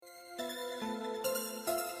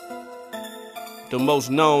The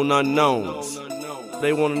most known unknowns.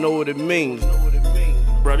 They want to know what it means.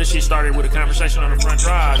 Bro, this shit started with a conversation on the front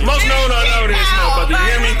drive. Most known unknown in this motherfucker, you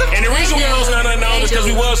hear me? And the reason we most known unknown is because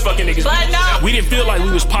we was fucking niggas. We didn't feel like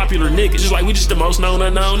we was popular niggas. Just like we just the most known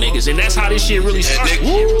unknown niggas. And that's how this shit really started.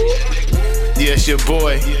 Yes, your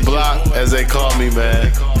boy, Block, as they call me,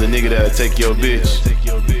 man. The nigga that'll take your bitch.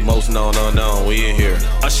 Most known unknown, we in here.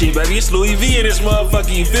 Oh shit, baby, it's Louis V in this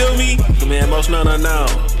motherfucker, you feel me? Man, most known unknown.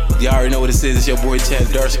 Y'all already know what it is. It's your boy Chad,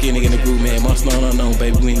 dark skin nigga in the group, man. Most known unknown,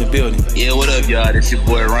 baby. We in the building. Yeah, what up, y'all? This your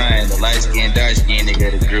boy Ryan, the light skin, dark skin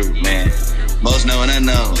nigga of the group, man. Most known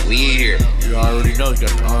unknown, we in here. You already know, you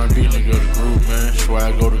got the R&B nigga of the group, man.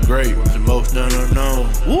 Swag go to great. The most known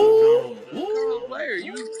unknown. Woo! Player,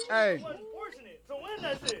 you. Hey.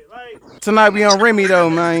 Tonight we on Remy though,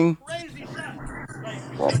 man.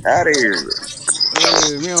 Out of here.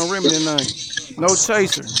 Yeah, we on Remy tonight. No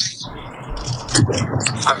chaser.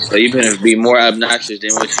 So you better be more obnoxious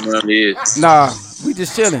than what you normally is. Nah, we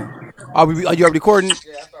just chilling. Are you already recording?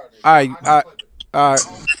 All right.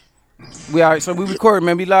 We all right. So we recording,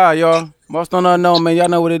 man. We live, y'all. Most unknown, man. Y'all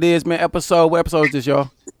know what it is, man. What episode is this,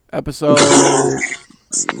 y'all? Episode.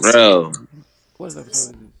 Bro. What is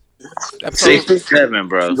episode? 67,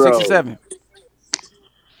 bro. 67.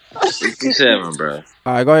 67, bro.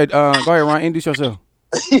 All right, go ahead, Ryan. Introduce yourself.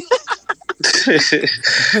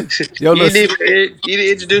 Yo, you need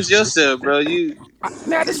to introduce yourself, bro.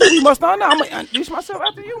 Nah, this is must know. I'm gonna introduce myself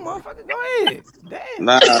after you, motherfucker. Go ahead. Damn.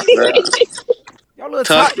 Nah, bro. Y'all little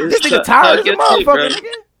tired. This nigga tired as a motherfucker,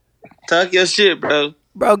 nigga. Talk your shit, bro.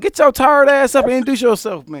 Bro, get your tired ass up and introduce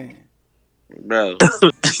yourself, man. Bro,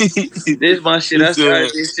 this my shit. I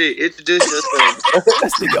started this shit. Introduce yourself.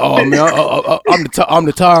 This nigga, oh man, I'm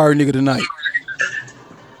the tired nigga tonight.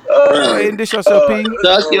 Go ahead, introduce yourself, P.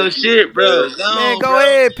 Talk your shit, bro. Go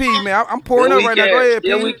ahead, P. Man, I'm pouring up right now. Go ahead, P.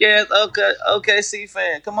 Your weak ass OKC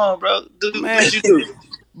fan. Come on, bro. Do what you do.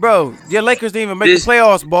 Bro, your Lakers didn't even make the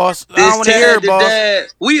playoffs, boss. I don't want to hear it,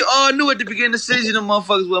 boss. We all knew at the beginning of the season the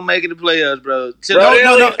motherfuckers weren't making the playoffs, bro.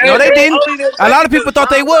 No, they didn't. A lot of people thought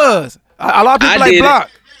they was. A lot of people like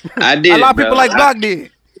Block. I did. A lot of people like Block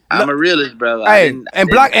did. I'm a realist, bro. Hey,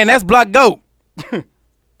 and that's Block GOAT.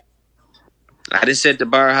 I just set the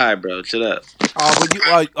bar high, bro. Chill up.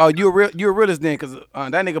 You a realist then, cause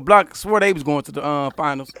that nigga Block swore they was going to the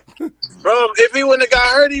finals. Bro, if he wouldn't have got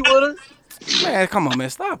hurt, he would have. Man, come on, man,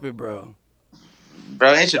 stop it, bro.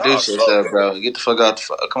 Bro, introduce yourself, bro. Get the fuck out the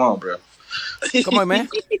fuck. Come on, bro. Come on, man.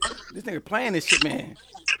 This nigga playing this shit, man.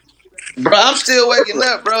 Bro, I'm still waking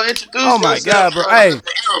up, bro. Introduce yourself. Oh my god, bro. Hey,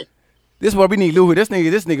 this is what we need, Louis. This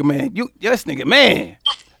nigga, man. This nigga, man.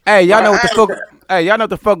 Hey, y'all know what the fuck? Hey, y'all know what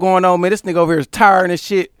the fuck going on, man? This nigga over here is tired and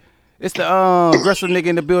shit. It's the aggressive nigga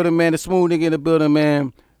in the building, man. The smooth nigga in the building,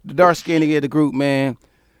 man. The dark skin nigga in the group, man.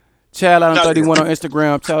 Chad31 on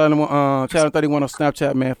Instagram. Chad31 on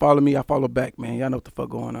Snapchat, man. Follow me, I follow back, man. Y'all know what the fuck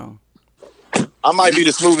going on. I might be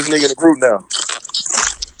the smoothest nigga in the group now.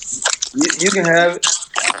 You can have it.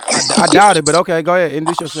 I doubt it, but okay, go ahead.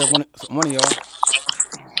 Introduce yourself, one of y'all.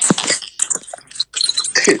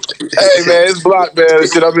 Hey, man, it's Block, man.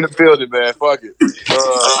 Shit, I'm in the building, man. Fuck it.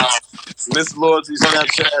 Mr. Loyalty,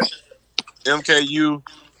 Snapchat, MKU,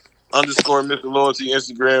 _ Mr. Loyalty,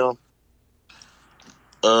 Instagram.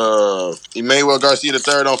 Emmanuel Garcia III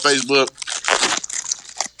on Facebook.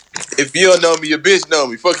 If you don't know me, your bitch know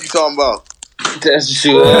me. Fuck you talking about? That's the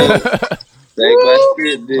shit. Take my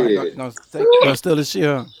shit, dude. No, still the shit,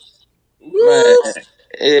 huh? Man,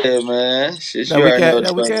 yeah, man. Shit,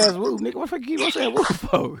 that weak ass woo, nigga. What the fuck you keep on saying woo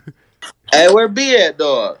for? Hey, where B at,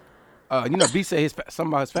 dog? B said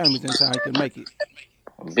somebody's family's in town. He can make it.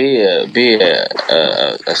 Be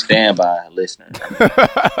a standby listener.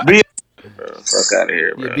 Bro, fuck out of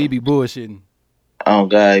here, bro. Yeah, B be bullshitting. Oh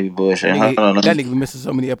God, he be bullshitting. That nigga be missing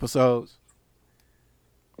so many episodes.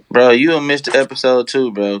 Bro, you done missed the episode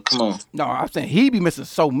too, bro. Come on. No, I'm saying he be missing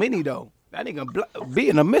so many though. That nigga be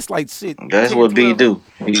in a miss like shit. That's what B do.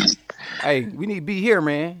 Hey, we need B here,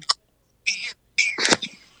 man.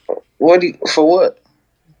 For what?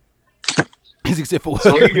 He said for what?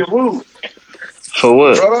 So he can move. For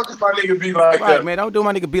what? Bro, don't do my nigga be like that. Man, don't do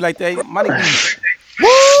my nigga be like that. My nigga be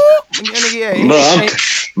woo!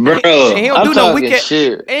 Bro, he don't do no weak ass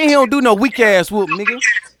shit. And he don't do no weak ass whoop, nigga.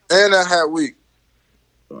 And I had weak.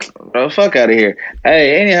 Bro, fuck out of here.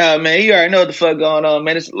 Hey, anyhow, man, you already know what the fuck going on,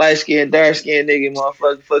 man. It's light skin, dark skin nigga,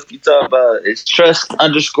 motherfucker. Fuck you talking about? It's Trust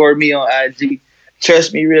 _ me on IG.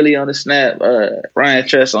 Trust me really on the Snap. Ryan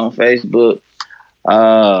Trust on Facebook.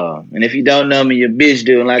 And if you don't know me, your bitch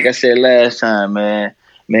do. And like I said last time, man,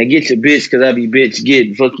 get your bitch because I be bitch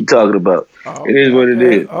getting. Fuck you talking about? It is what it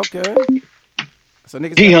is. Okay. So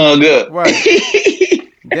niggas He hung up. Right.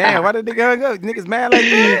 Damn, why the nigga hung up? Niggas mad like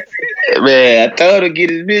that? Man, I told him get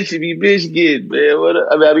his bitch. He be bitch get, man. What up?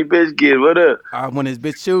 I be bitch get. What up? When his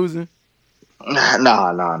bitch choosing.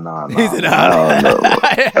 Nah. He said, I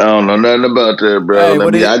don't know nothing about that, bro.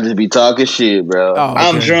 Hey, I just be talking shit, bro. Oh,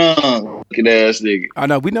 I'm okay. drunk, fucking ass nigga. I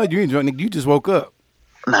know. We know you ain't drunk, nigga. You just woke up.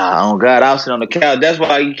 Nah, oh God, I was sitting on the couch. That's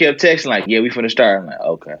why he kept texting like, "Yeah, we finna start." I'm like,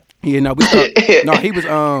 okay. Yeah, no,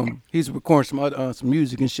 no, he's recording some other some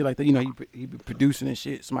music and shit like that. You know, he be producing and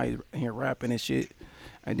shit. Somebody here rapping and shit.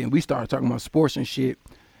 And then we started talking about sports and shit.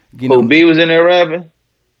 Who B was in there rapping?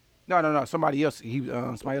 No. Somebody else.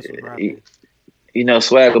 Somebody else was rapping. You know,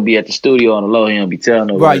 Swag will be at the studio on the low. He don't be telling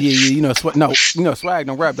nobody. Right? Yeah. Swag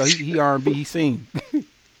don't rap though. He R&B. He sing.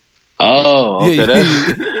 Oh,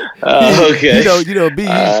 okay. Okay. You know, B.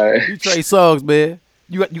 He Trey Suggs, man.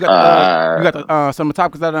 You got some of the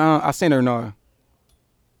topics that I sent her now.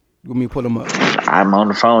 You want me to pull them up? I'm on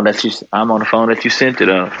the phone that you sent it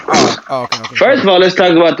on. Oh, okay. First of all, let's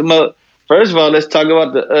talk about the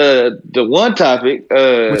one topic.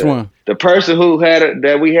 Which one? The person who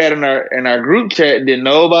that we had in our group chat didn't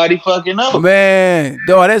nobody fucking know. Man,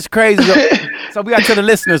 dog, that's crazy. So we got to the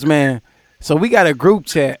listeners, man. So we got a group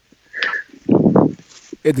chat.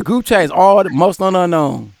 If the group chat is all the most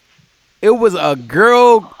unknown. It was a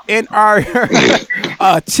girl in our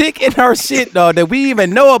a chick in her shit, dog, that we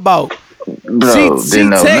even know about. Bro, she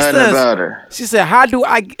didn't know texted nothing us. about her. She said, how do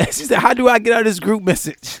I get out of this group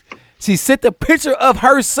message? She sent the picture of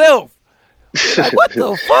herself. Like, what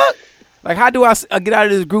the fuck? Like, how do I get out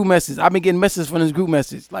of this group message? I've been getting messages from this group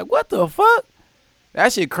message. Like, what the fuck?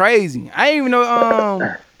 That shit crazy. I ain't even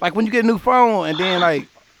know, like, when you get a new phone and then, like,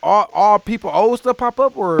 all people old stuff pop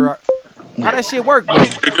up, or how that shit work, bro?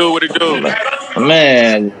 What it do?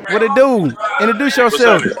 Man, What it do? Introduce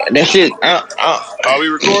yourself. that shit. Are we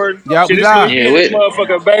recording? Yeah, we Shit, live. Yeah, this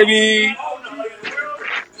motherfucker, baby.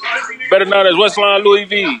 Better known as Westline Louis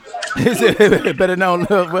V. He said, better known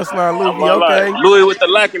Westline Louis. Okay. Louis with the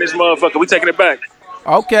lack in this motherfucker. We taking it back.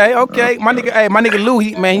 Okay. My nigga Lou,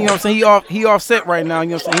 you know what I'm saying? He offset right now, you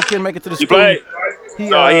know what I'm saying? He couldn't make it to the You school. played? He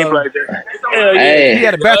Ain't played there. Hell yeah. Hey. He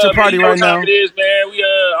had a bachelor party You know right what time now. it is, man.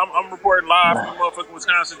 I'm reporting live from motherfucking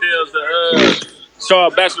Wisconsin Dells. The saw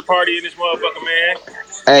a bachelor party in this motherfucker, man.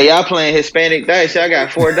 Hey, y'all playing Hispanic dice? I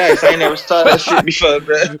got 4 dice. I ain't never saw that shit before,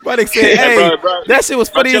 bro. But they said, hey, bro. that shit was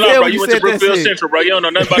funny as Chill out, hell bro. when You you went to said that Brookfield shit. Central, bro. You don't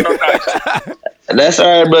know nothing about no dice. That's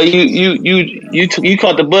all right, bro. You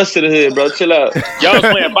caught the bus to the hood, bro. Chill out. Y'all was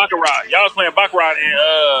playing baccarat.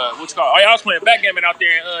 And what's it called? Y'all was playing backgammon out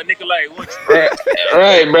there in Nicolay.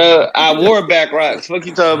 Right, bro. I wore back rocks. What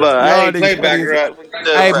you talking about? I ain't played back rocks.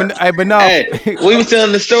 But no. Hey, we was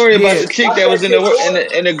telling the story about the chick that was in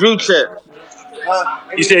the group chat.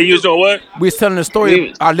 You said you was doing what? We was telling the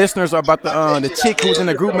story. Our listeners are about the chick who was in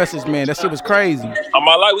the group message, man. That shit was crazy. On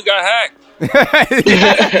my life, we got hacked. He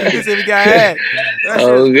said we got hacked. That shit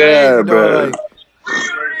Oh, was God, crazy, bro. dog.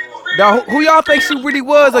 Dog, who y'all think she really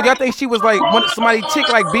was? Like, y'all think she was like somebody chick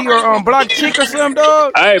like B or Block chick or something,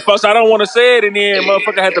 dog? Hey, folks, I don't want to say it, and then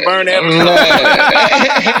motherfucker had to burn the episode.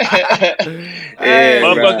 Yeah,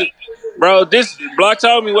 Motherfucker, bro, this Block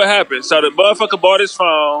told me what happened. So the motherfucker bought his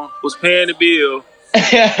phone, was paying the bill. He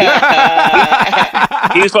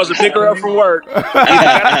was supposed to pick her up from work. He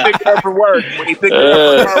got to pick her up from work. When he picked her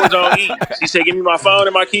up, her car was on E. She said, "Give me my phone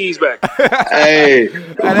and my keys back." Hey,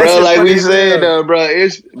 bro, like we said though, bro,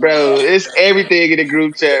 it's everything in the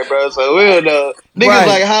group chat, bro. So we don't know. Niggas Right.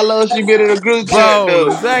 like, how long she been in the group chat, Bro,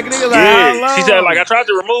 though? exactly. Nigga, like, how Yeah, long? she said, like, I tried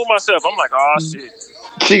to remove myself. I'm like, oh shit.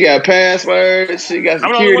 She got passwords. She got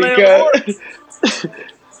I'm the only one security that ain't codes.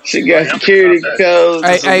 She got security codes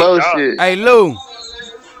and some bullshit. Hey, Lou.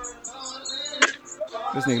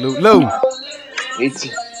 This nigga Lou.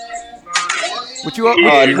 What you up?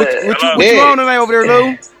 What you on tonight over there,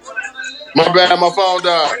 Lou? My bad, my phone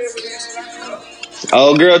died.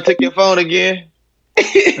 Oh, girl, took your phone again.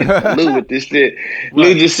 Lou with this shit.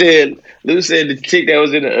 Lou said the chick that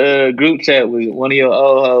was in the group chat was one of your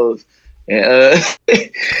old hoes. And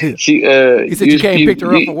she He said you came and picked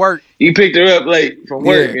her up from work. You picked her up late from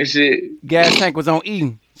work and shit. Gas tank was on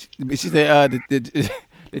E. She said the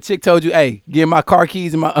chick told you, hey, give my car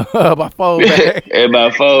keys and my my phone back. And my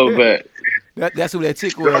phone back. That's who that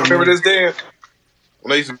chick was. Remember this dance?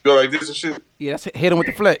 When they used to go like this and shit? Yeah, that's hit him with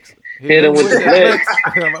the flex. Hit him with the flex.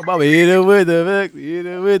 My mama hit him with the flex. Hit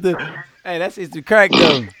him with the. Hey, that's just the crack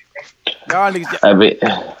though. Y'all niggas. I bet.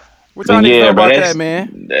 What y'all niggas know about that,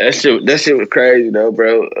 man? That shit was crazy though,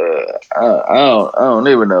 bro. I don't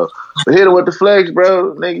even know. But hit him with the flex,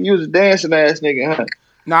 bro. Nigga, you was a dancing ass nigga, huh?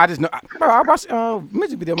 Nah, I just know, bro. I watched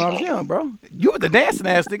music video when I was young, bro. You was the dancing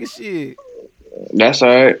ass nigga, shit. That's all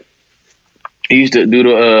right. You used to do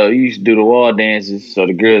the wall dances so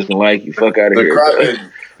the girls can like you. Fuck out of The here,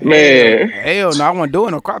 crybaby. man. Hell no, I wasn't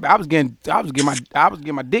doing no crap. I was getting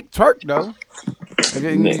my dick twerked though. If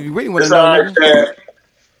you really want to It's know, all right, nigga. Chad.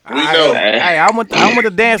 We know. Hey, I want to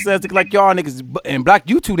dance like y'all niggas and Black.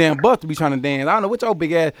 You too damn buff to be trying to dance. I don't know what your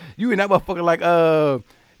big ass. You and that motherfucker like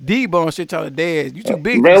D-Bone shit trying to dance. You too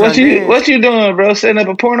big. Bro, what you doing, bro? Setting up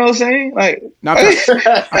a porno scene? Like, No, hey,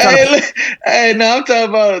 no, I'm talking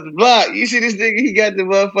about the block. You see this nigga? He got the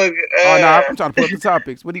motherfucker. Oh no, I'm trying to pull up the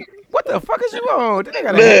topics. What the fuck is you on? This nigga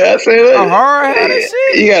got I say, a hard head and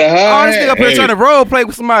shit. You got a hard this nigga up here trying to role play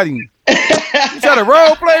with somebody. You trying to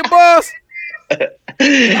role play, boss? That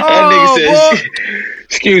nigga says,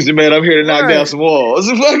 "Excuse me, man. I'm here to knock down some walls."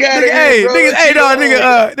 Fuck out of here, Hey, bro.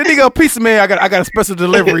 the nigga a piece of man. I got a special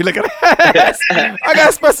delivery. Look at that. I got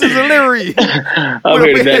a special delivery. I'm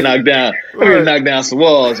here to knock down. I'm here to knock down some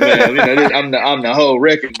walls, man. You know, I'm the whole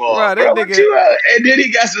wrecking ball. Right, bro, that nigga- and then he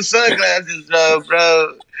got some sunglasses,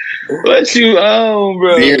 bro. What you on,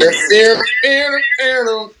 bro?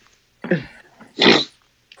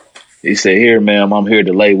 He said, "Here, ma'am, I'm here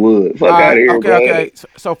to lay wood." Fuck out of here, bro. Okay.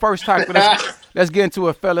 So first topic, let's get into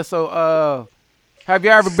it, fella. So, have you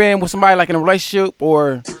ever been with somebody like in a relationship,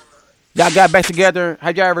 or y'all got back together?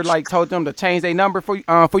 Have y'all ever like told them to change their number for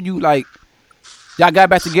you? Like, y'all got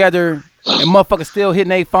back together and motherfuckers still hitting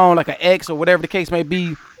their phone like an ex or whatever the case may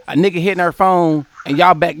be. A nigga hitting her phone and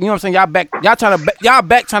y'all back. You know what I'm saying? Y'all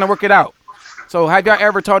back trying to work it out. So have y'all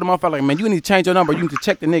ever told the motherfucker like, man, you need to change your number. You need to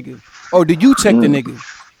check the nigga, or do you check the nigga?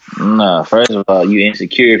 Nah, first of all, you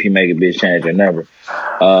insecure if you make a bitch change her number.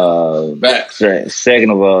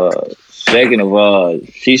 Second of all,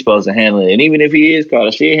 she's supposed to handle it. And even if he is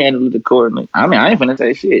caught, she handle it accordingly. I mean, I ain't finna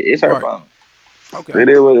say shit. It's her phone. Okay. It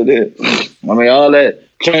is what it is. I mean, all that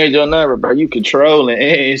change your number, bro. You controlling and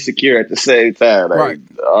insecure at the same time. Like, Right.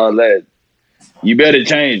 All that. You better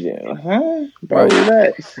change it. Huh? Bro,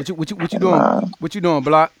 relax. What you doing? What you doing,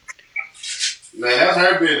 Block? Man, that's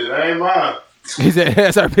her business. That ain't mine. He said,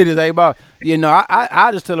 that's our business, hey, boss. You know,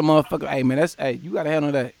 I just tell the motherfucker, hey, man, you got to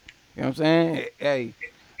handle that. You know what I'm saying? Hey,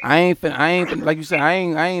 I ain't finna, like you said, I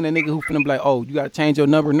ain't a nigga who finna be like, oh, you got to change your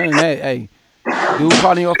number, none of that. Hey, dude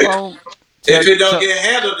calling your phone. If it don't get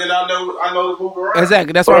handled, then I know to move around.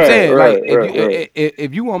 Exactly, that's what I'm saying. Right, Like,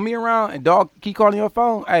 if you want me around and dog keep calling your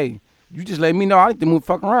phone, hey, you just let me know. I need to move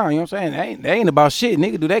fucking around. You know what I'm saying? That ain't about shit.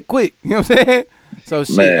 Nigga, do that quick. You know what I'm saying? So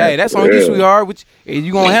shit, Man, hey, that's on you, sweetheart. Which if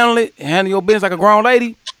you gonna handle it and handle your business like a grown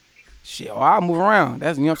lady, shit, I'll move around.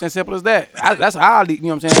 That's, you know what I'm saying, simple as that. That's how I, you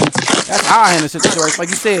know what I'm saying? That's how I handle the situation. Like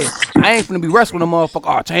you said, I ain't finna be wrestling a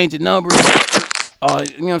motherfucker. Oh, change your number. You know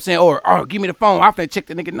what I'm saying? Or give me the phone. I finna check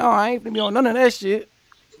the nigga. No, I ain't finna be on none of that shit.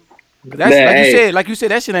 That's Man, like you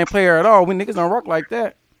said, that shit ain't player at all. We niggas don't rock like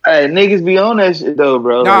that. Hey, niggas be on that shit though,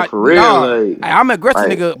 bro. Nah, like, for real. nah. Like, I'm an aggressive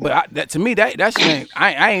like- nigga, but to me that shit ain't.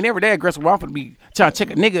 I ain't never that aggressive. Where I'm finna be trying to check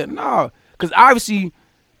a nigga. No, because obviously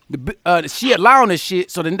she allowing this shit.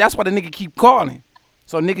 So then that's why the nigga keep calling.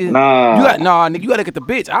 So nigga, nigga, you gotta look at the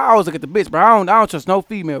bitch. I always look at the bitch, bro. I don't trust no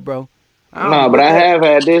female, bro. but I have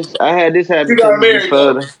had this. I had this happen You to got me married,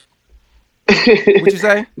 before. though. What you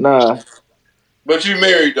say? Nah. But you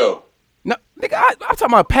married though. No, nigga, I'm talking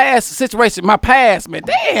about past situation. My past, man.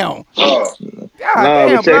 Damn. Oh. God No,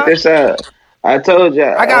 damn, but check bro. this out. I told you.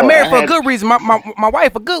 I got married for a good reason. My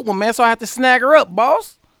wife a good one, man. So I have to snag her up,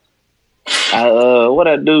 boss. What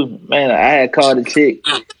I do, man, I had called a chick.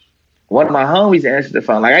 One of my homies answered the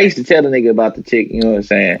phone. Like, I used to tell the nigga about the chick, you know what I'm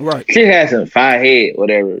saying? Right. Chick had some fire head,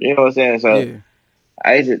 whatever. You know what I'm saying? So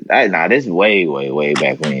Yeah. this is way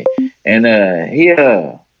back when. And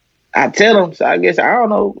I tell him, so I guess, I don't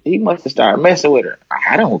know, he must have started messing with her.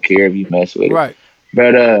 I don't care if you mess with her. Right.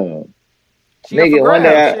 But She up for nigga, one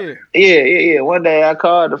grabs, day, yeah. One day I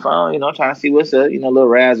called the phone, you know, trying to see what's up, you know, little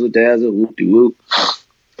razzle dazzle, whoop de whoop.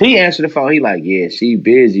 He answered the phone. He like, yeah, she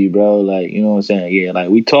busy, bro. Like, you know what I'm saying? Yeah, like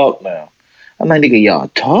we talk now. I'm like, nigga, y'all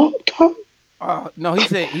talk? No, he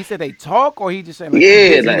said they talk, or he just said like, Yeah,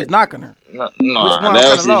 he like- was knocking her. No, Which one that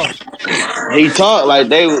I'm was kinda lost. he talked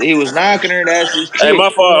like he was knocking her. That's his chick. Hey, my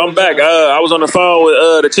fault. I'm back. I was on the phone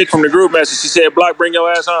with the chick from the group message. She said, "Block, bring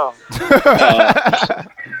your ass home."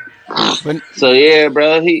 So yeah,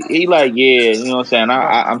 bro. He like, yeah, you know what I'm saying?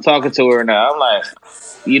 I'm talking to her now. I'm like,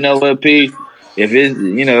 you know what, P? If it's,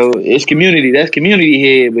 you know, it's community, that's community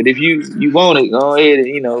head. But if you want it, go ahead and,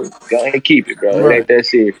 you know, go ahead and keep it, bro. Right. It ain't that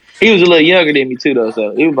serious. He was a little younger than me too, though.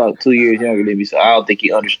 So he was about 2 years younger than me. So I don't think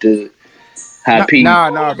he understood how P.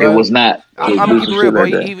 Nah, bro. It was not. I'm gonna keep it real, bro.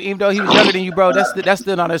 Like that. Even though he was younger than you, bro, that's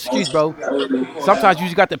still not an excuse, bro. Sometimes you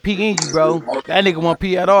just got to pee in you, bro. That nigga won't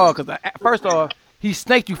pee at all. Cause first off, he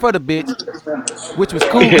snaked you for the bitch, which was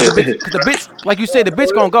cool because the bitch, like you said, the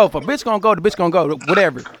bitch gonna go. If a bitch gonna go, the bitch gonna go,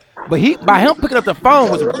 whatever. But by him picking up the phone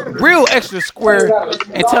was real extra square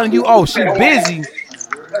and telling you, oh, she busy.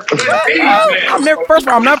 I'm never. First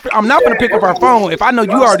of all, I'm not gonna pick up her phone if I know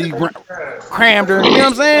you already crammed her. You know what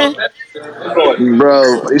I'm saying?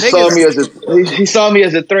 Bro, he saw me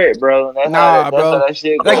as a threat, bro. That's Nah, how bro. that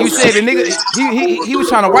shit Like you goes. said, the nigga, he was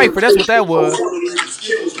trying to wipe her. That's what that was.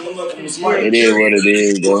 It is what it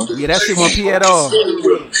is, bro. Yeah, that shit won't pee at all.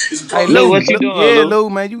 Hey, Lou, what you doing, Yeah, Lou? Lou,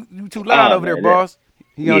 man, you too loud over there, man, boss.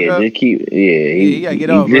 He gonna go? Just keep. He gotta get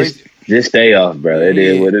off, bro. Just stay off, bro. It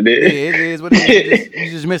is what it is. Yeah, it is what it is. You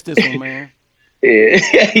just missed this one, man. Yeah,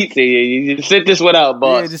 he said, you just sit this one out,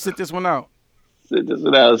 boss. Yeah, just sit this one out. Sit this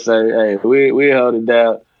one out, sir. Hey, we hold it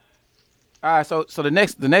down. All right, so the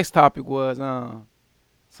next topic was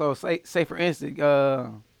so say for instance,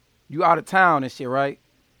 you out of town and shit, right?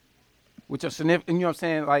 With your significant, you know what I'm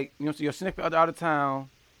saying, like so your significant other out of town.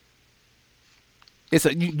 It's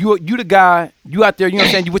you the guy, you out there, you know what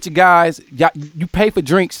I'm saying, you with your guys, you pay for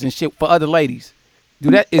drinks and shit for other ladies.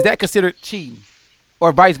 Is that considered cheating?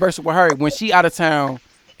 Or vice versa with her, when she out of town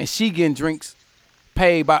and she getting drinks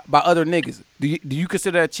paid by other niggas. Do you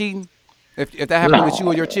consider that cheating? If that happened with you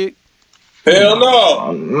or your chick? Hell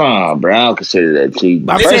no. Nah, bro, I don't consider that cheating.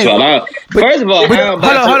 I'm First saying- of all,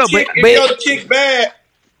 hold on, If your chick bad,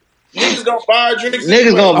 niggas gonna buy her drinks.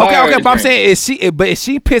 Niggas gonna buy her Okay, but I'm drink. saying is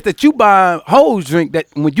she pissed that you buying hoes drink that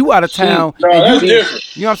when you out of town? No, and that's you,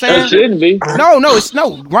 different. you know what I'm That saying? shouldn't be.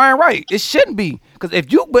 No, Ryan, right? It shouldn't be, because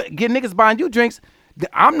if you get niggas buying you drinks,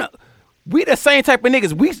 I'm not. We the same type of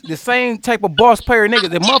niggas. We the same type of boss player niggas.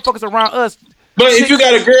 The motherfuckers around us. But if you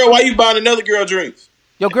got a girl, why you buying another girl drinks?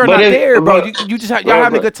 Your girl But not if- there, bro. but- You just y'all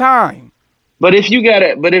having a good time. But if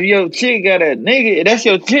your chick got a nigga, that's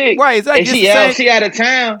your chick. Right, exactly. And It's the she out of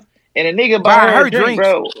town, and a nigga Buy buy her her drink, drinks,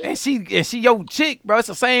 bro. and she your chick, bro. It's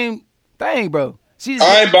the same thing, bro. She's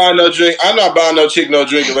I ain't buying no drink. I'm not buying no chick no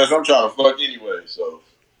drink unless I'm trying to fuck anyway. So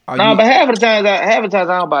Nah, but half of the times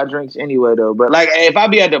I don't buy drinks anyway though. But like if I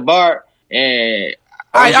be at the bar and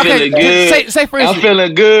I'm feeling good, Say for I'm instance.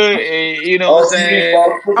 feeling good, and you know what I'm saying.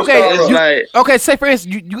 Okay, say for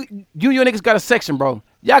instance, you and your niggas got a section, bro.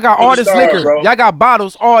 Y'all got all this Superstar, liquor. bro. Y'all got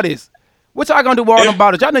bottles, all this. What y'all gonna do with all them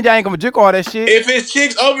bottles? Y'all know y'all ain't gonna drink all that shit. If it's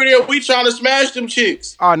chicks over there, we trying to smash them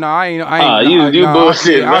chicks. Oh no, I ain't. You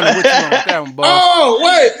bullshit, I don't know what you want with that one, boss. Oh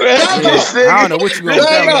wait, I don't know what you want with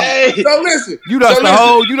that one. So listen, You lost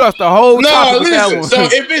the whole No, topic with that listen. one.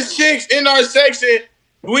 So if it's chicks in our section,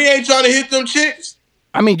 we ain't trying to hit them chicks.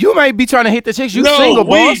 I mean, you may be trying to hit the chicks. You No, single, we.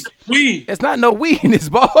 boss. It's not no we in this,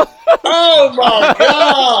 boss. Oh my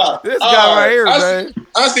god, This guy right here, man.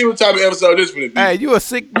 I see what type of episode this finna be. Hey, you a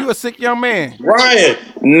sick young man. Ryan,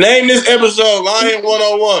 name this episode Lion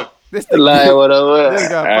 101. This the Like what? This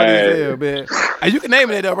guy funny as hell, man. Hey, you can name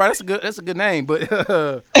it though, right? That's a good name, but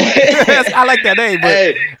I like that name.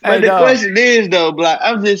 But, But the question is though, Block.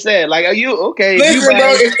 I'm just saying, like, are you okay? Listen, bro.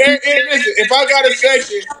 If I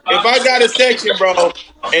got a section, bro,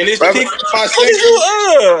 and it's chick in my section,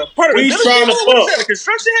 we trying to fuck.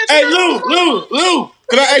 Hey, Lou,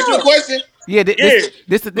 can I ask you a question? Yeah,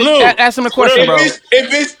 this Lou, ask him a question, bro.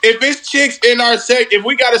 If it's chicks in our section, if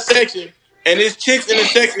we got a section and it's chicks in the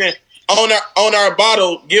section on our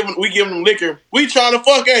bottle, we give them liquor, we trying to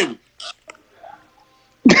fuck, ain't we?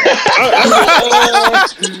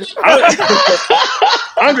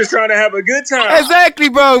 I'm just trying to have a good time. Exactly,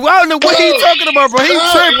 bro. I don't know what he talking about, bro. He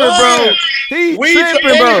tripping, bro. He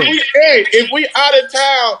tripping, bro. If we out of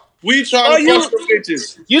town, we trying to fuck some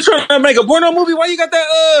bitches. You trying to make a porno movie? Why you got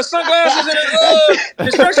that sunglasses and that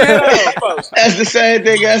construction hat on, folks? That's the same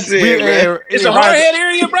thing I said, man. It's a hard head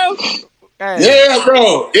area, bro. Yeah,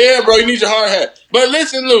 bro. You need your hard hat. But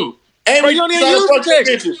listen, Lou, ain't we trying to fuck them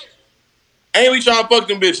bitches? Ain't we trying to fuck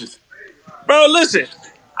them bitches? Bro, listen.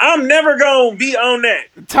 I'm never gonna be on that.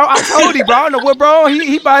 I told you, bro. I don't know what, bro.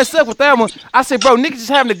 He by himself with that one. I said, bro, niggas just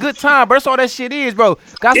having a good time, bro. That's all that shit is, bro.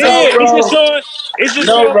 It's just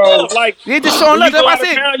showing love. Like, it's just showing love. That's That's what I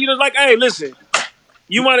said. You just like, hey, listen.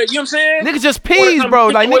 You want to, you know what I'm saying? Niggas just peas, bro.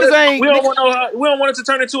 Like, niggas ain't. We don't want it to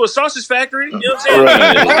turn into a sausage factory. You know what I'm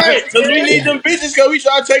saying? Right. Because we need them bitches because we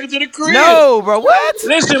try to take them to the crib. No, bro. What?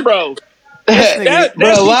 Listen, bro. That's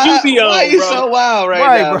bro, what you be on, why you so wild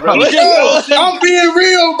Right, now, bro. bro? I'm being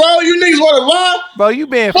real, bro. You niggas want to lie? Bro, you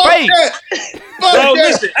being Fuck fake. that. Fuck Bro, that.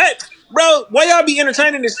 listen. Hey, bro, why y'all be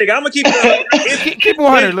entertaining this nigga? I'm going to keep it Keep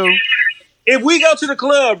 100, Lou. If we go to the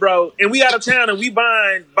club, bro, and we out of town and we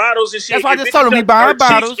buying bottles and shit. That's why I and just told him we bitches buying or chicks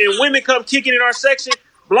bottles. And women come kicking in our section,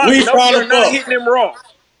 Block, We no, trying to you're not fuck. hitting them raw.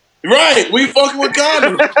 Right. We fucking with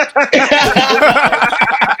condoms.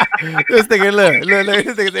 This nigga, look.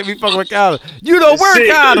 This nigga say we fucking with condoms. You don't wear Sick.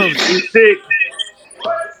 condoms. Sick.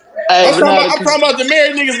 Hey, I'm but talking about the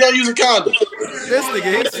married niggas gonna use a condom. This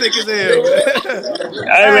nigga, he's sick as hell. Hey, man,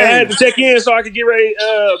 I had to check in so I could get ready.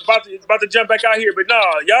 About to jump back out here, but no,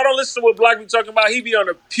 y'all don't listen to what Black be talking about. He be on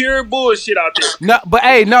the pure bullshit out there. No, but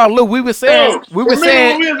hey, no, look, we were saying, Remember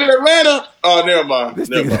when we was in Atlanta? Oh, never mind. This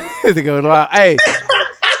nigga, wow. Hey,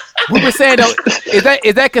 we were saying though,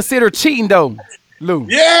 is that considered cheating though, Lou?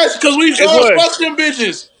 Yes, because we It all was. fucked them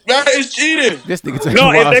bitches. That is cheating. This nigga.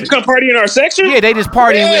 No, if they come party in our section? Yeah, they just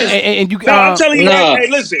partying Yes. and you. No, I'm telling you, No. hey,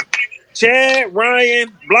 listen, Chad,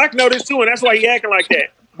 Ryan, Block know this too, and that's why he acting like that.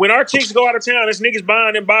 When our chicks go out of town, this niggas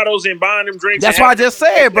buying them bottles and buying them drinks. That's and what I just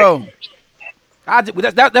said, bro.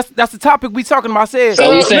 That's the topic we talking about. I said.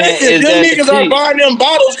 So you saying Listen, is them that niggas the are cheat? buying them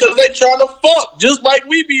bottles because they trying to fuck, just like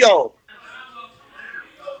we be on.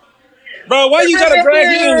 Bro, why you gotta drag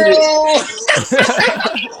me into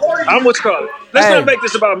this? I'm what's called. Let's Hey. not make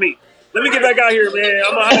this about me. Let me get back out here, man.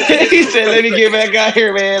 I'm gonna He said, "Let me get back out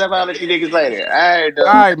here, man. I'm out at you niggas later." All right, All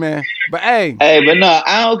right, man. But hey, Hey, but no,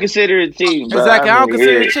 I don't consider it cheating, bro. exactly. I don't mean,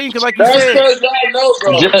 consider yeah. it cheating because, like you That's said, because y'all know,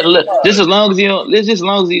 bro. Just, look, just as long as you don't, just as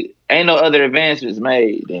long as you ain't no other advancements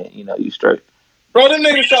made, then you straight. Bro, them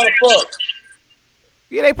niggas trying to fuck.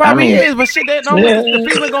 yeah, they probably I mean- is. But shit, that don't mean the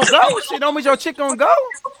people gonna go. Shit, don't mean your chick gonna go,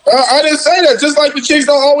 I didn't say that. Just like the chicks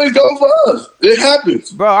don't always go for us. It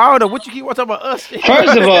happens. bro. I don't know what you keep talking about us.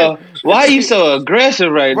 First of all, why you so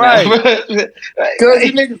aggressive right Right. now, bro? Because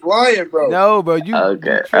you niggas lying, bro. no, bro. You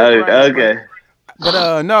Okay, you tripping right now, bro. okay.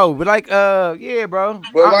 But no, but like yeah, bro.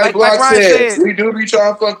 But like Block Ryan said, we do be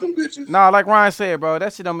trying to fuck them bitches. Nah, like Ryan said, bro,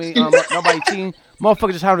 that shit don't mean nobody cheating.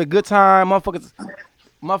 Motherfuckers just having a good time. Motherfuckers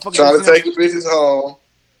Trying to just, take the bitches home.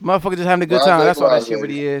 motherfuckers just having a good Blase, time. That's all that blase. shit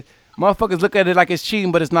really is. Motherfuckers look at it like it's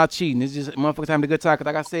cheating, but it's not cheating. It's just motherfuckers having a good time. Cause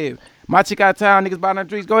like I said, my chick out of town, niggas buying her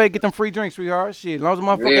drinks. Go ahead, get them free drinks, sweetheart. Shit, as long as the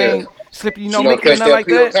motherfucker Yeah. ain't slipping, you know, She gonna making catch nothing like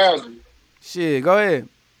Bill that. Cosby. Shit, go ahead.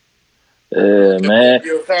 Man.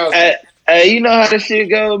 Bill Cosby. Hey, you know how this shit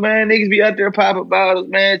go, man. Niggas be out there popping bottles,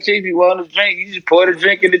 man. Chicks be wanting to drink. You just pour the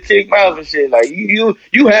drink in the chick mouth and shit. Like you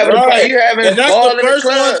having Right. you having And that's ball the in first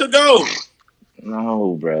club. one to go.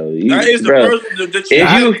 No, bro. That is the bro. first. The If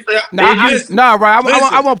you- Nah, right. Listen.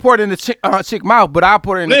 I won't pour it in the chick mouth, but I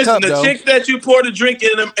pour it in the Listen, cup the though. chick that you pour the drink in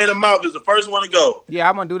the mouth is the first one to go. Yeah,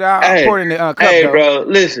 I'm gonna do that. I'll Hey, pour it in the cup Hey, though. bro,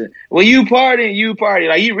 listen. When you party,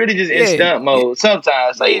 like you really just in Yeah. stunt mode.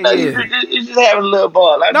 Sometimes, like Yeah. you just having a little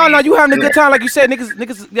ball. Like, No, you having a good time, like you said, niggas,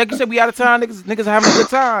 like you said, we out of town, niggas having a good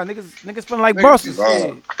time, niggas feeling like Niggas bosses, be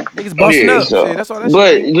wild. niggas busting Yeah, up, so- shit. That's all that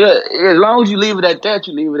But shit. is. just, as long as you leave it at that,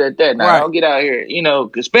 you leave it at that. Now, Right. don't get out here,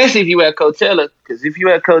 especially if you at Coachella. Because if you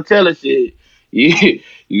at Coachella, shit,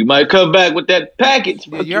 you might come back with that package.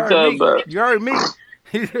 Yeah, What you you heard talking me. about? You heard me.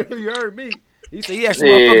 You heard me. He said he actually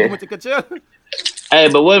Yeah. motherfucker went to Coachella. Hey,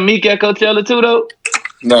 but wasn't Meek at Coachella too, though?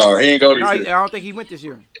 No, he ain't go No, this I year. don't think he went this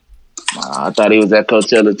year. Nah, I thought he was at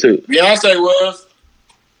Coachella too. Beyonce was.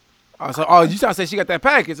 You trying to say she got that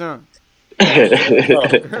package, huh? No.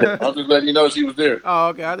 I'm just letting you know she was there. Oh,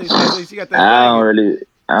 okay. I think she said she got that I don't package.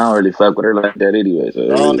 really fuck with her like that anyway.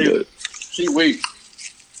 So I don't either. She weak.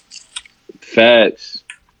 facts.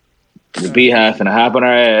 The Beehive finna hop on her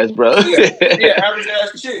ass, bro. Yeah, average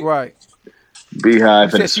ass chick. Right.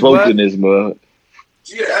 Beehive You said finna she smoke what? in this mug.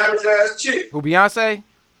 She an average ass chick. Who, Beyonce?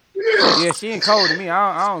 Yeah. Yeah, she ain't cold to me.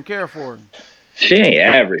 I don't care for her. She ain't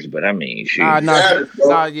average, but I mean, she. Nah, Average,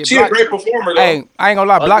 bro. yeah, she Black- a great performer though. Hey, I ain't gonna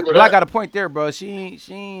lie. I'll Black give her that. got a point there, bro. She ain't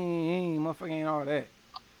motherfucking ain't all that.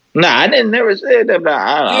 Nah, I didn't never say that. But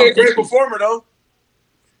I She a don't great think performer though.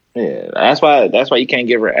 yeah, that's why you can't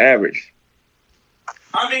give her average.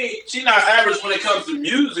 I mean, she not average when it comes to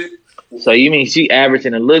music. So you mean she average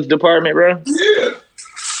in the looks department, bro? Yeah.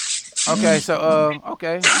 Okay, so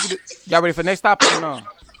okay, y'all ready for next topic or no?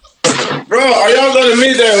 Bro, are y'all gonna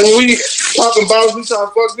admit that when we talking about we trying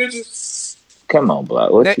to fuck bitches? Come on,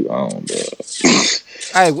 Block. What That- you on, bro?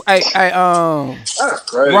 Hey, That's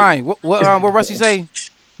crazy. Ryan, what Rusty say?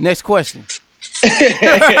 Next question.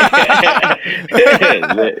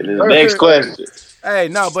 Next question. Hey,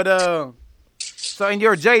 no, but so in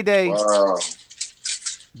your J Day, Wow.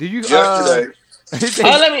 do you Yesterday.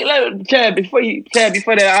 Let me, Chad. Before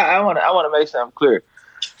that, I want to make something clear.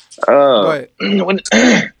 Go ahead. When,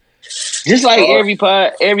 just like every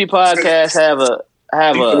podcast have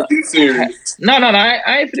a You serious? no.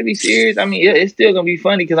 I ain't finna be serious. I mean, it's still gonna be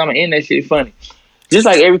funny because I'm gonna end that shit funny. Just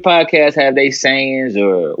like every podcast have they sayings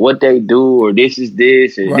or what they do or this is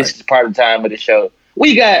this or Right. this is part of the time of the show.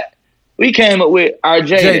 We came up with our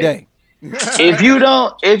J J Day. Day. If you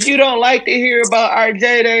don't like to hear about our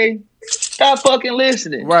J Day, stop fucking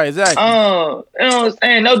listening. Right, exactly. You know what I'm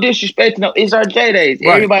saying? No disrespect. No, it's our J days.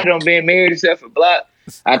 Right. Everybody done been married except for Block.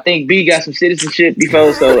 I think B got some citizenship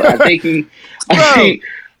before, so I think he. You know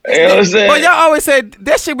what I'm saying? But y'all always said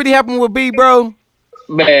that shit really happened with B, bro.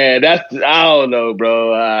 Man, I don't know,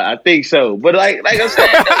 bro. I think so, but like I'm saying,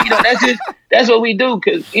 you know, that's what we do,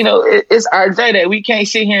 cause you know it's our J Day. We can't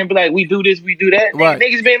sit here and be like, we do this, we do that. Right.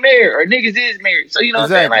 Niggas been married or niggas is married, so you know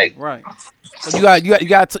Exactly. what I'm saying, like. Right. So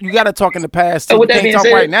you got to talk in the past. So You with that can't being talk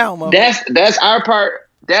said, right now, motherfucker. that's our part.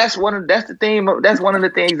 That's the theme. That's one of the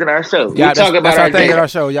things in our show. Yeah, we talk about that's our our thing J in our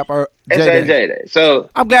Day. show. Yep, our That's our J-Day. J Day. So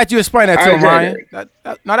I'm glad you explained that to Our him, Ryan. J-Day.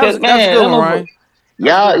 That was a man, good one, Ryan.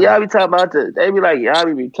 y'all be talking about they be like y'all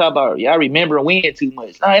be talking about y'all remember when too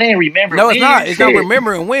much. No, it ain't remember. No, it's when. not. It's not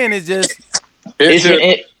remembering when. It's just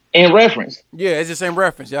It's in reference. yeah. It's just in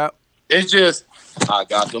reference, y'all. It's just I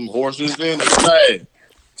got them horses in the stable.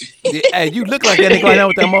 Yeah, hey, you look like that nigga right now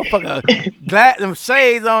with that motherfucker them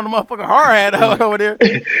shades on the motherfucker hard hat over there.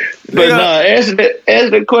 But no, answer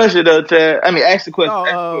the question though, Chad. I mean, ask the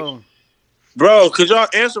question. Bro, could y'all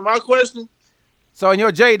answer my question? So in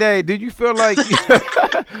your J Day, did you feel like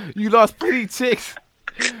you lost pretty chicks?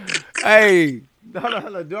 Hey, hold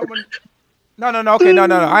on. No. Okay, no.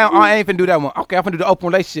 I ain't finna do that one. Okay, I'm finna do the open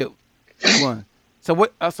relationship one. So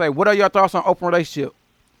what are your thoughts on open relationship?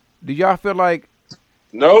 Do y'all feel like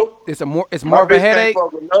Nope. it's more My of a bitch headache,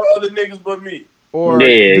 can't fuck with no other niggas but me. or do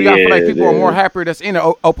y'all feel like people are more happier that's in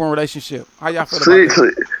an open relationship? How y'all feel about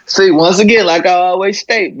that? See, once again, like I always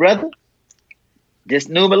state, brother, this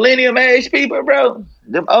new millennium age people, bro,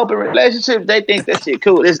 them open relationships, they think that shit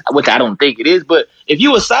cool. Which I don't think it is, but if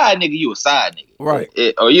you a side nigga, you a side nigga. Right.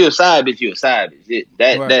 Or you a side bitch, you a side bitch.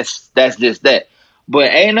 Right. That's just that.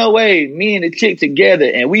 But ain't no way me and the chick together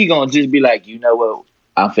and we gonna just be like, you know what,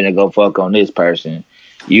 I'm finna go fuck on this person.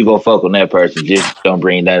 You go fuck on that person. Just don't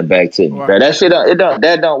bring that back to me. Right. Bro, that shit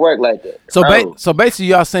don't work like that. So No. so basically,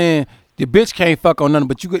 y'all saying the bitch can't fuck on nothing,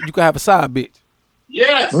 but you could have a side bitch.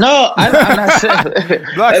 Yes. No, I'm not saying.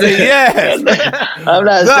 Block said yes. I'm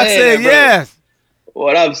not Block saying said that, bro. yes.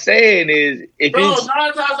 What I'm saying is, if Bro, 9 it's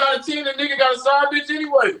times out of 10, the nigga got a side bitch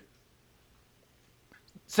anyway.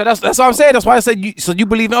 So that's what I'm saying. That's why I said you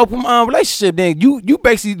believe in open relationship. Then you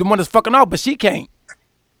basically the one that's fucking off, but she can't.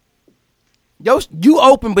 You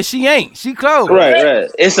open, but she ain't. She closed. right,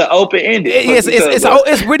 it's an open ended.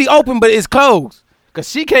 It's really open, but it's closed. Cause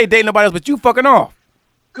she can't date nobody else, but you fucking off.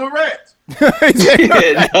 Correct. This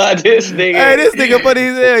nigga. Hey, this nigga put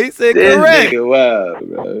his hell. He said This correct. nigga, wow,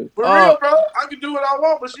 bro. For real, bro. I can do what I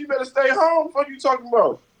want, but she better stay home. What you talking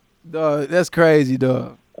about? Dog, that's crazy,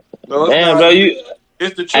 dog. No, it's Damn, not. bro,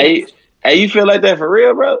 It's the truth. Hey, you feel like that for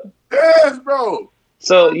real, bro? Yes, bro.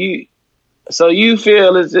 So you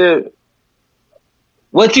feel as if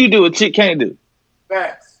what you do a chick can't do.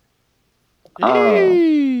 Facts.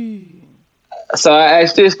 So I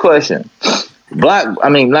asked this question.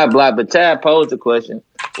 Not Block, but Chad posed the question.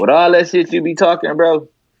 With all that shit you be talking, bro,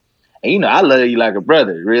 and you know I love you like a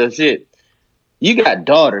brother, real shit. You got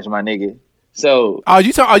daughters, my nigga. So Are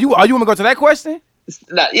you want to go to that question?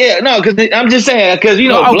 because I'm just saying because you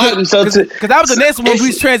know Block. Because that was the next one we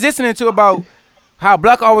was transitioning to about how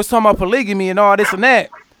Block always talking about polygamy and all this and that.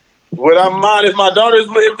 Would I mind if my daughters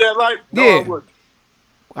lived that life? No, Yeah. I wouldn't.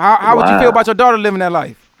 How would you feel about your daughter living that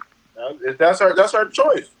life? If that's her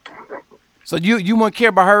choice. So you wouldn't care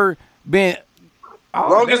about her being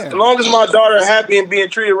Long as my daughter happy and being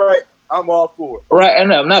treated right, I'm all for it. Right, and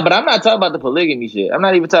but I'm not talking about the polygamy shit. I'm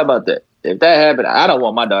not even talking about that. If that happened, I don't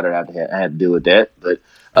want my daughter to have to deal with that. But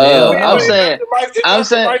I'm saying, If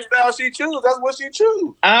the lifestyle she choose, that's what she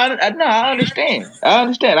choose. I understand.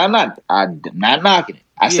 I'm not knocking it.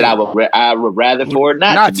 I said I would rather for it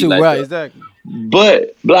not to be like right, that. exactly.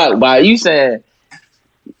 But Block, by you saying,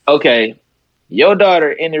 okay, your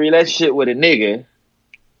daughter in a relationship with a nigga.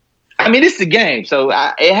 I mean, it's the game, so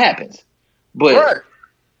it happens. But Right.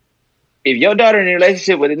 if your daughter in a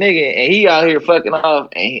relationship with a nigga and he out here fucking off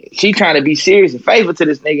and she trying to be serious and faithful to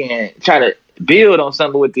this nigga and try to build on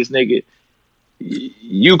something with this nigga,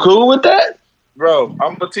 you cool with that? Bro,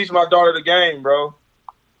 I'm gonna teach my daughter the game, bro.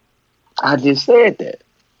 I just said that.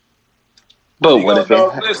 But She what gonna if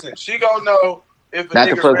know, it, listen, she gonna know if a Not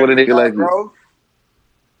to nigga fuck with a ready nigga like you. bro.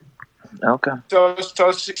 okay.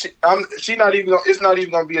 So she not even gonna, it's not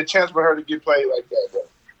even gonna be a chance for her to get played like that,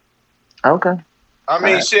 bro. Okay. I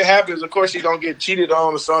mean, Right. shit happens. Of course, she don't get cheated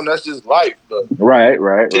on or something. That's just life. But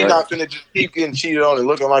Right. she's not finna just keep getting cheated on and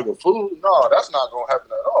looking like a fool. No, that's not gonna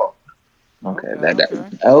happen at all.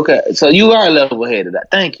 Okay. Okay. So you are level headed.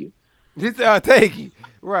 Thank you. He said, thank you.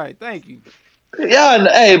 Right, thank you. Y'all,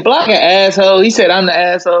 hey, Block an asshole. He said I'm the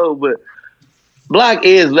asshole, but Block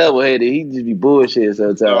is level headed. He just be bullshit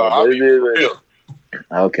sometimes. No, I'll be real.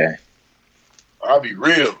 Okay. I'll be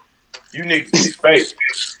real. You niggas be fake.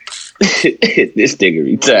 This nigga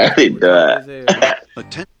retarded, dog.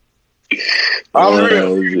 I'm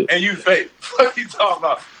real, and you fake. What you talking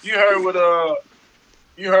about? You heard what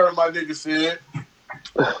my nigga said.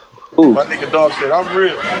 Ooh. My nigga dog said, I'm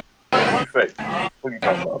real. You fake. What you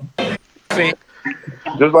talking about? Fake.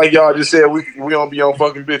 Just like y'all just said, we don't be on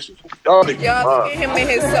fucking bitches. Y'all niggas. Y'all get him in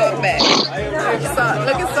his salt back. Look at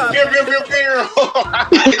salt.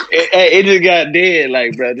 It just got dead.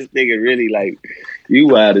 Like, bro, this nigga really like you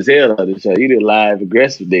wild as hell on this show. You the live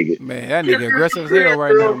aggressive nigga. Man, that nigga aggressive as hell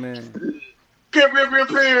right now, man. That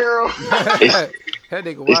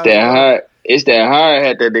nigga wild. It's that hard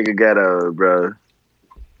hat that nigga got on, bro.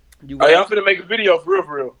 Y'all finna make a video for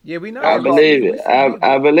real. Yeah, we know. I believe it.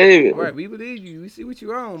 I believe it. Right, we believe you. We see what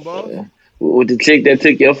you on, boss. Yeah. With the chick that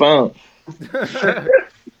took your phone.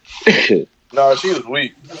 No, she was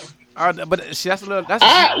weak. But that's a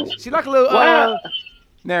little. She like a little.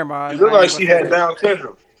 Never mind. It looked like she had Down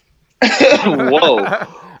syndrome. Whoa.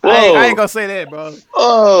 I ain't gonna say that, bro.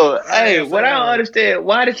 Oh, hey, what I don't understand,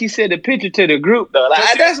 why did she send the picture to the group though?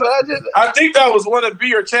 Like that's what I think that was one of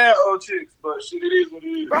B or Chad old chicks, but shit, it is what it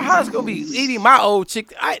is. Bro, how's it gonna be eating my old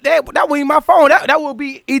chick? That wouldn't be my phone. That would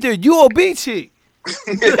be either you or B chick.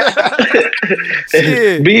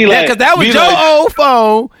 Shit. B like, because that was your old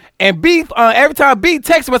phone, and B every time B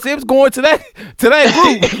texted us, it was going to that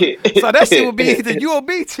group. So that shit would be either you or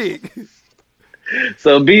B chick.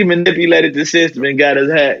 So B manipulated the system and got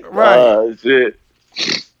us hacked. Right. Oh, shit.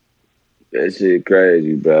 That shit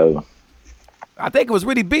crazy, bro. I think it was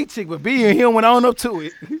really B chick, but B and him went on up to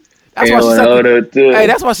it. That's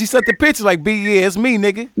why she sent the picture like, B, yeah, it's me,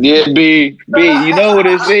 nigga. Yeah, B, you know what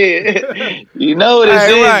it said. You know what it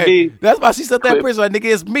said, right. B. That's why she sent that picture like,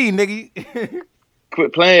 nigga, it's me, nigga.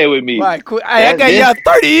 Quit playing with me. Right, quit. I got y'all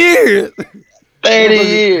 30 years. 30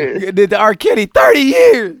 years. Did the R. Kelly 30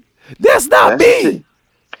 years. That's not me.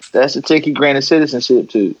 That's the chick he granted citizenship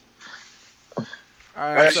to.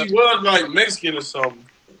 Right, she was like Mexican or something.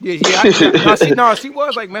 Yeah. She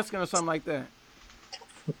was like Mexican or something like that.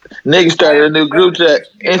 Niggas started a new group chat.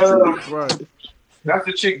 Right. That's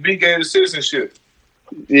the chick B gave the citizenship.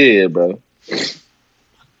 Yeah, bro.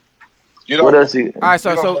 You know, what else? All right,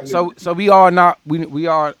 so we are we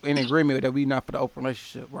are in agreement that we not for the open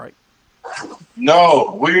relationship, right?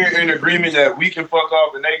 No, we're in agreement that we can fuck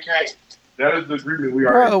off and they can't. That is the agreement we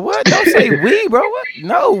are. Bro, what? Don't say we, bro. What?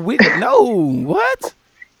 No, what?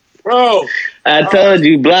 Bro, I told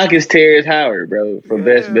you, Block is Terrence Howard, bro, from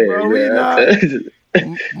Best Bet. Bro,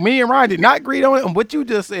 me and Ryan did not agree on what you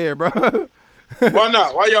just said, bro. Why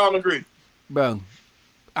not? Why y'all agree? Bro,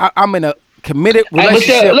 I'm in a committed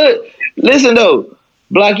relationship. Look, listen though.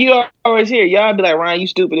 Block, you always hear y'all be like, Ryan, you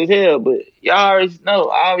stupid as hell, but y'all always know.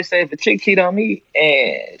 I always say if a chick cheat on me,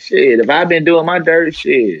 and shit, if I've been doing my dirty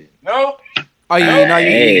shit. No. Oh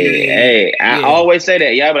yeah, I always say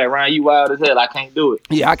that. Y'all be like, Ryan, you wild as hell. I can't do it.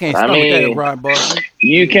 Yeah, I can't stomach that, Ryan, boss.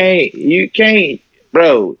 You can't,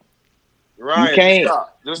 bro. Ryan, you can't.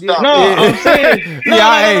 Just stop. No, yeah. I'm saying.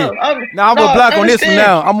 I'm with Block on this one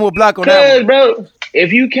now. I'm with Block on that one. Bro,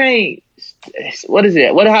 if you can't. What is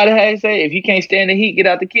it? How the hell say? If you can't stand the heat, get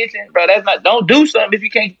out the kitchen, bro. That's not. Don't do something if you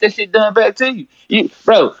can't get that shit done back to you. You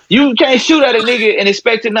can't shoot at a nigga and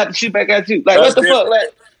expect him not to shoot back at you. Like what the fuck?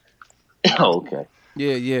 Like, okay.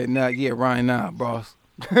 Yeah, Ryan, nah, boss.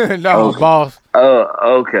 No, okay. Boss.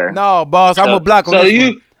 Oh, okay. No, boss. I'm with Block on this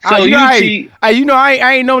one. Cheat. I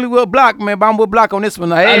ain't normally with Block, man, but I'm with Block on this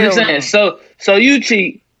one. I'm just saying. So you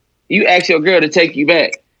cheat. You ask your girl to take you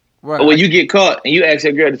back. Right. Or when you get caught and you ask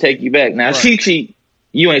your girl to take you back. Now, she cheat,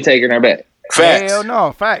 you ain't taking her back. Facts. Hell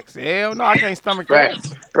no, facts. Hell no, I can't stomach that.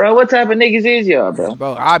 Bro, what type of niggas is y'all, bro?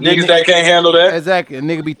 Niggas that can't handle that. Exactly. A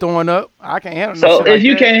nigga be throwing up. I can't handle that. So if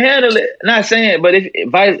you can't handle it, not saying, but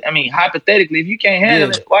hypothetically, if you can't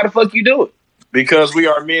handle it, why the fuck you do it? Because we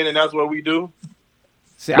are men and that's what we do.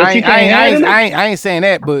 See, I ain't saying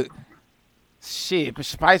that, but shit,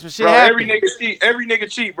 spice for shit. Bro, every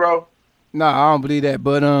nigga cheat, bro. No, I don't believe that,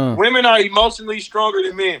 but women are emotionally stronger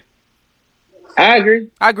than men. I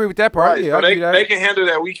agree with that part. Right. Yeah, they can handle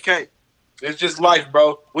that. We can't. It's just life,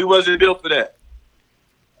 bro. We wasn't built for that.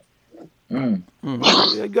 Yeah,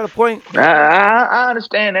 you got a point. I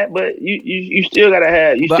understand that, but you still gotta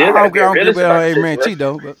have. You still gotta get realistic about every man cheat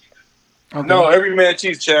though. But okay. No, every man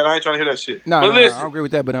cheats, Chad. I ain't trying to hear that shit. No, listen, I don't agree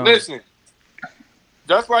with that. But listen,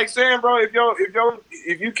 just like saying, bro, if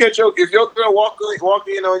you catch your girl walk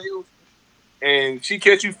in on you. And she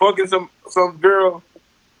catch you fucking some girl,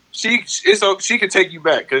 she can take you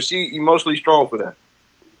back because she emotionally strong for that.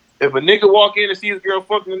 if a nigga walk in and see his girl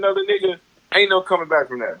fucking another nigga, ain't no coming back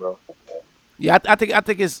from that, bro. Yeah,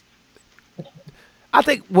 I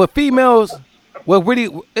think with females, well, really,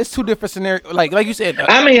 it's two different scenarios. Like you said,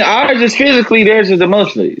 I mean, ours is physically, theirs is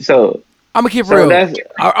emotionally. So I'm gonna keep it real.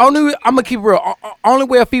 I'm gonna keep it real. Only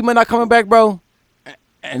way a female not coming back, bro.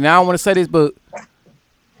 And I don't want to say this, but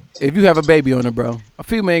if you have a baby on her, bro, a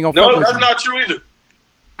female ain't gonna. No, fuck with that's you. not true either.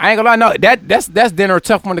 I ain't gonna lie. No, that's dinner a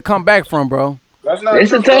tough one to come back from, bro. That's not. it's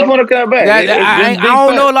true, a tough bro. one to come back. I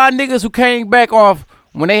don't know a lot of niggas who came back off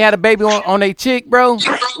when they had a baby on their chick, bro.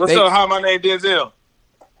 What's up? Hi, my name Denzel.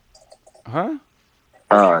 Huh?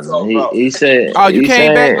 No, he said. Oh, you he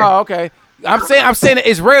came said- back. Oh, okay. I'm saying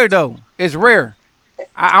it's rare though. It's rare.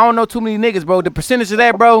 I don't know too many niggas, bro. The percentage of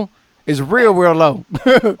that, bro, is real low.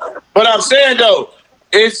 But I'm saying though,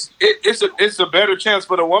 it's a better chance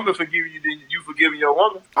for the woman forgiving you than you forgiving your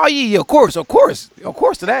woman. Oh yeah, of course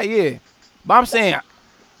to that, yeah. But I'm saying,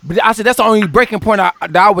 but I said that's the only breaking point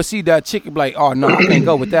that I would see that chick be like, oh no, I can't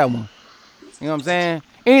go with that one. You know what I'm saying?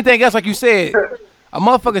 Anything else, like you said, a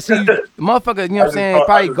motherfucker see you, you know what I'm saying,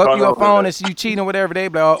 probably go through your phone and see you cheating or whatever, they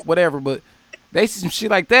be like, oh, whatever. But they see some shit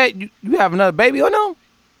like that, you have another baby on them?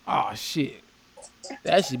 Oh shit,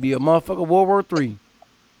 that should be a motherfucker World War III.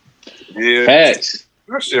 Yeah, Facts.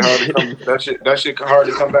 that shit hard to come. That shit hard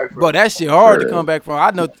to come back from. Bro, that shit hard to come back from.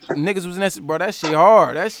 I know niggas was in that shit, bro. That shit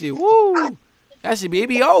hard. That shit, woo. That shit it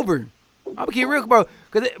be over. I'm gonna keep real, bro.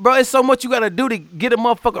 Cause bro, it's so much you gotta do to get a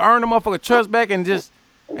motherfucker, earn a motherfucker trust back, and then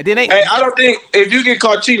they. Hey, I don't think if you get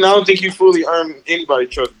caught cheating, I don't think you fully earn anybody's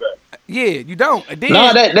trust back. Yeah, you don't. And then,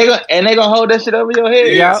 No, they gonna hold that shit over your head.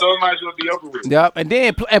 Yeah, Yep. so it might as well be over with. Yep. And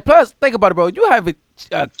then, and plus, think about it, bro. You have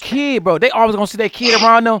a kid, bro. They always gonna see that kid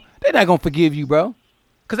around them. They not gonna forgive you, bro.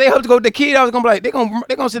 Cause they hope to go with the kid. I was gonna be like, they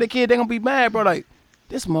gonna see the kid. They gonna be mad, bro. Like,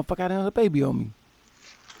 this motherfucker had another baby on me.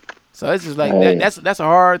 So it's just like that's a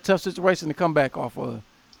hard, tough situation to come back off of.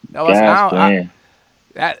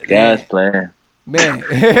 Gas playing. Man,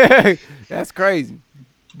 that's crazy.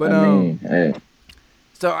 But I mean, hey.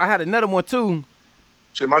 so I had another one too.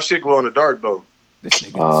 Shit, my shit glow in the dark though. This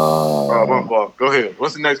nigga. Oh, my fault. Go ahead.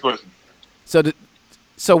 What's the next question?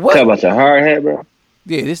 So what? Talk about your hard hat, bro.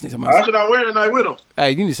 Yeah, this nigga. How should I wear tonight with him?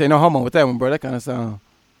 Hey, you need to say no homo with that one, bro. That kind of sound.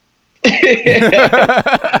 All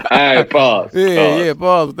right, pause. Yeah,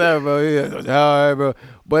 pause with that, bro. Yeah, all right, bro.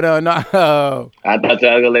 But no, I thought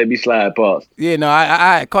y'all was gonna let me slide. Pause. yeah, no,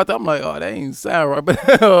 I caught that. I'm like, oh, that ain't sound right.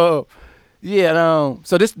 But yeah,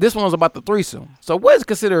 so this one's about the threesome. So what is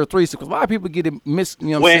considered a threesome? Because a lot of people get it missed. You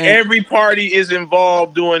know what I'm When saying? every party is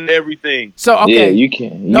involved doing everything. So okay, Yeah, you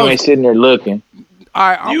can. You ain't sitting there looking. all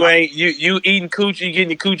right, You ain't you eating coochie, getting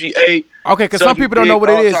your coochie ate. okay, because some people don't know what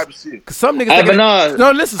it is. Because some niggas Hey, thinking, but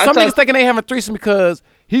no, listen, I some thought- niggas thinking they having a threesome because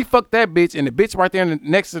he fucked that bitch and the bitch right there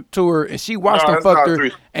next to her and she watched him that's fuck not her.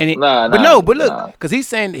 threesome. And it, Nah, but nah, no, but look, nah. because he's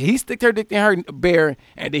saying he sticked her dick in her bear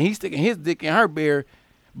and then he's sticking his dick in her bear,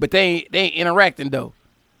 but they ain't interacting though.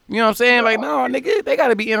 You know what I'm saying? Like, no, nigga, they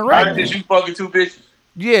gotta be Right? interacting. Did you fucking two bitches?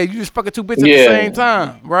 Yeah, you just fucking two bitches at Yeah. the same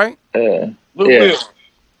time, right? Lil Yeah. Will.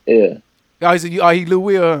 Yeah. Oh, he said, he Lil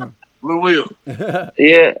Will. Huh? Lil Will.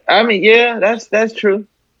 Yeah. I mean, yeah, that's true.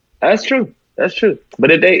 That's true. That's true.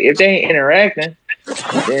 But if they ain't interacting,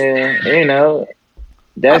 then you know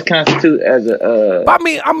that's constitute as a. But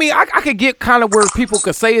I mean, I could get kind of where people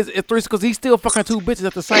could say it's threesome because he's still fucking two bitches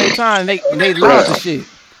at the same time. And they love the shit.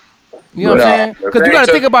 You know what I'm saying? Because you got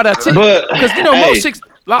to think about that chick. But- Because you know hey. most chicks,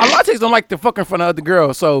 a lot of chicks don't like the fucking front of other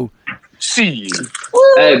girls. So Shit.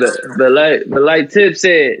 Hey, but like Tip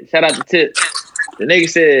said, shout out to Tip. The nigga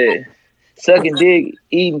said, sucking dick,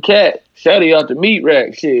 eating cat. Shawty off the meat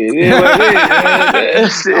rack. Shit. It is what it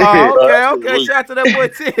is, man. okay. Shout out to that boy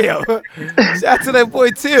Till. Shout out to that boy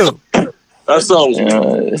Till. That's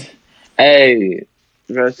something. Hey,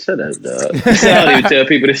 bro, shut up, dog. I don't even tell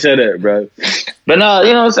people to shut up, bro. But no,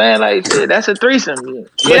 you know what I'm saying? Like, shit, that's a threesome.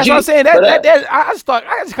 Yeah, that's what I'm saying. I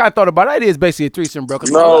just kind of thought about it. It is basically a threesome, bro.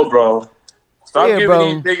 No, bro. Stop Yeah, giving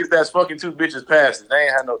bro. these niggas that's fucking two bitches passes. They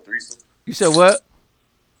ain't had no threesome. You said what?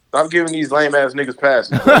 Stop giving these lame ass niggas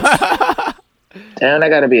passes. Damn, I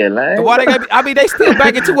gotta be a lame. Why they got? I mean, they still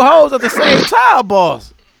backing two hoes at the same time,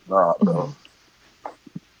 boss. Nah, bro.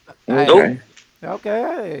 Okay.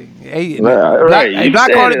 Okay. Hey, Well, right, you Block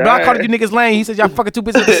said called it, Block all called right. you niggas lame. He said y'all fucking two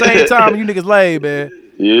bitches at the same time. You niggas lame, man.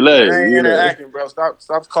 You They lame. ain't You lame. interacting, bro. Stop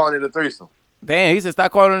calling it a threesome. Damn, he said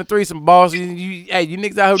stop calling it a threesome, boss. You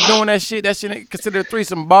niggas out here doing that shit ain't considered a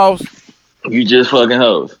threesome, boss. You just fucking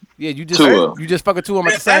hoes. Yeah, you just Two of 'em. you just fucking two of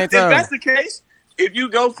them at the same If time. that's the case, if you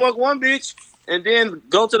go fuck one bitch and then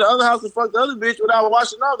go to the other house and fuck the other bitch without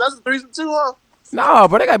washing off, that's a threesome too, huh? No,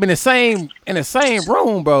 bro, they gotta be in the same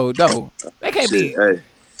room, bro. Though they can't be. Hey,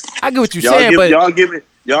 get what you're saying, but y'all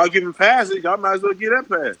giving passes. Y'all might as well get that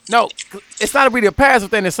pass. no, it's not really a pass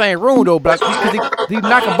within the same room though, Black. He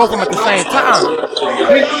knocking both of them at the same time.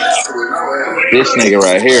 This nigga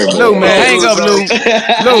right here, man. Lou, man, hang up, Lou. Lou,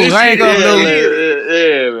 hang up, Lou.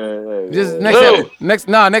 Yeah, man. Just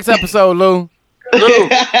next episode, Lou. Lou, We'll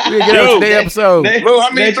get up to the episode. Lou, how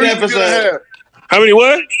many Next drinks you episode. have? How many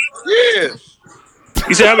what? Yeah,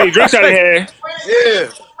 You said how many drinks I done had? yeah.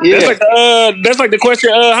 Yeah. That's like the question.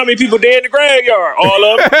 How many people dead in the graveyard? All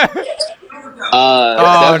of them.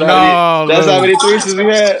 That's how many threesomes we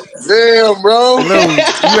had. Damn, bro. Lou,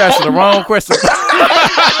 you answered the wrong question.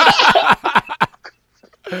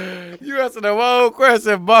 You answered the wrong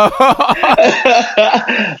question, boy.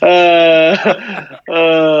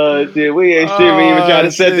 Shit, we ain't shit. We even trying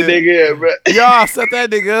to set the nigga up, bro. Y'all set that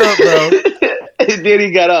nigga up, bro. Then he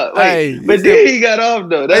got off. Hey, but then he got off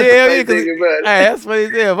though. That's Yeah, the yeah, funny thing about it. Hey, that's what he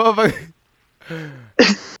said, motherfucker.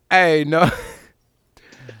 Hey, no.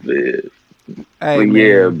 Man. Hey, But man.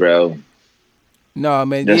 yeah, bro. No,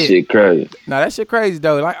 man. That yeah. shit crazy. No, that shit crazy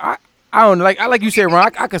though. Like I don't like you said,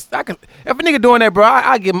 Ron. I could. If a nigga doing that, bro,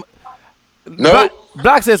 I give him. No.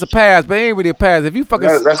 Block says a pass, but it ain't really a pass. If you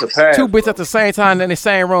fucking That's a pass. two bitches at the same time in the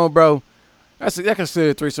same room, bro, that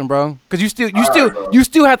considered a threesome, bro. Because you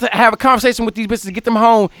still have to have a conversation with these bitches to get them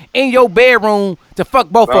home in your bedroom to fuck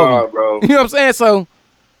both of them. Bro. You know what I'm saying? So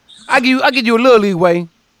I give you a little leeway,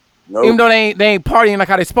 Nope. even though they ain't partying like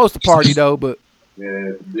how they supposed to party though. But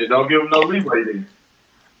Yeah, don't give them no leeway then.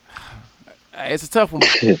 hey, it's a tough one.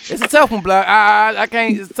 It's a tough one, Block. I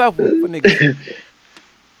can't. It's a tough one for niggas.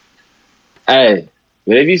 Hey,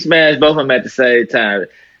 but if you smash both of them at the same time,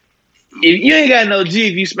 if you ain't got no G,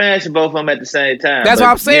 if you smash both of them at the same time. That's but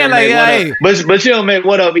what I'm saying, you don't like, make one hey. but you don't make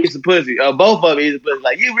one of them eat some pussy, or both of them eat some pussy.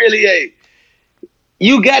 Like you really ain't.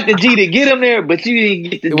 You got the G to get them there, but you didn't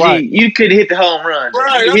get the Right. G. You couldn't hit the home run.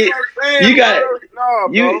 Right, You, that's hit, what I'm saying, you got bro. No,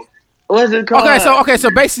 bro. you. What's it called? So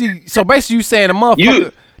basically you saying a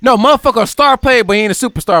motherfucker. Motherfucker a star player, but he ain't a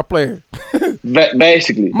superstar player.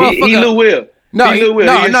 Basically, he Motherfucker. Lou Will. No, he Lou Will.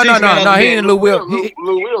 no, He a no, six man on the he bench. ain't Lou Will. Lou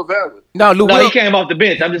Will valid. No, Lou No, Will. he came off the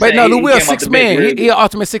bench. I'm just But saying. no, Lou he Will came off 6 the man. bench. He an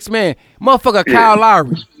ultimate 6 man. Motherfucker Kyle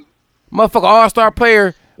Lowry. Motherfucker all-star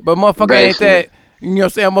player, but motherfucker ain't that. You know what I'm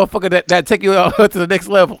saying? Motherfucker that take you to the next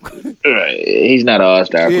level. Right. He's not an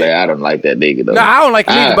all-star player. I don't like that nigga though. No, I don't like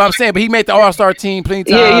him either, but I'm saying, but he made the all-star team plenty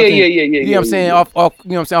times. Yeah. You know what I'm saying? Off, you know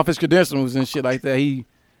what I'm saying? Off his credentials and shit like that. Hey,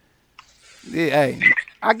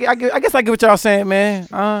 I guess I get what y'all saying, man.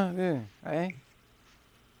 Yeah. Hey,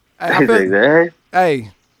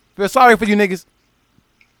 hey, feel sorry for you niggas.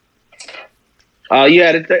 You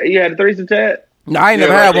had a threesome, Chad? No, I ain't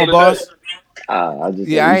never had one, boss. I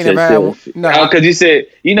ain't never had one. No, because you said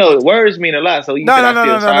words mean a lot, so you said I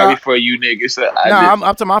feel sorry for you niggas. So I'm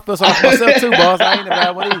talking about I feel sorry for myself too, boss. I ain't never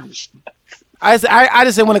had one either. I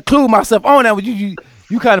just didn't want to include myself on that. You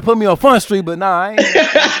kind of put me on Fun Street, but nah, I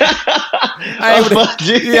ain't want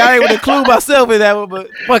to include myself in that one. But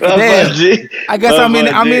fuck it, damn. I guess I'm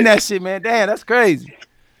in that shit, man. Damn, that's crazy.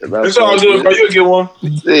 It's all good, bro. You'll get one.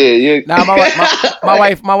 Yeah. Nah, my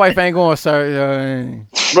wife ain't going, sir.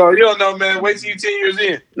 Bro, you don't know, man. Wait till you 10 years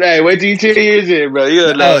in. Hey, wait till you 10 years in, bro. You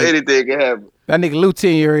don't know anything can happen. That nigga Lou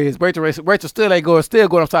 10 years. Rachel still ain't going. Still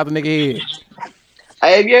going upside the nigga head.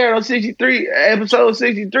 Hey, if you heard on 63, episode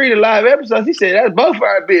 63, the live episodes, he said that's both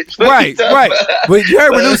our bitch. Right. But you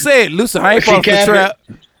heard what Lou said. Lou said, I ain't falling for the trap.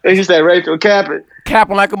 She said Rachel capping.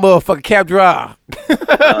 Capping like a motherfucker. Cap dry.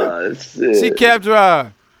 She cap dry.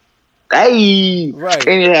 Hey. Right.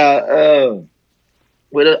 Anyhow,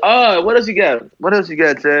 what else you got? What else you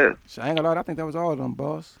got, Chad? I ain't gonna lie, I think that was all of them,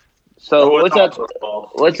 boss. So what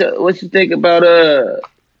you think about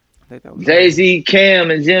Jay-Z,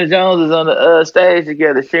 Cam, and Jim Jones is on the stage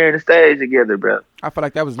together, sharing the stage together, bro? I feel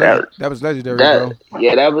like that was legendary, bro.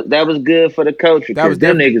 Yeah, that was good for the culture. That was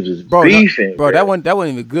them niggas was beefing, bro. That wasn't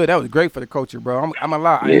even good. That was great for the culture, bro. I'm a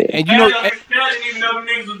lie. Yeah. And you know, I didn't even know them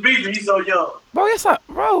niggas was beefing. He's so young.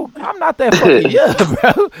 Bro, I'm not that fucking young,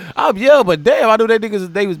 bro. I'm young, but damn, I knew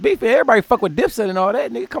they was beefing. Everybody fuck with Dipset and all that,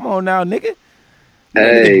 nigga. Come on now, nigga.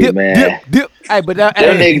 Hey, man. Dip. Hey, but them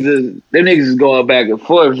niggas is going back and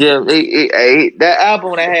forth. Yeah, that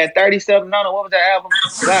album that had 30-something on it. What was that album?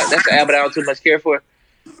 That's the album I don't too much care for.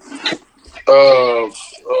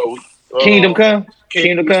 Kingdom Come.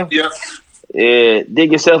 Kingdom Come. Yeah.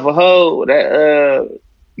 Dig Yourself a Hole. That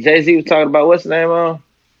Jay-Z was talking about. What's the name on?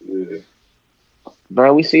 Yeah.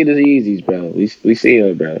 Bro, we see the Yeezys, bro. We see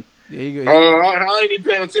them, bro. Yeah, I ain't even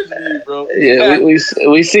paying attention to you, bro. Yeah, we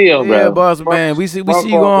see them, bro. Yeah, boss, man. We see you going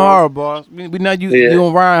hard, boss. We know you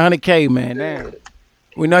doing Ryan 100K, man. Damn.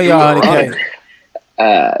 We know y'all 100K.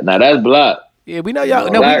 Now that's Block. Yeah, we know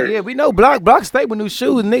y'all. No, we know Block stay with new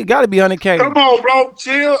shoes. Nigga got to be 100K. Come on, bro.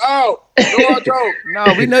 Chill out. No, I don't.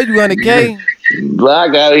 No, we know you 100K.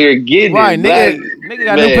 Block out here getting right, it. Nigga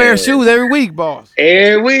got a new pair of shoes every week, boss.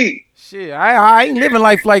 Every week. Shit, I ain't living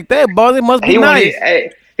life like that, boss. It must be nice.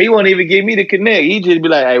 He won't even give me the connect. He just be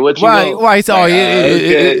like, hey, what you want? Why? He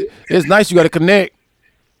said, it's nice you got to connect.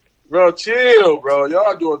 Bro, chill, bro.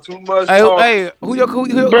 Y'all doing too much. Hey, who your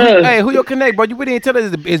connect, bro? You really didn't tell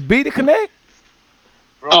us it's B to connect?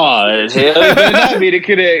 Bro, hell, it better not be the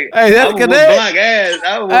connect. Hey, that's connect. Black ass.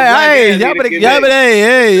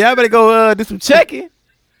 Y'all better go do some checking.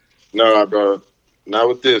 No, bro. Not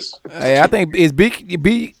with this. Hey, I think it's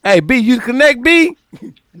B. Hey, B, you connect B?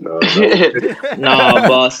 No. Nah,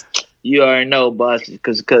 boss. You already know, boss.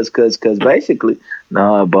 Cause basically,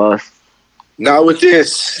 nah, boss. Not with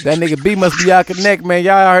this. That nigga B must be out connect, man.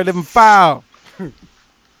 Y'all out here living foul.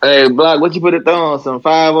 Hey, Block, what you put it on? Some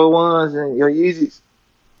 501s and your Yeezys?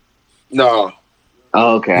 No.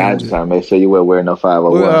 Oh, okay, I just trying to make sure you weren't wearing no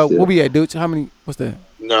 501s. What we at, dude? How many? What's that?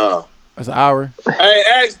 No. That's an hour. Hey,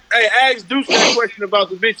 ask Deuce that question about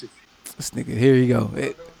the bitches. This nigga, here you go.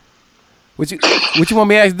 What you want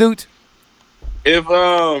me to ask, dude? If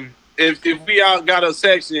we out got a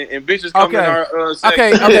section and bitches come in our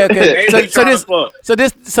section. Okay. So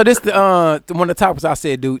this the one of the topics I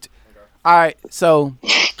said, dude. All right, so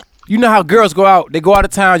you know how girls go out? They go out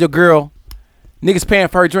of town. Your girl, niggas paying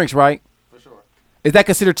for her drinks, right? For sure. Is that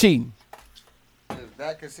considered cheating? Is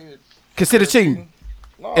that considered cheating?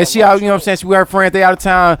 No, and she out, you know what I'm saying? She with her friends, they out of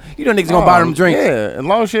town. You know niggas gonna buy them drinks. Yeah, as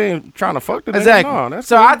long as she ain't trying to fuck the exactly. Nigga, no,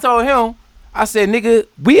 so cool. I told him, I said, nigga,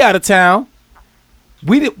 we out of town.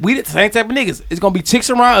 We the same type of niggas. It's gonna be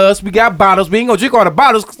chicks around us. We got bottles. We ain't gonna drink all the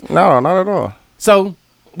bottles. No, not at all. So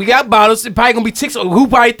we got bottles. It probably gonna be chicks. Who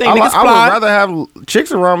probably think niggas fly? I would rather have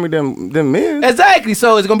chicks around me than men. Exactly.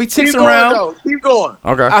 So it's gonna be chicks around. Keep going.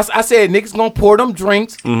 Okay. I said niggas gonna pour them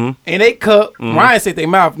drinks in they cup. Ryan said they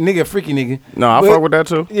mouth. Nigga, freaky nigga. No, I fuck with that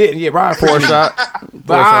too. Yeah. Ryan pour a shot.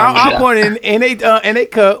 But I pour it in they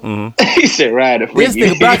cup. He said Ryan the freaky.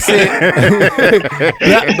 This nigga Block said.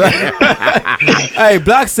 Hey,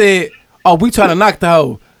 Block said, "Oh, we trying to knock the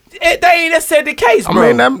hoe." That ain't necessarily the case, bro.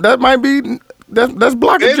 I mean, that might be. That's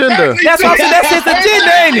Block agenda. That's what I'm saying. That's his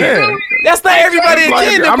agenda, ain't it? Yeah. That's not everybody's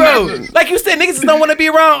agenda, bro. Like you said, niggas don't want to be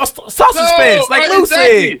around sausage fest. Like Lou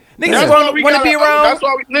said, niggas want to be around. That's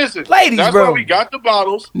why we listen, ladies, that's bro. That's why we got the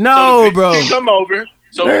bottles. No, so bro. Come over.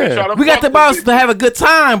 So we got the bottles to have a good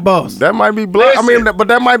time, boss. That might be Block. I mean, but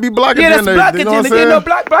that might be Block agenda. Yeah, that's Block agenda. You know,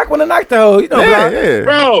 Block want to knock the hoe. You know, Block. Yeah.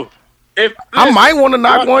 Bro, I might want to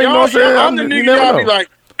knock one. You know what I'm saying? I'm the nigga y'all be like,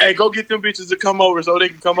 hey, go get them bitches to come over so they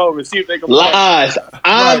can come over and see if they can. Lies.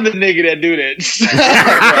 I'm the nigga that do that.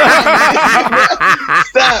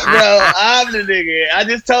 Stop, bro. I'm the nigga. I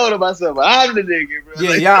just told him myself. I'm the nigga, bro.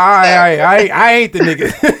 Yeah, I ain't the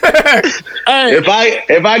nigga. Hey,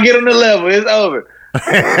 if I get on the level, it's over.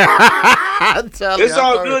 It's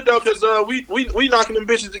all good though, cause we knocking them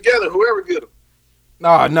bitches together. Whoever get them. No,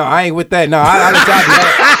 I ain't with that. No,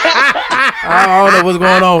 I don't know what's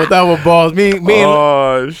going on with that one, boss. Me,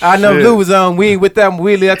 I know Lou was on. We ain't with that.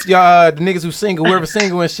 We let y'all the niggas who single, whoever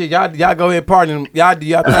single and shit. Y'all go ahead partying. Y'all do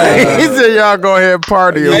y'all thing. He said y'all go ahead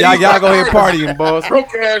partying. Yeah, y'all go ahead partying, boss.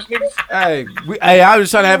 Broke ass niggas. Hey, I was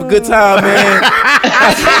just trying to have a good time, man.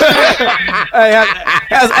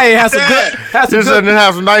 Have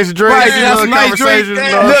some nice drinks. Right, have some nice drinks.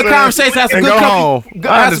 Little conversations. Have some good company.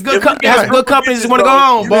 Have some good company. Just want to go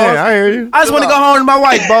home, boss. Yeah, I hear you. I just want to go home to my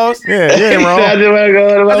wife, boss. Yeah, wrong. I just want to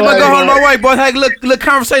go home to my wife, boss. Have a little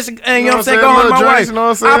conversation, and you know what I'm saying? Go home to my wife.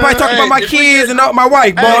 I'll probably talk about my kids and my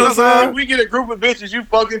wife, boss. If we get a group of bitches, you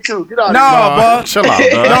fucking too. Get out of here. No, boss. Chill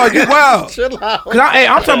out, dog. No, you wild. Chill out. Cause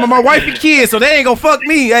I'm talking about my wife and kids, so they ain't gonna fuck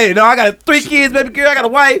me. Hey, no, I got 3 kids, baby girl. I got a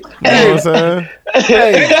wife. You know what I'm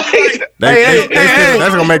saying?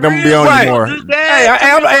 That's gonna make them be on you more. Hey,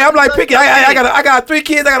 I'm like picky. I got 3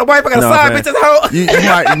 kids. I got a wife. I got a side bitch at home. You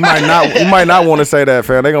might not want to say that,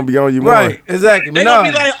 fam. They gonna be on you more. Right, exactly. They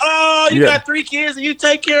gonna be like, oh, you got 3 kids and you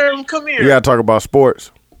take care of them. Come here. You gotta talk about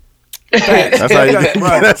sports. That's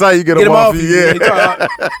how you get them off you. Yeah.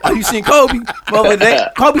 Oh, you seen Kobe? Kobe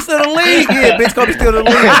still in the league. Yeah, bitch. Kobe still in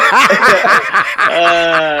the league.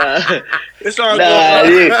 It's all good.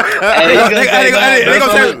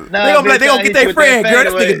 They gonna get their friend, girl.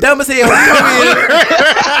 This nigga dumb as hell.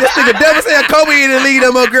 This nigga dumb as hell. Kobe in the league,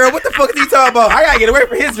 them girl. What the fuck is he talking about? I gotta get away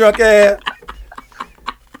from his drunk ass.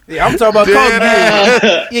 Yeah, I'm talking about Kobe.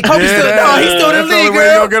 Yeah, Kobe he's still in the league,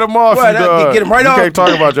 girl. Gonna get him off. Right, get him right off. You can't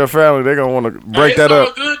talk about your family. They gonna want to break that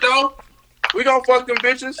up. Good though. We gonna fuck them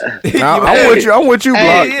bitches. I'm with you. I'm with you,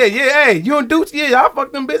 Block. Hey, you and Deuce, y'all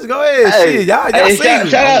fuck them bitches. Go ahead, shit, y'all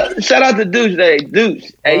shout out to Deuce. Hey,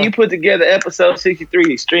 Deuce. Hey, you put together episode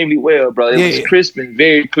 63 extremely well, bro. It was crisp and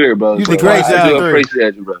very clear, bro. You did great, I do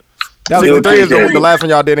appreciate you, bro. 63 is the last one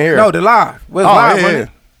y'all didn't hear. No, the live. Well, live, wasn't it?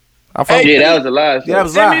 That was a live. Yeah, that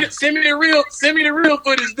was live. Send me the real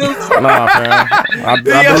footage, dude. Nah, fam. I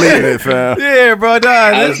deleted it, fam. Yeah, bro.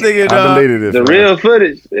 This nigga, I deleted it. The real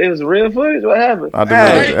footage. It was real footage. What happened? I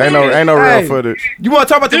deleted it. Ain't no real footage. You want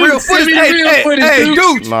to talk about the real footage? Hey,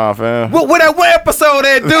 dude. Nah, fam. What that one episode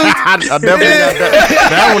at, dude? I definitely got that.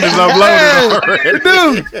 That one is uploaded already.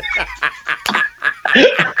 Dude.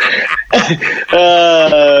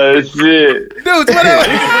 Shit. Dude, whatever.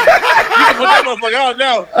 You can put that motherfucker out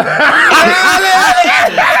now.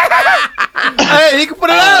 Hey, he can put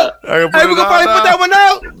it out. Hey, we can probably put that one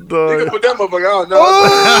out. You can put that motherfucker out now.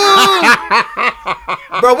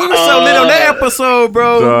 Bro, we were so lit on that episode,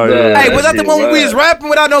 bro. Hey, was that the one where we was rapping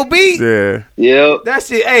without no beat? Yeah. Yep. That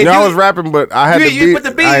shit. Hey, I was rapping, but I had the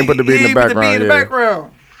beat. I ain't put the beat in the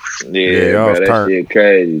background. Yeah, y'all was that shit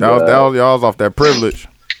crazy. Y'all was off that privilege.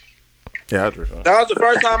 Yeah, that was the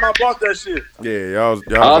first time I bought that shit. Yeah, y'all was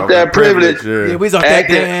off that privilege. Yeah, we was off that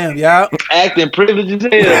damn, y'all. Acting privilege as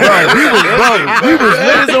hell. We was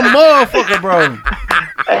lit as a motherfucker, bro.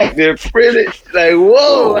 Acting privilege. Like,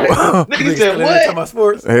 whoa. Nigga said what? Talking about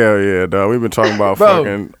sports? Hell yeah, dog. We've been talking about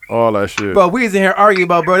fucking all that shit. Bro, we was in here arguing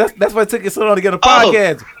about, bro. That's why it took us so long to get a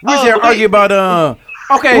podcast. We was here arguing about,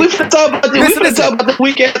 okay. We finna talk about this. We finna talk about the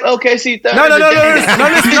weekend OKC Thunder.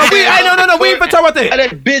 No. We ain't finna talk about that.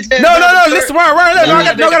 No. Listen, right.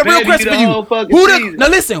 I got a real question for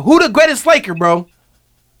you. Who the greatest Laker, bro?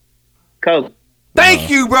 Kobe. Thank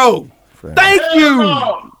you, bro. Thank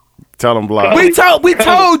you. Tell him, Block. We told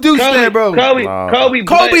Deuce that, bro.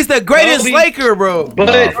 Kobe's the greatest Laker, bro.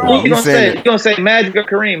 But who you gonna say? You gonna say Magic or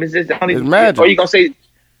Kareem? Is this the only? It's Magic. Or you gonna say?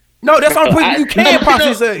 No, that's the only point you can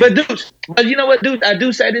possibly say. But you know what, dude? I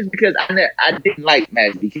do say this because I didn't like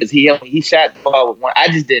Magic because he shot the ball with one. I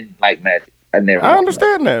just didn't like Magic. I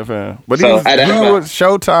understand that, fam. But he was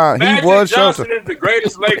Showtime. Magic he was Johnson Showtime. Is the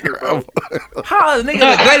greatest Laker, bro. How is the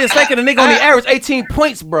nigga the greatest Laker? The nigga only averaged 18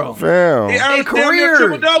 points, bro. Fam. He averaged career.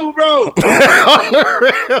 triple-double, bro.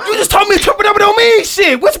 You just told me triple-double don't mean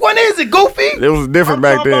shit. Which one is it, Goofy? It was different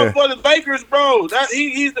back then. For the Lakers, bro.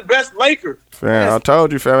 He's the best Laker. Fam, I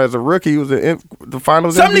told you, fam. As a rookie, he was the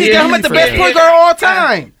finals MVP. Some niggas got him at the best point guard of all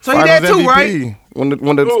time. So he did too, MVP. right? When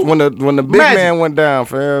the big man went down,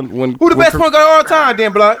 fam. Who the best point guard of all time,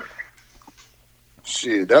 then, Block?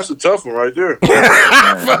 Shit, that's a tough one right there.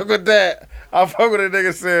 I fuck with that. I fuck with that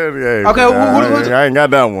nigga said. Yeah, okay, I ain't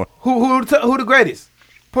got that one. Who the greatest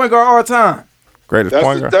point guard of all time? Greatest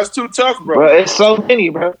point guard. That's too tough, bro. It's so many,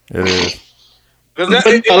 bro. It is. Because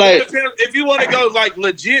if you want to go like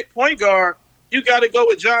legit point guard, you got to go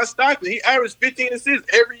with John Stockton. He averaged 15 assists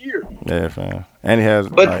every year. Yeah, fam. And he has.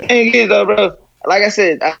 But the thing is, though, bro. Like I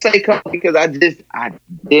said, I say Kobe because I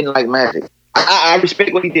didn't like Magic. I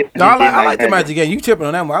respect what he did. No, I like the Magic game. You tripping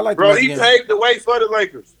on that one? I like the Magic game. Bro, he paved the way for the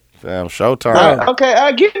Lakers. Damn, Showtime. Okay,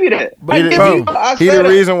 I give you that. He the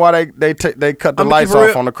reason why they cut the lights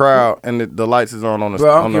off on the crowd and the lights is on the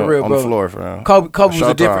floor, fam.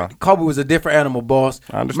 Kobe was a different animal, boss.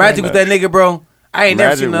 Magic was that nigga, bro. I ain't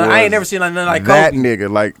never seen nothing like Kobe. That nigga,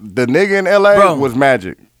 like the nigga in LA was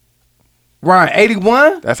Magic. Ryan,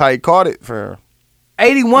 81? That's how he caught it, fam.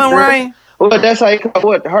 81, Ryan? Well, that's how you call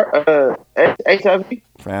what? HIV?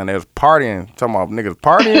 Man, there's partying. Talking about niggas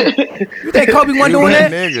partying. You think Kobe wasn't doing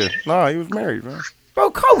that? Nigga. No, he was married, man. Bro,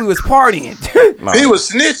 Kobe was partying. No. He was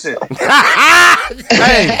snitching.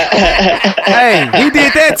 hey, he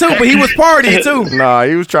did that too, but he was partying too. Nah,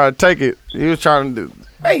 he was trying to take it. He was trying to do.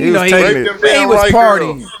 Man, he was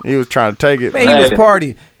partying. He was trying to take it. Man, he was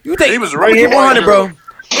partying. You think he was right? 100, bro.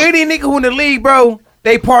 Any nigga who in the league, bro,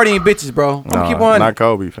 they partying bitches, bro. No, keep on. Not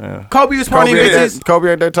Kobe, fam. Kobe was partying bitches. Kobe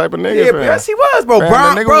ain't that type of nigga, yeah, fam. Yes, he was, bro.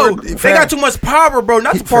 They got too much power, bro.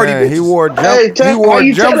 Not to party bitches. He wore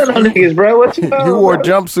jumpsuits, bro. What you he wore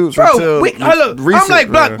jumpsuits, bro. I'm like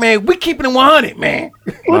Block, man. We keeping it 100, man.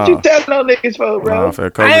 What you telling on niggas for, bro? Nah,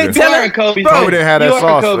 fam, I ain't telling Kobe. Kobe didn't have that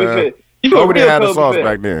sauce, fam. Kobe didn't have the sauce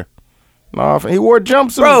back then. No, he wore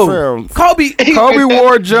jumpsuits, bro. Kobe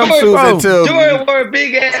wore jumpsuits until Jordan wore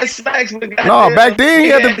big ass slacks. No, back then he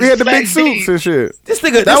had the big suits and shit.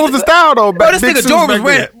 That was the style though. Bro, this nigga Jordan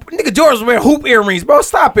was wearing hoop earrings, bro.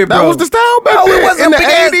 Stop it, bro. That was the style back then. It wasn't in the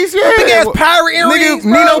 80s, yeah. Big ass pirate earrings, nigga,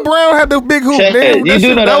 Nino Brown had the big hoop. Chad, Nigga, you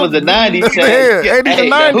do know that was the 90s. Yeah, 80s and The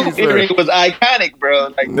 90s. hoop earring was iconic,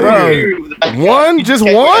 bro. Like, One? Just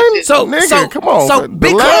one? So, nigga, come on. So,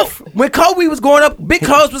 Big Kobe, when Kobe was going up, Big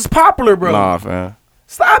Kobe was popular, bro. Nah, fam.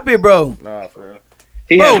 Stop it, bro. Nah, fam.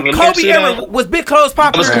 Bro, Kobe era was Big clothes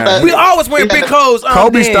popular. We always wearing big clothes.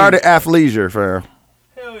 Kobe started athleisure, fam.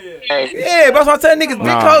 Yeah, that's what I'm telling niggas.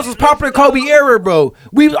 Big clothes was popular Kobe era, bro.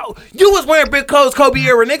 You was wearing big clothes Kobe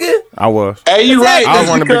era, nigga. I was. Hey, you right? I was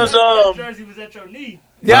That's because jersey was at your knee.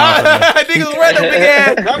 Yeah, niggas was wearing them big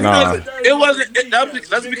ass. Nah. It wasn't.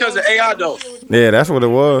 That's because of AI though. Yeah, that's what it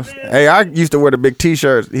was. Hey, I used to wear the big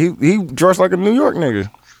T-shirts. He dressed like a New York nigga.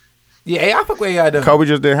 Yeah, I fuck with AI though. Kobe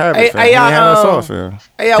just didn't have it, fam. He ain't had the sauce, fam.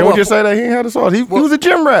 Can we just say that he ain't had the sauce? He was a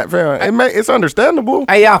gym rat, fam. It's understandable.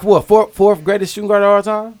 AI what? Fourth greatest shooting guard of all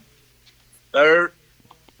time? Third.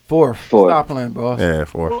 Fourth. Stop playing, boss. Yeah,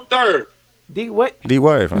 fourth. Third. D-Wade,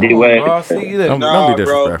 fam. D-Wade. Don't be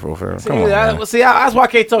disrespectful, fam. Come on, man. That's why I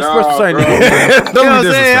can't talk sports with certain niggas. Don't be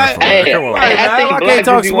disrespectul. Come on. I can't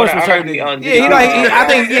talk sports with certain niggas. Yeah, I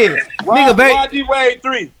think, Why D-Wade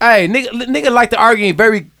 3? Hey, nigga like to argue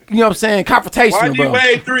very, you know what I'm saying, confrontational, Why bro.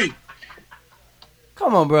 D-Wade 3?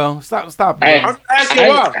 Come on, bro. Stop, bro. I'm asking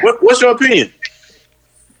why. What's your opinion?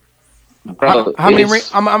 Bro, How many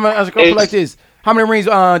rings? I'm gonna ask you like this. How many rings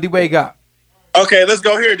D-Wade got? Okay, let's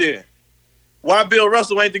go here then. Why Bill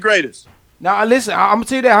Russell ain't the greatest? Now listen, I'm gonna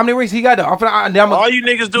tell you that. How many rings he got though? All you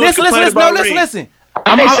niggas do is listen. complain about rings. Listen.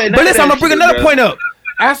 But listen, I'm gonna bring another point up.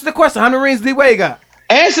 Answer the question. How many rings D-Wade got?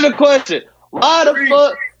 Answer the question. Why the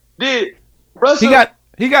fuck did Russell? He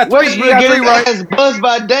got three. He got three, right? As buzzed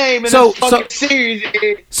by Dame in the fucking series.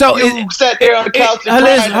 So you sat there on the couch and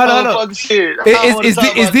cried hold the fucking series.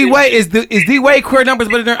 Is D-Wade career numbers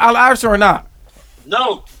better than Allen Iverson or not?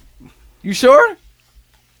 No. You sure?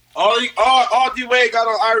 All D-Wade got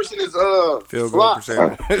on Iverson is field goal blocks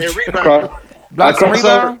percentage and rebound. Blocks and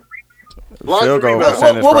rebound. Field goal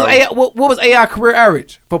percentage. What was AI career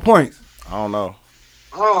average for points? I don't know.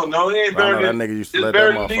 Oh no, he ain't better than that nigga used to it's let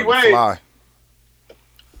better that than motherfucker D-Wade. fly.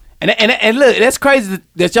 And look, that's crazy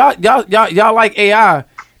that y'all like AI.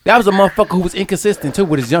 That was a motherfucker who was inconsistent too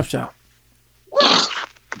with his jump shot.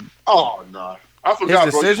 Oh no. I forgot.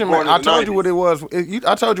 His decision, man. I told you what it was.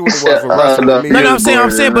 I told you what it was for Russell. No, I'm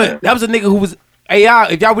saying, but that was a nigga who was AI.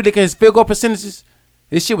 If y'all really look at his field goal percentages,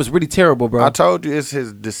 this shit was really terrible, bro. I told you it's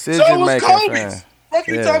his decision making. So was Kobe's. What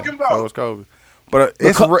you talking about? So was Kobe. But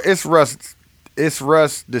it's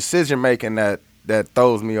Russ decision making that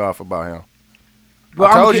throws me off about him. Bro,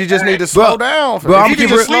 I told you just need to slow down. Bro, if he could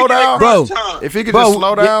just slow down, bro. If he could just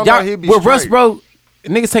slow down, bro, he'd be straight. Russ, bro,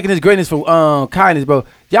 niggas taking his greatness for kindness, bro.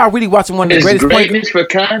 Y'all really watching one of the greatest greatness for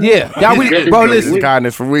kindness? Yeah, y'all really, bro. Listen,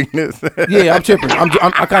 kindness for weakness. Yeah, I'm tripping. I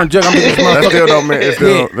kind of joke. I'm just that still don't make it.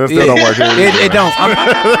 That still don't work. It don't.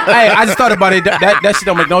 Hey, I just thought about it. That shit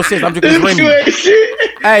don't make no sense. I'm drinking this Remy.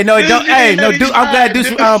 Hey, no, it don't. Hey, no, dude. I'm glad Deuce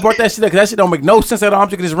brought that shit up because that shit don't make no sense at all. I'm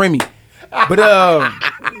drinking this Remy. But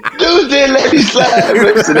Dude didn't let me slide.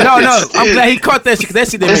 No, I'm glad he caught that shit because that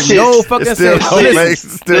shit didn't make no fucking sense.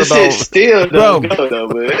 Still bro.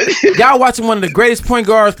 Y'all watching one of the greatest point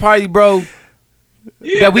guards, probably, bro.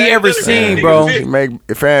 That we ever seen, bro.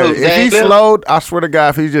 If he slowed, I swear to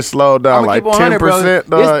God, if he just slowed down like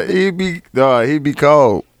 10%, he'd be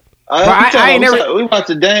cold. I ain't never. We watched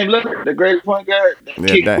the Dame Lillard, the greatest point guard,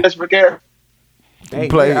 kick Westbrook era. He don't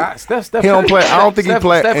play. I don't think he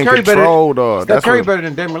play in control, though. Steph Curry better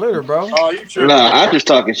than Damian Lillard, bro. Oh, you tripping? Nah, I'm just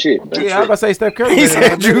talking shit. Yeah, I'm gonna say Steph Curry. He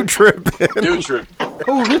said you tripping. You tripping?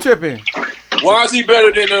 Who you tripping? Why is he better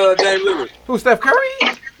than Dame Lillard? Who, Steph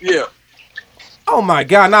Curry? Yeah. Oh my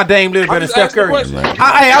God, not Dame Lillard better than Steph Curry.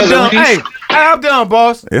 I'm done. Hey, I'm done,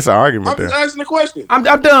 boss. It's an argument I'm just asking the question. I'm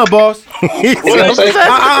done, boss.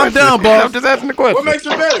 I'm done, boss. I'm just asking the question. What makes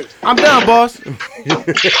him better? I'm done, boss.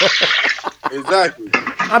 Exactly.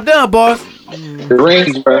 I'm done, boss. The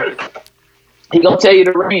rings, bro. He gonna tell you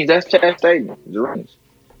the rings. That's Chad's statement. The rings.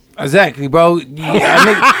 Exactly, bro. Yeah,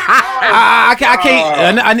 I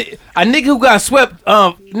can't. A nigga who got swept.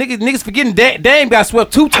 Niggas forgetting Dame got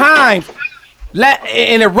swept 2 times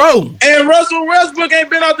in a row. And Russell Westbrook ain't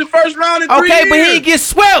been out the first round in 3 years. Okay, but he ain't get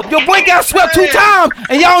swept. Your boy got swept 2 times,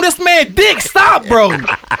 and y'all on this man dick. Stop, bro.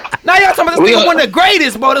 Now y'all talking about this nigga one of the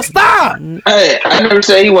greatest, bro. To stop. Hey, I never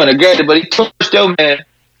said he wasn't the greatest, but he torched your man.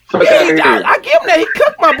 I give him that. He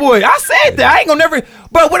cooked my boy. I said that. I ain't gonna never.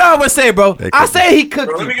 But what I always say, bro. I say he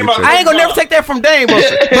cooked you. I ain't gonna never take that from Dame, bro.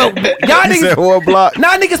 But y'all niggas.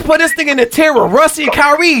 Now niggas put this thing in the tier with Rusty and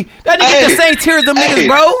Kyrie. That nigga the same tier as them niggas,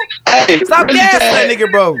 bro. Stop gassing that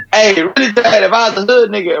nigga, bro. Hey, really bad. If I was a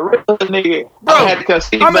hood nigga, a real hood nigga, bro, I had to come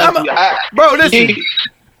see bro, listen.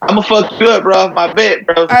 I'ma fuck you up, bro. My bet,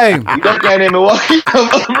 bro. Hey, you don't get in Milwaukee.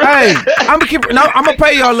 Hey, I'm gonna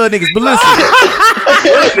pay y'all little niggas, but listen.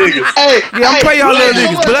 Hey, yeah, I'm pay y'all little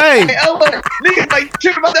niggas, but hey, niggas like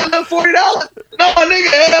tripping about that little $40. No, nigga,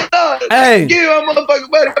 hell no. Hey, give my motherfucking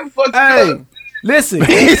money. I'm fucking you up. Listen,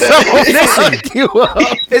 listen.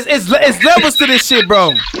 It's levels to this shit,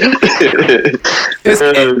 bro.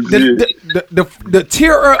 The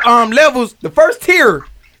tier levels. The first tier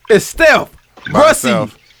is Steph,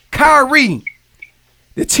 Russie, Kyrie.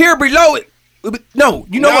 The tier below it. No,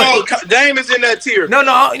 you know what? Dame is in that tier. No.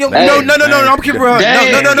 I'm keep real. No.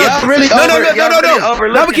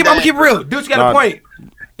 I'm keep it real. Dude's got a point.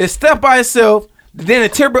 It's Steph by itself. Then the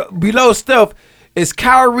tier below Steph is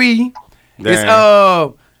Kyrie. It's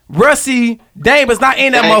Russie. Dame is not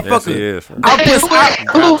in that motherfucker. Yes, who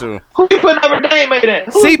you putting over Dame in that?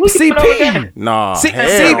 CP. Nah.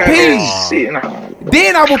 CP.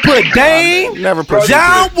 Then I will put Dame,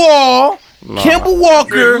 John Wall, Kemba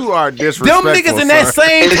Walker. You are disrespectful. Them niggas in that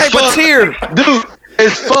same type of tier. Dude,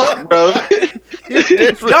 it's fuck, bro.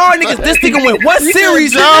 Y'all niggas, this nigga went one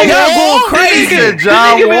series. Y'all going crazy.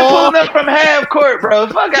 John Wall been pulling up from half court, bro.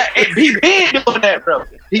 He been doing that, bro.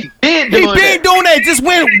 He been doing that. Just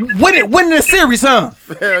winning the series, huh?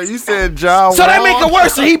 Hell, you said John Wall. So that make it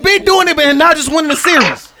worse. So he been doing it, but not just winning the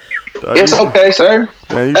series. It's okay, sir.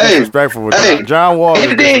 Man, you disrespectful with that. John Wall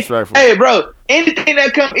is disrespectful. Hey, bro, anything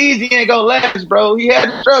that come easy ain't gonna last, bro. He had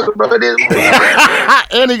to struggle, bro.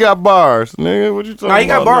 And he got bars, nigga. What you talking about? He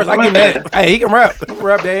got bars. I get that. Hey, he can rap. He can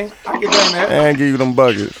rap, Dave. I get that, man. And give you them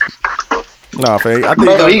buckets. Nah, fam. I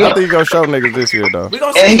think he gonna show niggas this year, though. And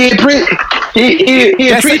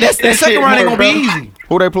that second round ain't gonna be easy.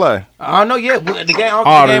 Who they play? I don't know yet. The game.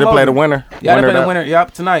 They play the winner. Yeah, they play the winner.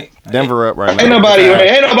 Yep, tonight. Denver up right now. Ain't nobody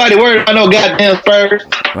worried about no goddamn Spurs.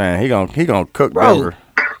 Man, he gonna cook bro, Denver.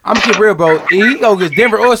 I'm keep real, bro. He go get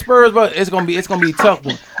Denver or Spurs, bro. It's gonna be a tough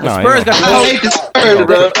one. Spurs got. I hate the Spurs,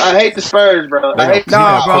 bro. I hate the Spurs, bro.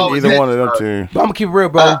 Bro. Either one of them two. But I'm gonna keep it real,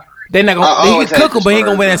 bro. They not gonna. He can cook him, but he ain't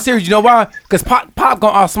gonna win that series. You know why? Because Pop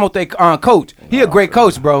gonna outsmoke that coach. He a great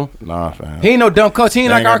coach, bro. Nah, fam. He ain't no dumb coach. He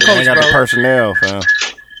ain't like our coach, bro. They ain't got the personnel, fam.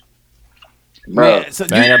 Bro, so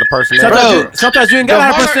they ain't got the personnel. Sometimes you ain't got to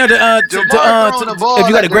have personnel to if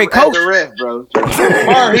you got a great coach. The ref, bro.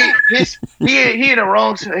 Jamar, he in the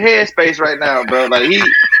wrong headspace right now, bro. Like he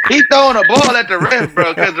throwing a ball at the ref,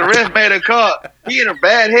 bro, because the ref made a call. He in a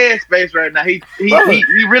bad headspace right now. He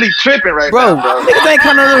really tripping right now, bro. Niggas ain't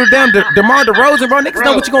kind of damn DeMar DeRozan, bro. Niggas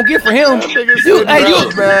know what you gonna get for him.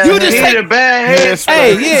 You just take a bad headspace.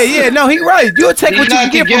 Hey, yeah, no, he right. You'll take what you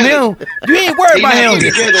can get from him. You ain't worried about him.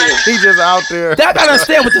 He just out there. That gotta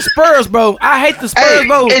understand with the Spurs, bro. I hate the Spurs,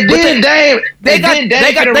 bro. And then Dame, they got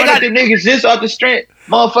the niggas just off the strength.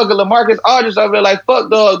 Motherfucker LaMarcus Aldridge over there like fuck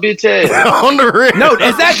dog, bitch ass. On the rim. No,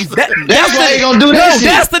 exactly. That's why they gonna do that shit.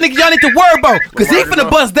 That's the nigga y'all need to worry about. Cause he finna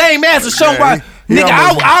bust Dame ass and show why. Nigga,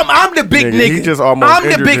 I'm the big nigga. He just almost I'm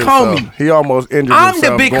the big homie. He almost injured himself. I'm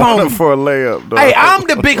the big homie for a layup. Dog. Hey, I'm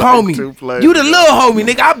the big homie. You the little homie,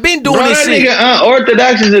 nigga. I've been doing this shit. Nigga,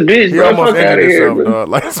 unorthodox is a bitch, bro. He almost injured himself, dog.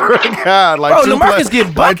 Like, swear to God, like bro, LaMarcus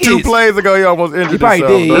get buckets. Like 2 plays ago, he almost injured himself.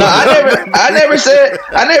 Did. No, I never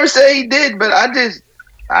said he did, but I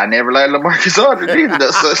never liked LaMarcus Aldridge either.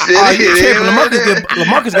 Though, so shit. You tripping?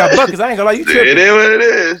 LaMarcus got buckets. I ain't gonna lie, you tripping. It is what it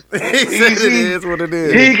is. He said it is what it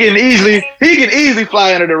is. He can easily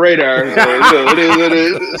fly under the radar. So, it is what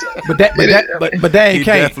it is. But Dame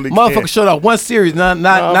can't. Motherfucker showed up one series. Not.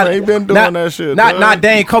 He been doing that shit. Not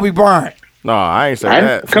Dame Kobe Bryant. No, I ain't say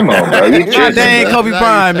that. Come on, bro. Not Dame Kobe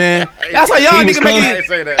Bryant, man. That's how y'all niggas make it.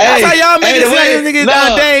 That's how y'all make it.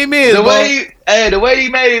 Dame is, the way he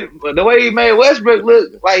made Westbrook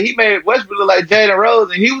look like Jalen Rose,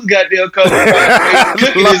 and he was goddamn cooking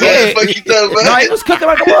his ass. Fuck you talking about? No, he was cooking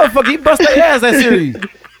like a motherfucker. He bust their ass that series.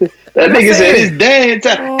 That nigga said it's damn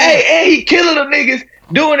time. Hey, he killing them niggas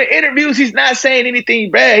doing the interviews. He's not saying anything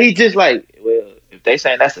bad. He just like, well, if they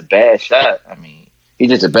saying that's a bad shot, I mean. He's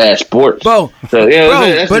just a bad sport, bro. So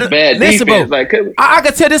that's a bad defense. Bro, like, I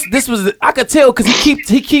could tell this was. I could tell because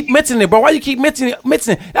he keep mentioning it, bro. Why you keep mentioning?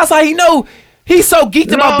 That's how he know. He's so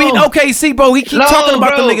geeked about beating OKC, bro. He keep talking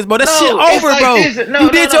about the niggas, bro. That shit over, like bro.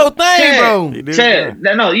 You did your thing, bro. Chad,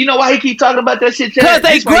 no, you know why he keep talking about that shit, Chad? Because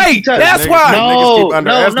they great. That's why. No,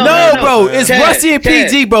 bro. It's Russie and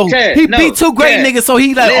PG, bro. He beat 2 great niggas, so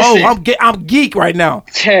he like, I'm geek right now.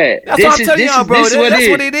 Chad, that's what I'm telling y'all, bro. That's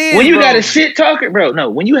what it is. When you got a shit talker, bro.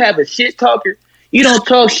 No, when you have a shit talker, you don't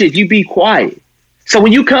talk shit. You be quiet. So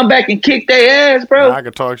when you come back and kick their ass, bro. I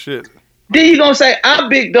can talk shit. Then you gonna say I'm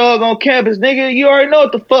big dog on campus, nigga? You already know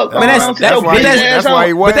what the fuck. That's why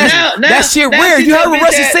he wasn't. That shit weird. You heard what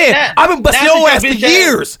Rusty said. I've been busting your ass for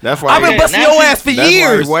years. That's why I've been busting your ass for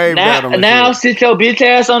years. Now sit your bitch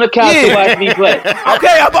ass on the couch and watch me play.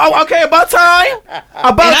 Okay, about time.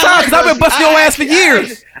 Because I've been busting your ass for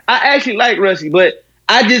years. I actually like Rusty, but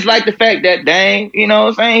I just like the fact that Dame, you know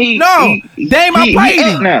what I'm saying? Dame outplayed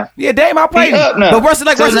him. Now. Yeah, Dame outplayed him. But Rusty,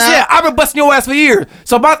 like Rusty said, I've been busting your ass for years.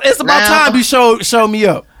 So it's about time you show me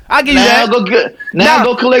up. I give you that. Now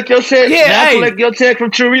go collect your check. Yeah, collect your check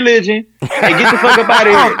from True Religion and get the fuck up out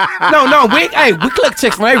of here. No, we collect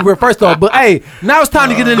checks from everywhere first off, but now it's time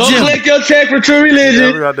to get in the gym. Go collect your check from True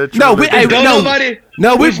Religion. Don't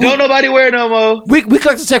nobody wear no more. We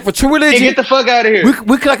collect the check for True Religion. And get the fuck out of here.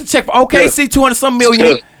 We collect the check for OKC, 200-some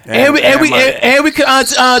million. And we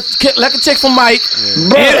collect a check from Mike.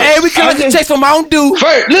 And we collect the checks from Mountain Dew. Look.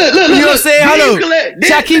 You know what I'm saying? Hold on.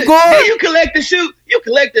 Shall I keep going? You collect the shoe. You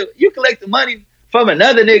collect the money from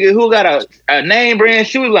another nigga who got a name brand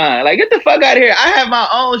shoe line. Like, get the fuck out of here. I have my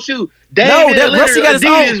own shoe. Rusty got his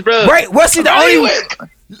own. Bro. Right, Rusty the only one.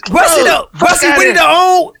 Rusty really the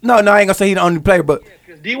only. No, I ain't gonna say he the only player, but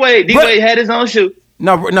D-Wade had his own shoe.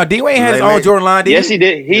 No, D-Wade had his own Jordan line. Yes, he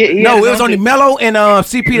did. It was only Melo and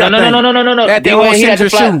CP. No. D-Wade, he had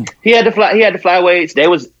the flyweights. They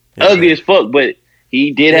was ugly as fuck, but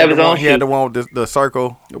he did have his own shoe. He had the one with the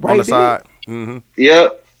circle on the side. Mm-hmm.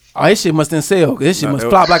 Yep. Oh, his shit must didn't sell. This shit must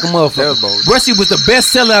flop like a motherfucker. Rusty was the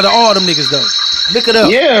best seller out of all them niggas, though. Look it up.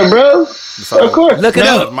 Yeah, bro. Of course. Look it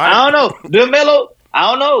up. I don't know. I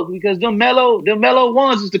don't know because them mellow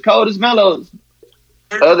ones is the coldest mellows.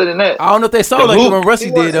 Other than that, I don't know if they sold like when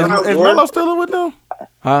Rusty did. Is Melo still with them?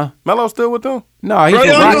 Huh? Melo still with them? No, he's with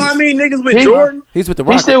with Rockets. I mean, niggas with Jordan. He's with the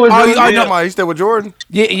Rockets. He's still with Jordan. He's still with Jordan?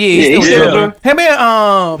 Yeah, he's still with Jordan. Hey man,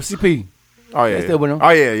 CP. Oh yeah, still with him. Oh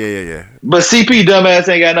yeah. But CP dumbass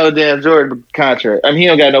ain't got no damn Jordan contract. I mean, he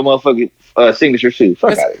don't got no motherfucking signature shoe.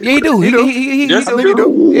 Fuck out of here. Yeah, he do. He do.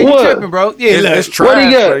 Yeah, he tripping, bro. Yeah, it's trash. What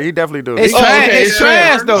he got? He definitely do. It's trash. It's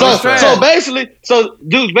trash though. So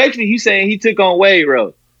basically, he's saying he took on Wade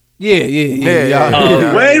Road. Yeah.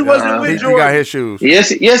 Wade wasn't with Jordan. He got his shoes. Yes,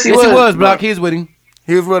 he was. He was, Block. He was with him.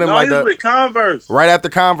 He was with him he was with Converse. Right after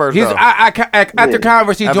Converse, though. After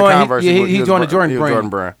Converse, he joined. He joined the Jordan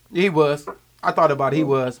brand. Yeah, he was. I thought about it. He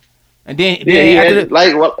was. And then after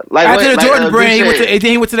the Jordan brand,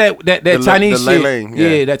 he went to that Chinese shit.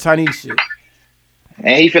 Yeah, that Chinese shit.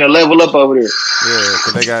 And he finna level up over there. Yeah,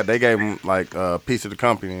 because they gave him like a piece of the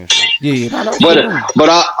company and shit. Yeah, but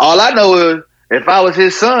all I know is if I was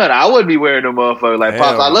his son, I wouldn't be wearing no motherfucker. Like,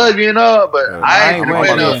 Pops, I love you and all, but I ain't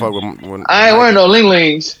wearing no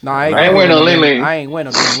ling-lings. No, I ain't wearing no ling-lings. I ain't wearing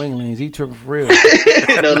no ling-lings. He tripping for real.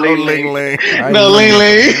 No ling-ling. No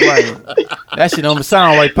ling-ling. That shit don't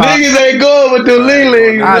sound right, Pop. Niggas ain't going with the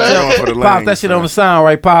ling-lings. Pop, that shit don't sound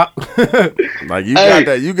right, Pop. Like, you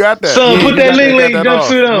got that. Son, put that ling-ling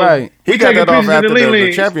jumpsuit on. Right. He got that off after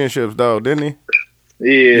the championships, though, didn't he?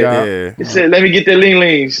 Yeah. He said, "Let me get the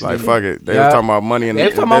ling-lings." Like fuck it, they was talking about money in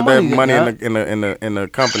the money in the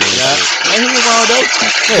company. And he was wrong though.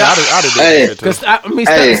 I'd have done that too.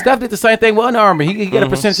 Because Steph did the same thing with Under Armour. He get a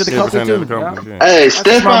percentage of the company too. Hey,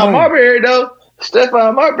 Stephon Marbury though.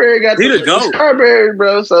 Stephon Marbury got the Starberry,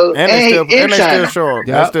 bro. So and they still show up.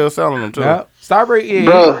 They're still selling them too. Starberry,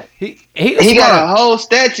 bro. He got a whole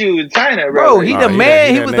statue in China, bro. He the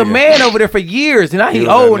man. He was the man over there for years, and now he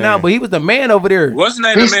old now, but he was the man over there. What's the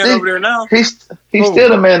name of the man over there now? He's still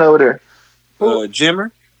the man over there.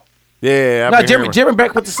 Jimmer. Yeah, no, Jimmer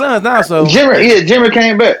back with the Suns now. So Jimmer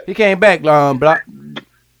came back. He came back. Block.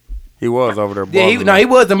 He was over there. Yeah, he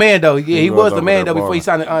was the man though. Yeah, he was the man though before he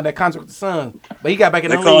signed that contract with the Suns. But he got back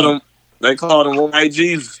in the league. They called him White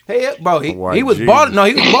Jesus. Hey, bro, he was balling. No,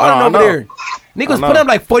 he was balling over there. Niggas put up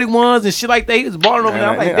like 41s and shit like that. He was balling over there.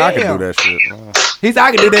 I'm like, damn. I can do that shit.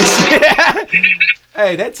 I can do that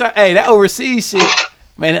shit. Hey, that overseas shit.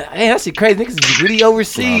 Man, that shit crazy. Niggas is really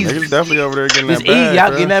overseas. Niggas definitely over there getting that bag.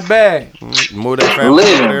 Y'all getting that bag. Move that family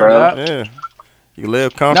living, over there, bro. Yeah. You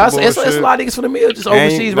live comfortable. No, it's a lot of niggas for the meal just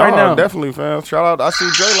overseas right now. Definitely, fam. Shout out. I see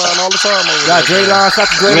Draylon all the time over there. Draylon, shout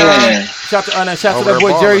to Draylon. Shout to that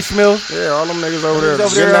boy Jerry Smith. Yeah, all them niggas over there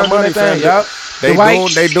getting that money, fam. Yup. They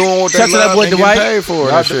doing what they love and getting paid for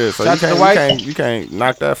and shit. So you can't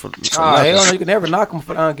knock that for hell no, you can never knock them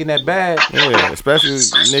for getting that bag. Yeah, especially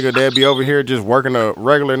nigga they'll be over here just working a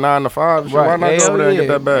regular 9 to 5. So why not go over there and get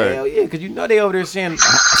that bag? Hell yeah, because you know they over there seeing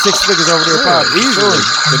 6 figures over there. Easily.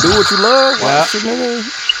 To do what you love. Nigga.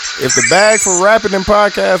 If the bag for rapping and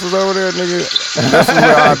podcast was over there, nigga, that's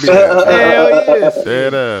where I'd be at. Hell yeah.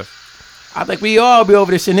 Dead ass. I think we all be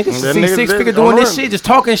over this shit. Niggas see Six Figure doing this shit, just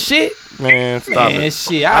talking shit. Man, stop it.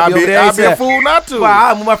 Shit. I'll be a fool not to.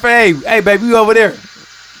 Well, my friend, hey, baby, we over there.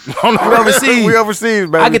 We overseas. We overseas,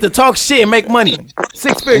 baby. I get to talk shit and make money.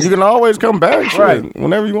 6 figures. You can always come back, shit, right?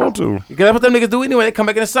 Whenever you want to. Because that's what them niggas do anyway. They come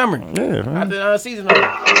back in the summer. Yeah, man. After the season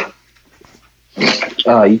over.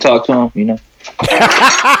 You talk to him, you know.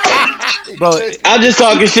 Bro, I'm just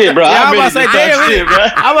talking shit, bro. Yeah, I'm about to say, damn shit, bro.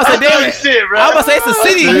 I'm about to say, damn shit, bro. I'm about to say it's a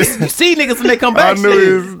city. You see niggas when they come back. I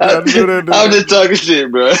knew that. I'm just talking shit,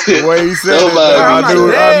 bro. The way he said it,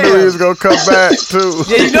 I knew he was gonna come back too.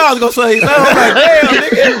 Yeah, you know I was gonna say. So I'm like, damn,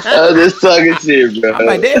 nigga. I'm just talking shit, bro. I'm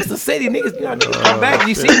like, damn, it's a city, niggas. You know, niggas come back.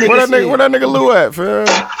 You see niggas. Where that nigga Lou at, fam?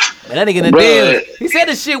 Man, that nigga in the deal. He said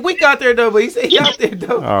the shit weak out there though, but he said he out there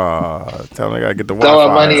though. Tell him I gotta get the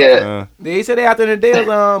Wi-Fi. Money at. Yeah, he said they out there in the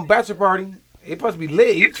deal. Bachelor party. It supposed to be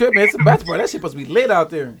lit. You tripping? It's a bachelor party. That shit supposed to be lit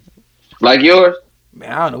out there. Like yours?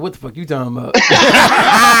 Man, I don't know what the fuck you talking about.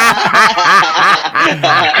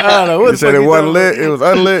 I don't know what the fuck said it wasn't lit. It was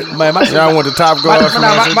unlit. Man, my shit. Y'all went to Top Golf.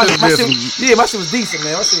 My shit was decent,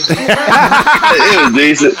 man. My shit was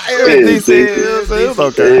decent. It was decent. It was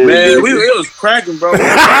okay. Man, it was cracking, bro. Look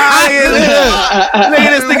at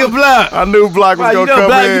this nigga Block. I knew Block was gonna come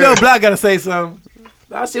in. You know Block gotta say something.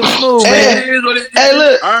 That shit was smooth, man. Hey,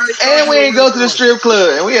 look, and we ain't go to the strip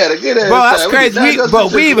club, and we had a good ass. Bro, that's crazy.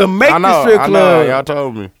 We even make the strip club. I know, y'all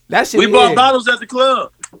told me. That shit. We bought bottles at the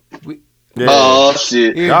club. Yeah. Oh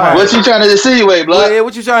shit! Yeah, what you trying to insinuate, Block? Yeah,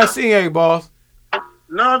 what you trying to insinuate, boss?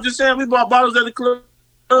 No, I'm just saying we bought bottles at the club.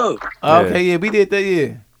 Okay, yeah, we did that,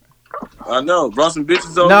 yeah. I know. Brought some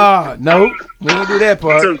bitches over. Nah, no, we didn't do that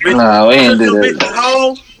part. Nah, we ain't do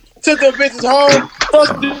that. Took them bitches home.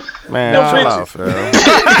 Fuck them. Man, chill out, fam. This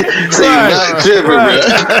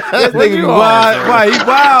nigga wild. Why he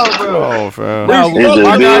wild, bro? Oh, fam. No,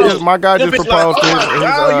 my guy just proposed to his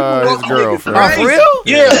girlfriend. Oh, for real?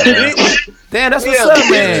 Yeah. Damn, that's what's up,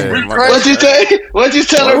 man. What you say? What you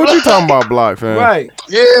tell her? What you talking about, Block, fam? Right.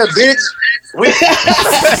 Yeah, bitch.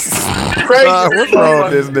 Crazy. What's wrong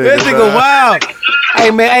with this nigga? This nigga wild.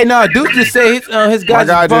 Hey, man. Hey, no, Duke just said his guy.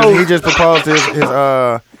 My guy he just proposed his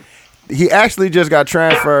he actually just got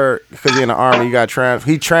transferred because he in the army.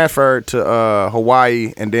 He transferred to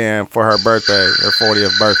Hawaii, and then for her birthday, her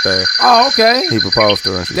 40th birthday. Oh, okay. He proposed to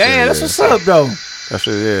her. Damn, that's what's up, though. That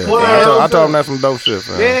shit, yeah. I told him that's some dope shit,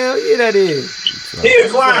 fam. Hell yeah, that is. He a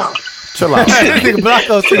clown. Chill out. Nigga Block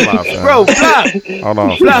goes Chill out, fam. Bro, Block. Hold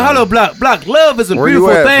on. Block, hello, Block. Love is a Where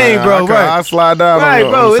beautiful you at, thing, man? bro. Right. I slide down right,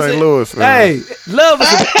 bro. St. Louis, man. Hey, love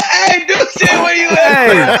is a Hey, dude, shit, where you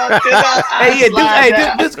at?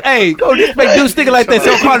 Hey, go just make dudes thinking like that.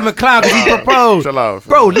 So call him a clown because he proposed. Chill out,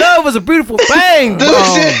 bro. Love is a beautiful thing, bro.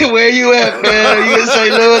 Dude, shit, where you at, man? You in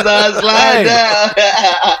St. Louis? I slide down.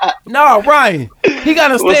 No, Ryan, he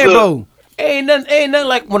gotta understand, bro. Ain't nothing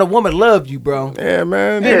like when a woman loved you, bro. Yeah,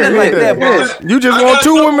 man. Ain't nothing like that, bro. You just want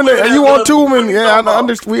two women. You want two women. Yeah,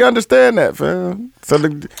 we understand that, fam. So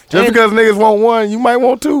just because niggas want one, you might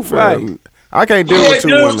want two, fam. Right. I can't deal with two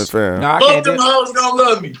women, fam. Nah, I Both can't them do. hoes gonna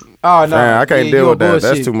love me. Oh no, Man, I can't deal with that.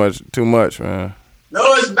 bullshit. That's too much, man. No,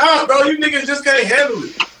 it's not, bro. You niggas just can't handle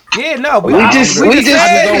it. Yeah, no, but We just said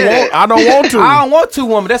that. I don't want to. I don't want two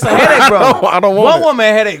women. That's a headache, bro. I don't want one it. woman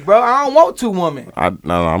headache, bro. I don't want two women.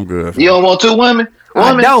 No, I'm good. You don't want two women?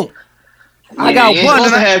 I don't. I got you one.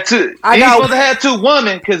 Supposed to have two. I you got- supposed to have two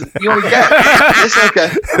women because you only got. It's okay.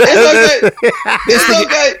 It's okay. It's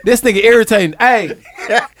okay. This nigga irritating. Hey,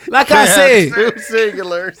 like I said, Two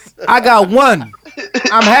singulars. I got one.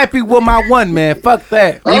 I'm happy with my one, man. Fuck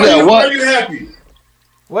that. You got one. Are you happy?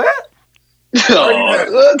 What?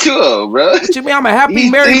 Oh, too old, bro. What you mean? I'm a happy He-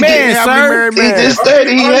 married he man, just- sir. He just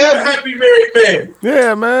stated he Are you a happy. happy married man?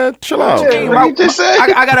 Yeah, man. Chill out. What you just said?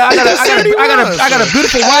 I got a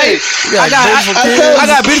beautiful wife. I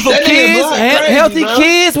got beautiful That nigga kids, Block crazy, healthy bro.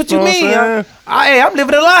 kids. What you Know what mean? I'm saying? I'm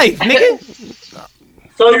living a life, nigga.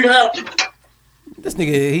 So you happy? This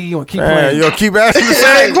nigga, he gonna keep Man, playing. you'll keep asking the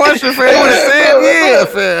same question, fam. What it said? Yeah,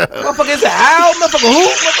 fam. Motherfucker, is it how? Motherfucker, who?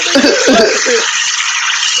 Motherfucker.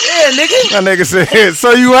 Yeah, nigga. That nigga said,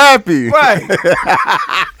 so you happy? Right.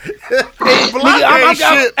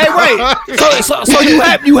 Hey, wait. So you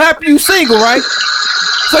happy? You single, right?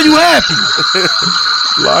 So you happy?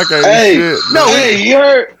 Block ain't Hey, shit. No, hey, you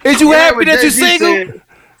heard? is you heard happy what that you Jay-Z single? said?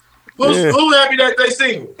 Who happy that they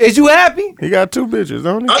single? Is you happy? He got two bitches,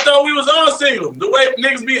 don't he? I thought we was all single. The way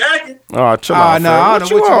niggas be acting. Oh, chill out, no, fam. I What don't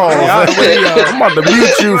you know what on, you- I don't know what you fam? I'm about to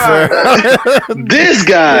mute you, fam. This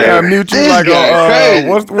guy. Yeah, I mute you this like guy on crazy.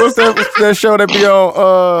 what's that show that be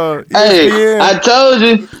on Hey, ESPN? I told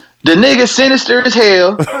you. The nigga sinister as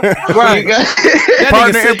hell. Right.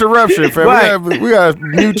 Partner interruption, fam. Right. We gotta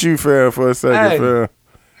mute you, fam, for a second, Hey. fam.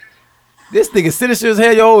 This nigga sinister as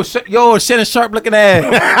hell, your old Shannon Sharp looking ass.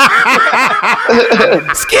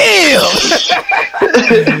 Skill.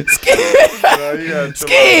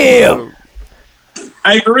 Skill.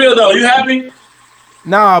 Hey, for real though, you happy?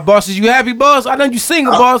 Nah, boss, is you happy, boss? I know you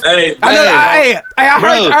single, boss. Hey,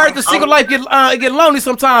 I heard the single life get lonely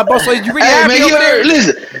sometimes, boss. So you really Hey happy man, over there?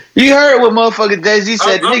 listen. You heard what motherfucker Jay-Z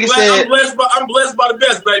said. The nigga said. I'm blessed by the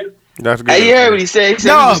best, baby. That's good. Hey, you heard what he said? He said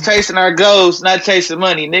No. he was chasing our goals, not chasing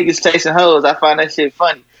money. Niggas chasing hoes. I find that shit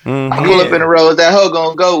funny. I pull up in the road, that hoe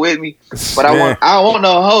gonna go with me. But I don't want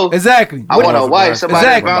no hoe. Exactly. I want a wife, somebody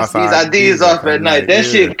that Exactly. bounce these ideas off at night. That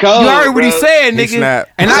shit cold. You heard what he bro. said, He nigga.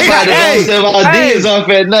 snapped. And I got Somebody bounce them ideas off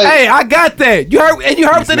at night. Hey, I got that. You heard what that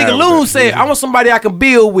nigga snapped Loon it. said. I want somebody I can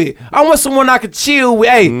build with. I want someone I can chill with.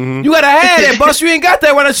 Hey, you gotta have that, boss. You ain't got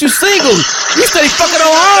that when you single. You steady fucking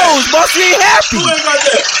on hoes, boss. You ain't happy. Who ain't got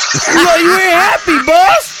that? You ain't happy,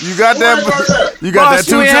 boss. You got that? You got Boss, that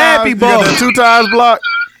 2 you ain't times? happy, You got boss. that 2 times block?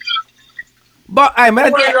 But hey,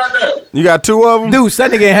 man, Who ain't got that? You got 2 of them? dude, that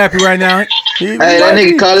nigga ain't happy right now. Hey, that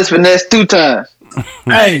nigga called his finesse 2 times.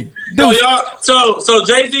 Hey, So dude. y'all, so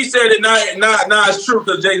Jay-Z said it, not it's true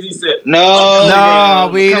because Jay-Z said it. No, No,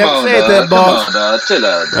 we come never on, said dog. that, boss. Come on, dog. Chill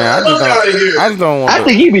out, dog. Man, Fuck outta here. I just don't want I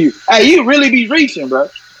think you really be reaching, bro.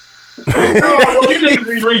 No, you niggas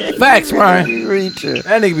be reaching. Facts, Ryan. reaching.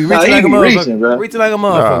 That nigga be reaching Nah, he like a be motherfucker. reaching, bro. Reaching like a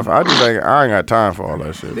Nah, motherfucker. I just think I ain't got time for all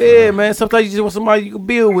that shit. Yeah, man. Sometimes you just want somebody you can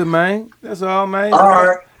build with, man. That's all, man. All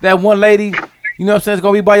right. That one lady, you know what I'm saying, is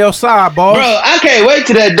gonna be by your side, boss. Bro, I can't wait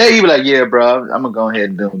till that day you be like, yeah, bro, I'm gonna go ahead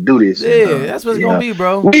and do this. Yeah, that's what it's gonna be,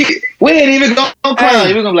 bro. We ain't even gonna clown.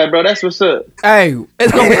 Hey. We gonna be like, bro, that's what's up. Hey,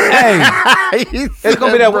 it's gonna be it's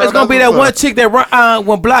gonna be that one chick that run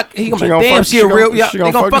when block. He gonna be like, damn, she a real. They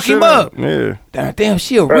gonna fuck him up. Yeah. Damn,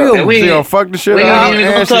 she a Bro, real. we She ain't- gonna fuck the shit we ain't out. even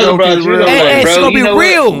And gonna she talk gonna about keep it. it real. And bro, she gonna you be know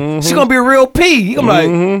real. what? She gonna be a real P. He gonna be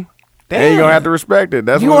like, damn. And you gonna have to respect it.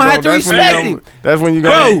 That's You when gonna have to respect it. That's when you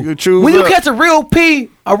Bro, gonna choose. when you up. catch a real P,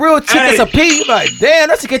 a real chick that's a P, you like, damn,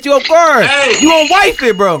 that should get you up guard. Hey. You gonna wife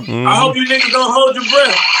it, bro. I hope you niggas don't hold your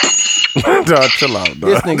breath. Dog, chill out, dog.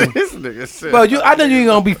 This nigga. This nigga sick. Bro, I know you ain't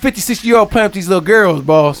gonna be 50, 60-year-old playing with these little girls,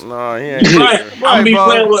 boss. No, he ain't. Right. I'm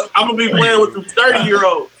boss. gonna be playing with them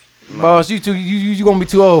 30-year-olds. Boss, you gonna be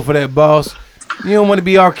too old for that, boss. You don't want to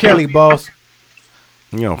be R. Kelly, boss.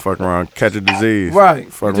 You don't fuck around, catch a disease.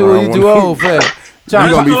 Right. Fuck You around. too old for that. You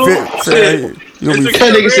gonna be That's fit. cool. You gonna be It's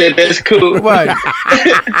That nigga said that's cool. Right.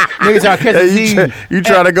 Niggas try to catch a Hey, disease. you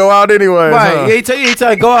try to go out anyway. Right, Huh? yeah, he try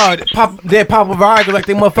to go out, pop a Viagra like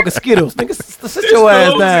they motherfucking Skittles. Nigga, sit your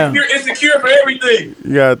ass down. It's secure for everything.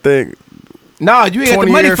 You gotta think. Nah, you ain't got the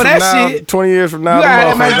 20 money years for from that now, shit. 20 years from now, You the gotta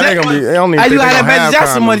have motherfuckers Magic ain't gonna be. They don't even Hey, think you they got that gonna Magic have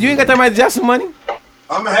Jackson money. condoms. You ain't got that Magic Jackson money?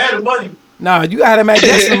 I'm gonna have the money. Nah, you got that Magic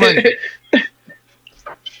Jackson money.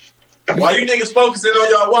 While you niggas focusing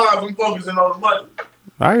on y'all wives, I'm focusing on the money.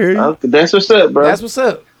 I hear you. That's what's up, bro. That's what's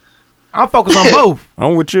up. I'm focused on both.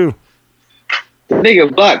 I'm with you. The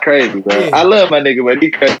nigga Block crazy, bro. Yeah. I love my nigga, but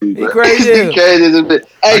he crazy. Bro. He crazy. he crazy as a bitch.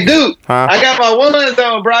 Hey, dude, Huh? I got my ones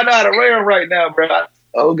on, bro. I know how to wear them right now, bro.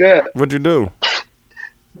 Oh god. What you do?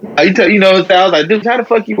 You know what I was like, dude, how the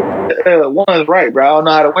fuck you wear ones right, bro? I don't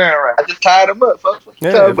know how to wear them right. I just tied them up, fuck. What you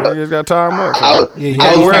Yeah, talking you about? just got to tie them up. I was- Yeah, you I gotta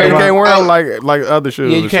was You wearing can't wear them them. like other shoes.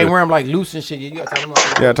 Yeah, you and can't shit. wear them like loose and shit. You gotta tie them up.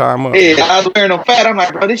 Yeah, tie them up. Yeah, I was wearing them fat. I'm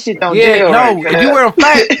like, bro, this shit don't Yeah, gel no, right, if you wear them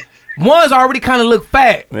fat, ones already kind of look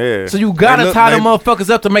fat. Yeah. So you gotta They look- tie them they- motherfuckers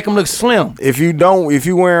up to make them look slim. If you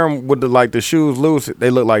wear them with the shoes loose, they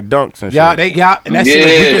look like dunks and shit. And that shit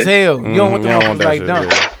look weak as hell. You don't want Mhm, them you don't want motherfuckers that like shit,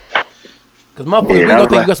 dunk. yeah. Cause motherfuckers, we gonna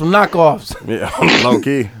think you got some knockoffs. Yeah, low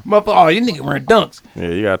key. Motherfucker, oh, you nigga wearing dunks. Yeah,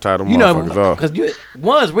 you gotta tie them You know, motherfuckers off. cause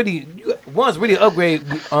one's really upgrade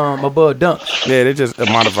above dunks. Yeah, they just a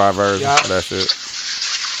modified version Yeah. of that shit.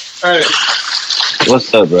 Hey,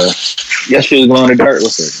 What's up, bro? Your shoes glow in the dark.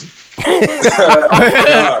 What's up?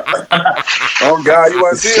 Oh God, you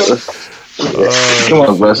want to see him? Come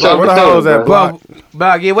on, bro. Stop Where the with hoes those, at, bro. Block?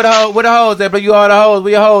 Block, yeah, where the hoes at? But you all the hoes.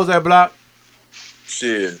 Where your hoes at, Block?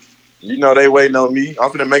 Shit, you know they waiting on me. I'm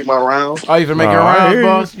finna make my rounds. Oh, you finna make your Nah, I rounds, hear you.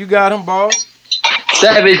 boss? You got him, boss.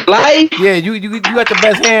 Savage Life. Yeah, you got the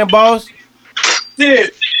best hand, boss.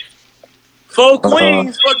 shit. 4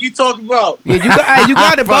 queens, fuck you talking about? Yeah, you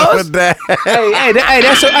got it, Fuck boss. with that.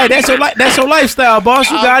 That's your lifestyle,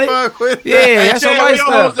 boss. You got it. Fuck with Yeah, that. that's your Chad, where your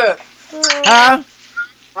hoes lifestyle. at? Huh?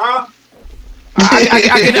 Huh?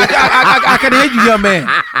 I can hear you, young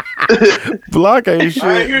man. Block ain't shit,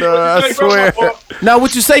 I ain't hear dog, I what you say, bro, swear. my fault. Now,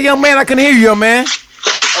 what you say, young man? I can hear you, young man.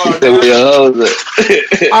 Where your hoes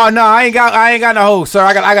at? Oh no, I ain't got no hoe, sir.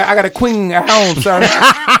 I got a queen at home, sir.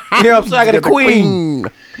 You know what I'm saying? I got a queen.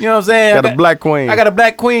 You know what I'm saying? Got a black queen. I got a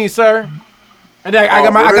black queen, sir. And then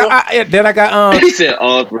I got He said,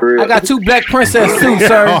 "Oh, for real." I got 2 black princesses too,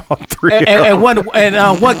 sir. and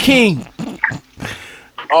one king.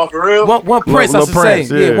 Oh, for real? One prince, I should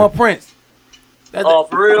say. Yeah, one prince. Oh,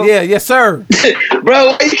 for real? Yeah, yes, sir. Bro,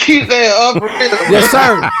 why you keep saying, "Oh, for real"? Yes,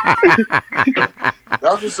 sir.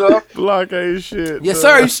 That's what's up. Block ain't shit. Yes,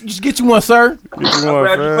 sir. You should get you one, sir. Get you I'm one,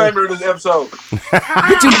 glad you fam. favored this episode.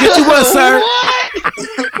 Get you one, sir.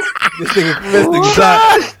 This nigga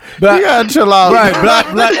block. You gotta chill out. Right,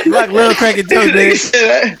 block little cranky joke,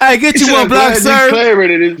 man. Hey, get you one block, sir.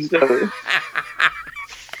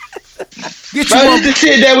 Get you Bro, one. this the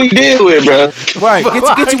shit that we deal with, bro. Right,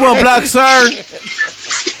 get you one block, sir.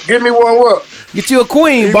 Give me one what? Get you a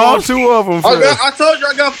queen, You boss. want 2 of them, fam. I told you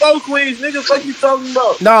I got 4 queens, nigga. What you talking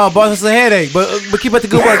about? No, boss, it's a headache, but keep up the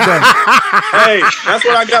good work, though. Hey, that's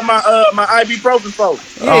what I got my ibuprofen for.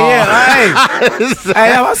 Yeah.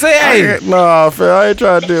 Hey, I say, hey. Nah, fam, I ain't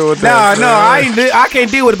trying to deal with that. No, I can't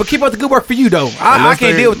deal with it, but keep up the good work for you, though. I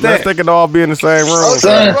can't deal with Let's that. they can all be in the same room.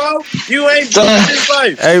 Okay, bro. You ain't doing this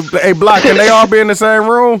life. Hey, Block, can they all be in the same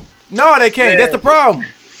room? No, they can't. That's the problem.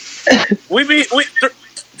 We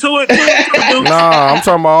two and two. Nah, I'm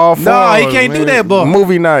talking about all 4. No, he can't do that, boy.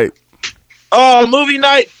 Movie night. Movie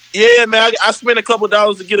night. Yeah, man. I spent a couple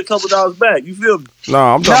dollars to get a couple dollars back. You feel me? No,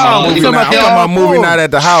 I'm talking about movie night. I'm talking about movie night at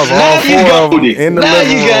the house. Now All you 4 of them Goldie. in the Now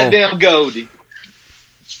living you room. goddamn Goldie.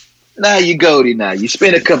 Now you Goldie. Now you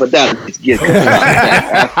spend a couple dollars to get.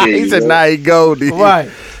 He said, "Nah, he Goldie." Right.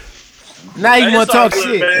 Now you Hey, want it's to all talk good,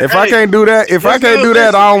 shit. man. If I can't do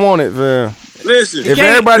that, I don't want it, fam. Listen. If can't-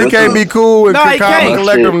 everybody can't be cool and No, he calm and can't.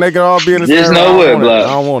 collect them, they can all be in the There's same no room. way, I Block.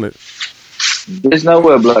 don't want it. There's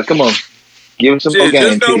nowhere, blood. Come on, give him some more Shit,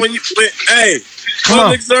 game. just know when hey,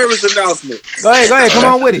 public service announcement. Go ahead. Come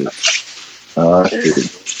on with it.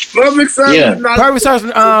 Public service Yeah. announcement. Public service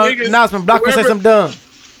announcement. Block will say something dumb.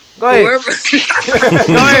 Go ahead.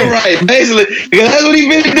 Go ahead. Right, basically, because that's what he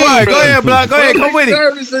been doing. Go ahead, bro. Block. Go ahead. Come with it.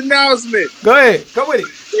 Service announcement. Go ahead. Come with it.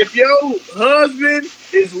 If your husband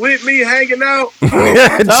is with me hanging out,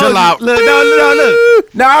 Chill out. Look.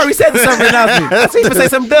 No, I already said the service announcement. I see you say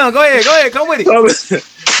something dumb. Go ahead. Come with it.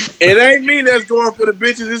 it ain't me that's going for the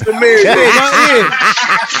bitches. It's the married. Yeah, go ahead.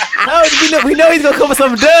 No, we know he's gonna come with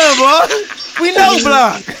something dumb, boy. We know,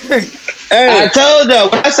 Block. I told you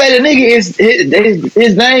when I say the nigga is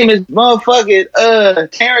his name is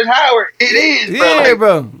motherfucking Terrence Howard. It is, bro. Yeah,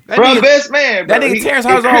 bro. That Bro, nigga- best man, bro. That nigga He- Terrence he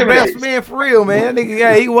Howard's our criminal. best man for real, man. That nigga,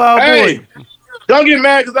 yeah, he wild Hey, boy. don't get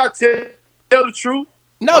mad because I tell the truth.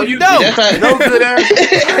 No, you don't. That's how, No good ass.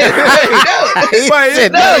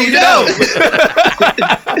 No, you don't.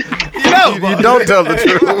 You don't tell the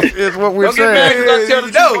truth. It's what we're Don't get mad saying. because I tell the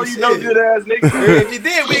You know, truth. You know shit. good ass nigga. If you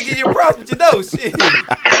did, we'd give you props, but you know, shit.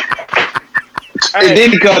 and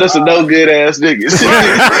then he called us some no good ass niggas. Some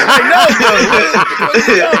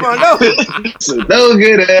no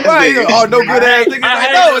good ass niggas. Oh, no good ass niggas.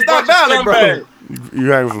 Like, no, it's not valid, bro. You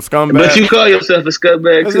having some scumbags. But you call yourself a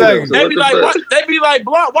scumbag too. Exactly. So They what be the like, fuck? what? They be like,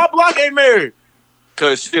 why Block ain't married?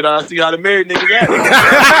 Cause shit, I see how the married niggas act.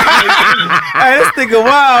 Hey, this nigga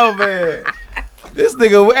wild, man. This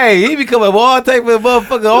nigga, hey, he be coming up with all type of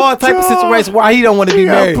motherfucker, all type of situations why he don't want to be You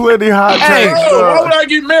got married. plenty hot Hey, takes, Bro, why bro. would I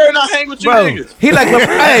get married and I hang with you Bro, niggas? he like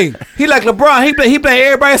he like LeBron. He play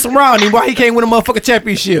everybody surrounding him. Why he can't win a motherfucking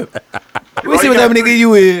championship? We see what that nigga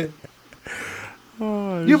you is.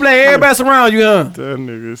 You play everybody surround you, huh? That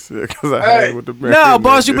nigga sick because I Hey. hang with the married No,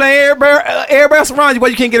 boss, you niggas. play everybody surround you. Why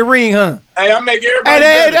you can't get a ring, huh? Hey, I make everybody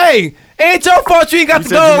Hey, better. hey, ain't your fault you ain't got You the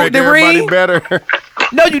said you gold, make the everybody ring. better.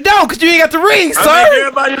 No, you don't, cause you ain't got the ring, I make sir.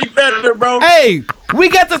 everybody better, bro. Hey, we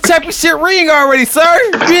got the championship ring already, sir.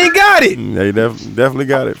 You ain't got it. They definitely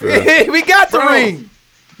got it, bro. We got the Bro. ring.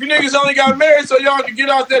 You niggas only got married so y'all can get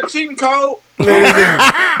out that cheating code.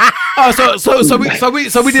 Oh,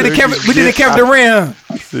 so we did a Kevin Durant,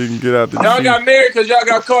 huh? So you can get out the Y'all cheat. got married because y'all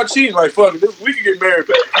got caught cheating. Like, fuck it, we can get married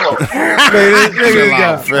back. Come on.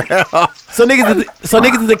 So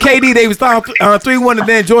niggas is the KD. They was down 3-1 and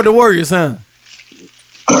then joined the Warriors, huh?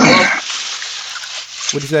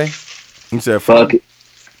 What'd you say? You said Fuck it.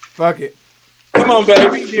 Fuck it. Come on, baby,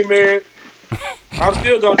 we can get married. I'm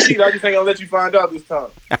still gonna cheat. I just ain't gonna let you find out this time.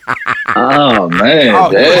 Oh man,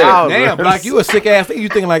 Oh, damn. damn, Black, you a sick ass thing. You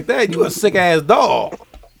thinking like that? You a sick ass dog.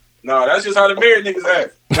 No, that's just how the married niggas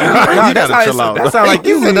act. Nah, You gotta chill out. That sound like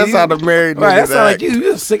you. He said that's how the married Right, that niggas sound like act. you.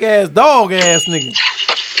 You a sick ass dog ass nigga.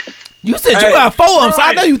 You said you Hey, got 4 of them, so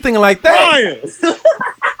I know you thinking like that. Brian.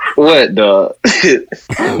 What, dog?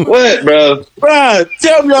 What, bro? Bro,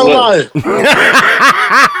 tell me I'm lying.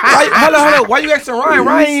 Hold on. Why you asking Ryan?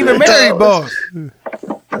 Ryan ain't even married, boss. You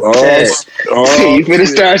finna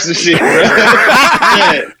start some shit, bro.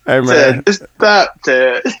 Hey, man. Ted, stop,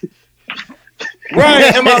 Ted.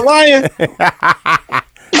 Ryan, am I lying?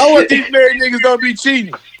 I want these married niggas don't be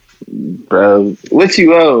cheating. Bro, what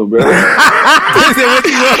you owe, bro?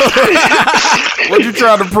 What you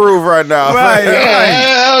trying to prove right now? Right.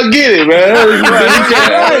 I don't get it, bro.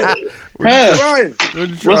 Ryan, What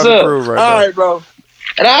you trying What's to up? prove right all now? right, bro.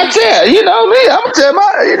 And I'll tell you know me. I'm gonna tell my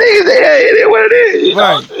niggas that hey, it is what it is. You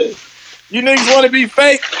know? You niggas want to be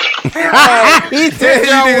fake? He said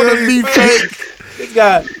y'all want to be fake. This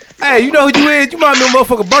guy. Hey, you know who you is? You might know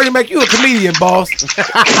motherfucker Bernie Mac. You a comedian, boss.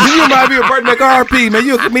 You might be a Bernie Mac RP, man.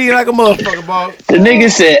 You a comedian like a motherfucker, boss. The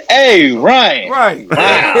nigga said, "Hey, Ryan." Right. Wow.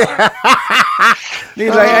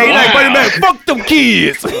 Niggas like, hey, like Bernie Mac. Fuck them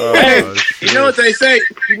kids. You know what they say?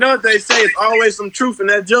 It's always some truth in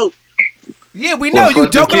that joke. Yeah, we know. You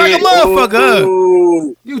joking like a motherfucker. Huh?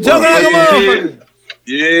 Ooh. You joking like a motherfucker.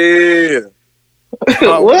 Yeah.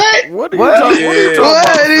 What? What What are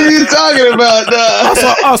you talking about,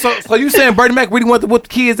 dog? So you saying Bernie Mac really want to whoop the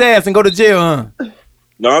kid's ass and go to jail, huh?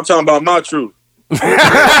 No, I'm talking about my truth. I'm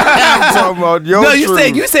talking about your No, you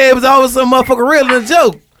truth. said it was always some motherfucker real in the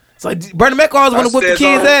joke. So Bernie Mac always want to whoop the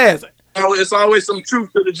kid's ass. It's always some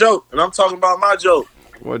truth to the joke, and I'm talking about my joke.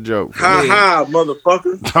 What joke? Ha ha,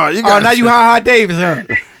 motherfucker. Now you Ha Davis, huh?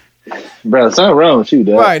 Bro, something wrong with you,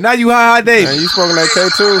 dog. Right, now you Ha Davis. Man, you smoking that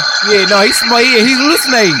K2? Yeah, no, he's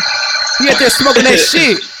hallucinating. He out there smoking that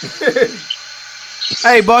shit.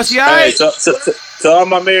 Hey, boss, you alright? Hey, to all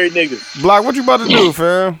my married niggas. Block, what you about to do,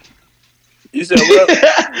 fam? You said what?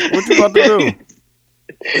 What you about to do?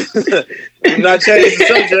 I'm not changing the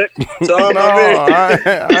subject. To all my married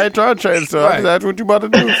I ain't trying to change stuff. Right. That's what you about to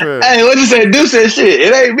do, fam. Hey, what you say? Do say shit.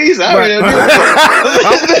 It ain't me, so I already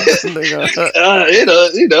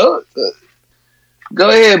you know. Go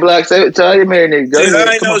ahead, Block. Say tell your married nigga. Go Shit, ahead.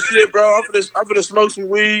 I ain't no shit, bro. I'm finna smoke some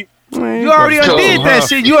weed. You already did that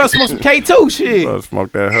shit. You already smoked some K2 shit. Better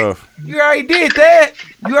smoke that huff. You already did that.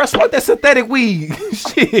 You already smoked that synthetic weed.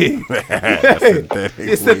 Shit.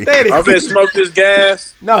 It's synthetic. I'm finna smoke this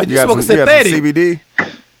gas. No, you got smoking some synthetic. CBD?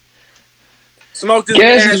 Smoke this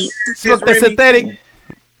Gas gas. is- Smoke that synthetic.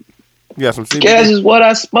 You got some CBD? Gas is what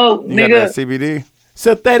I smoke, You got nigga. that CBD?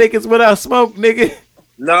 Synthetic is what I smoke, nigga.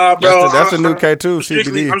 Nah, bro. That's the new K2, I'm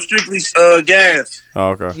strictly, CBD. I'm strictly gas. Oh,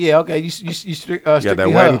 okay. Yeah, okay. You You strictly got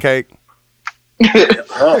that wedding cake?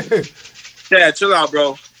 Yeah, chill out,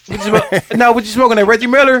 bro. No, what you smoking? That Reggie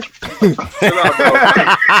Miller? Chill out, bro.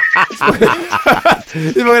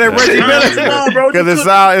 You smoking that Reggie Miller? Come on, bro. Because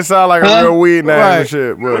it sound like a real weed name Right. and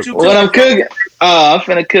shit. But What you What I'm cooking? Oh, I'm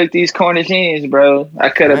finna cook these Cornish hens, bro. I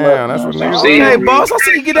cut them Damn, up. that's what you know, niggas some Hey, seasoning. boss, I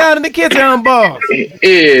see you get down in the kitchen, boss.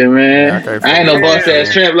 Yeah, man. I can't I ain't no fucking-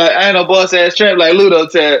 boss ass tramp like Ludo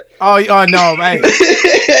Tab. Oh, no, man.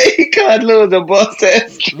 He called Lewis a boss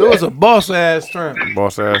ass tramp. Lewis a boss ass tramp.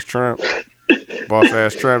 boss ass tramp. Boss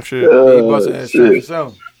ass tramp shit. He boss ass tramp for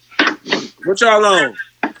something. What y'all on?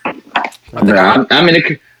 Nah, I'm in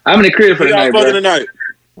the crib for What the y'all night, fucking bro. tonight?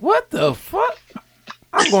 What the fuck?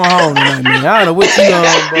 I'm going home tonight, man. I don't know what you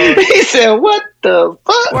on, bro. He said, "What the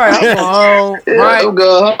fuck?" Right, I'm going home. Yeah, Right. I'm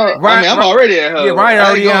going home. I mean, I'm already at home. Yeah, Ryan I ain't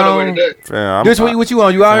already going at nowhere home. today. Fam, This what you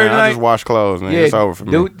on? You out here man, I tonight? just wash clothes, man. It's over for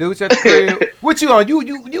me. Dude's at the crib. What you on?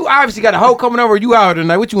 You obviously got a hoe coming over. You out here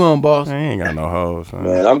tonight? What you on, boss? I ain't got no hoes. Man.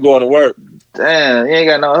 Man, I'm going to work. Damn, you ain't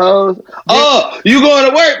got no hoes. Oh, you going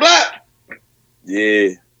to work, Block? Yeah.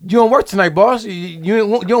 You don't work tonight, boss. You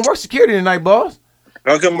don't work security tonight, boss.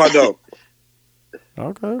 I'll come my dog.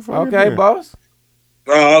 Okay, fuck Okay, it. boss.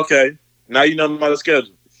 Oh, okay. Now you know my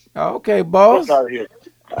schedule. Okay, boss. Fuck out of here.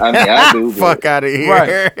 I mean, I do. Fuck out of here.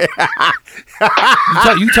 Right.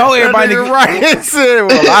 You told everybody. That nigga right said,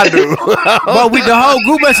 well, I do. But with the whole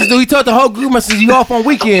group message, he told the whole group message you off on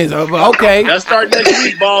weekends. Okay. Let's start next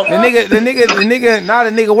week, boss. The nigga, not a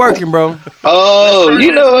nigga working, bro. Oh,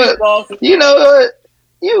 you know what? You know what?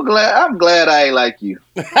 I'm glad I ain't like you.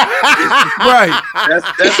 Right. That's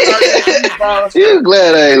starting next week, boss. You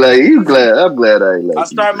glad I ain't like you. I'm glad I ain't like I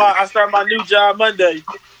you. start my new job Monday.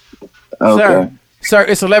 Okay. Sir,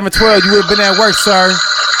 it's 11:12. You would have been at work, sir.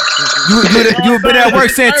 You would been at work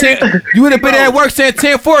saying 10. You would have been at work saying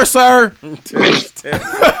 10-4, sir.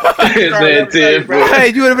 Hey,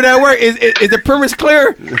 you would have been at work. Is the premise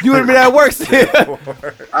clear? You would have been at work. I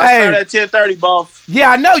started at 10:30, boss.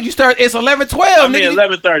 Yeah, I know. You start. It's 11:12. I mean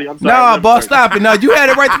 11:30. I'm sorry. No, boss, stop it. No, you had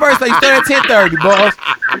it right the first time. You started at 10:30, boss.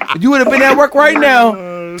 You would have been at work right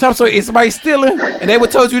now. So is somebody stealing? And they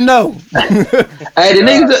would told you no. Hey, the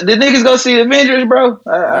niggas go see the Avengers, bro?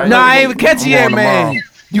 No, I ain't even catch you yet, man.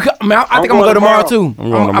 I think I'm gonna go tomorrow too. I'm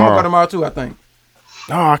gonna go tomorrow too. I think.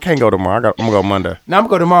 No, I can't go tomorrow. I'm gonna go Monday. No, I'm gonna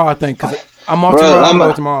go tomorrow. I think because I'm off tomorrow. I'm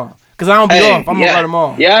gonna go tomorrow because I don't be off. I'm gonna go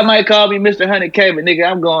tomorrow. Y'all might call me Mr. 100K, but nigga,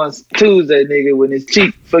 I'm going Tuesday, nigga, when it's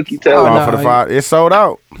cheap. Fuck you, tell me. For the 5, it's sold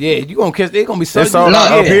out. Yeah, you gonna catch? It's gonna be sold. It's sold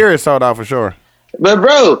out up here. It's sold out for sure. But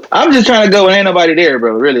bro, I'm just trying to go when ain't nobody there,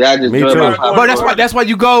 bro. Really, I just. Me too. But that's why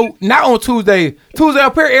you go not on Tuesday. Tuesday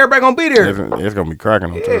up here, everybody gonna be there. It's gonna be cracking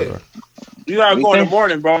on Tuesday. You gotta go in the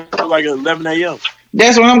morning, bro. Like 11 a.m.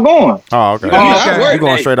 That's when I'm going. Oh, okay. You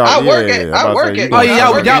going straight off? I work it. Oh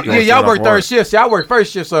yeah, y'all work third shifts. Y'all work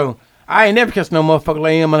first shift, so I ain't never catch no motherfucker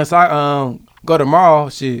lay in unless I go tomorrow.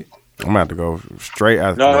 Shit. I'm gonna have to go straight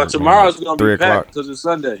after. No, tomorrow's gonna 3 be o'clock packed because it's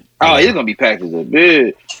Sunday. Oh, it's gonna be packed as a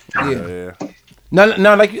bitch. Yeah.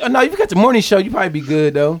 No, like if you got the morning show, you probably be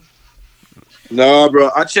good though. No, bro.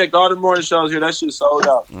 I checked all the morning shows here. That shit sold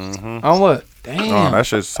out. On what? Damn. Oh, that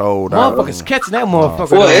shit's sold out. Motherfuckers catching that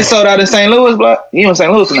motherfucker. Well, it sold out in St. Louis, block. You in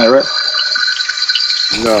St. Louis tonight, right?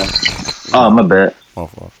 No. Oh, my bad.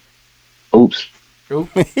 Oops.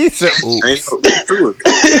 He said, oops.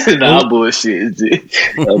 Nah, bullshit.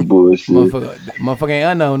 That bullshit. Motherfucker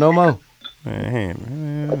ain't unknown no more.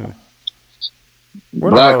 Man.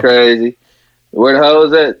 Block crazy. Where the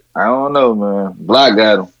hoes at? I don't know, man. Block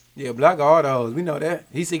got him. Yeah, Block got all the hoes. We know that.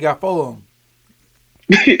 He said he got 4 of them.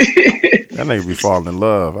 That nigga be falling in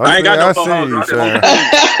love. I ain't got no see you, son.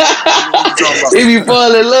 He be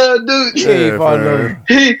falling in love, dude. Yeah, he fall in love.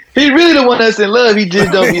 He really the one that's in love. He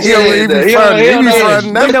just don't be saying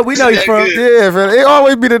that. We know he's from. Yeah, man. It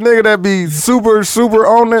always be the nigga that be super, super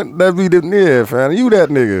on it. That be the fam. You that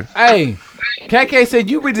nigga. Hey, KK said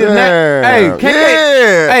you really the Hey, KK.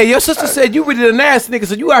 Yeah. Hey, your sister said you really the nasty nigga,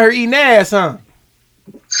 so you out here eating ass, huh?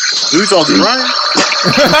 You talking to Ryan?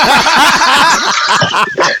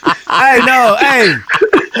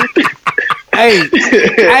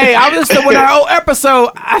 Hey, I was listening to our old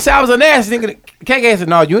episode. I said I was a nasty nigga. KK said,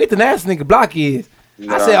 no, you ain't the nasty nigga. Block is.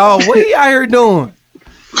 I said, oh, what you out here doing?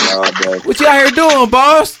 What you out here doing,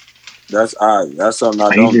 boss? That's odd. That's something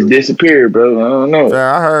I don't do. He just disappeared, bro. I don't know.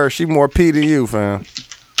 Yeah, I heard she more P than you, fam.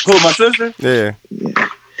 Who, my sister? Yeah.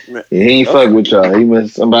 He ain't fuck with y'all.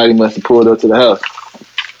 Somebody must have pulled up to the house.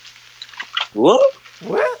 What?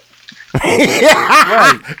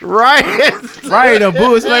 Right, no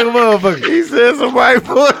bullshit like a motherfucker. He said somebody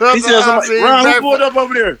pulled up. He said somebody. Ron, who pulled up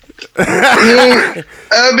over there?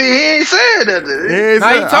 I mean, he ain't saying nothing.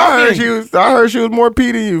 I heard she was more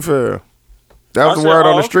P than you, fam. That was the word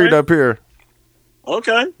on the street up here.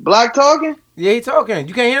 Okay. Block talking? Yeah, he talking.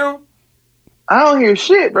 You can't hear him? I don't hear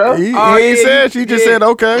shit, bro. He ain't said. She just said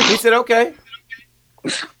okay. He said okay.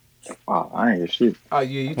 Oh, I ain't hear shit. Oh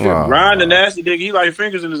yeah, you too. Ryan the nasty nigga, he like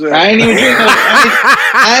fingers in his ass. I ain't even drink.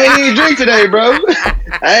 I ain't even drink today, bro.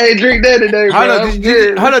 I ain't drink that today,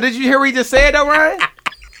 bro. Hold on, did you hear what he just said though, Ryan?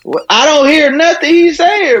 Well, I don't hear nothing he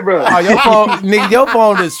saying, bro. Oh, your phone, nigga, your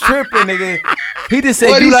phone is tripping, nigga. He just said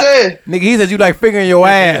what you he like, said? Nigga, he said you like fingering your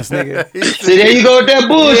ass, nigga. See, there you go with that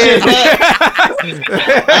bullshit, bro.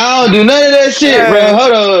 I don't do none of that shit, bro.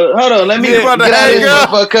 Hold on. Let me get out of this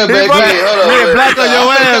motherfucker. Cut back. Hold on. Black on your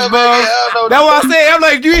ass, bro. That's what I said. I'm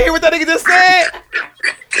like, you hear what that nigga just said?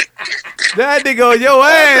 That nigga on your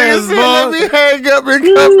ass, bro. Let me hang up and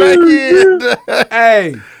come back in.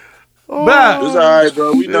 Hey. Block. It's alright,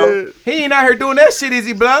 bro. We know. He ain't out here doing that shit, is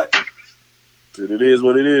he, Block? It is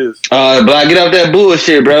what it is. Block, get off that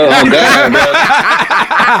bullshit, bro. Oh, God, bro.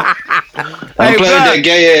 I'm playing that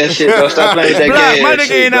gay ass shit, bro. Stop playing that gay ass shit. My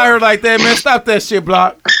nigga ain't out here like that, man. Stop that shit,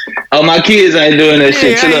 Block. Oh, my kids ain't doing that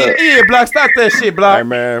shit. Chill up. Yeah, Block. Stop that shit, Block. Hey,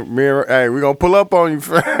 man. We gonna pull up on you.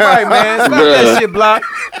 Right, man. Stop that shit, Block.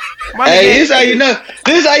 Hey, this how you know.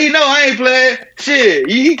 This how you know I ain't playing. Shit,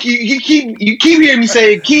 you keep hearing me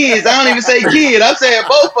say kids. I don't even say kid. I'm saying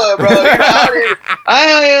both of them, bro.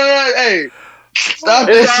 Hey, stop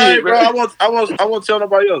that shit, bro. I won't tell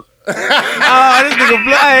nobody else. Oh, this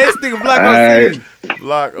nigga Block OC.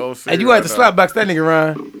 Block OC. Hey, you have to slap box that nigga,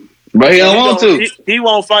 Ryan. But he don't want to. He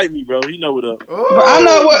won't fight me, bro. He know what up. But I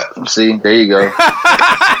know what. See, there you go.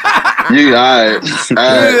 You all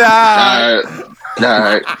right.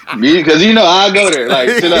 Nah, because you know I'll go there.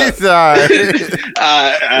 Like, chill out. He's all right.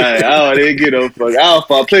 I don't even get no fuck. I'll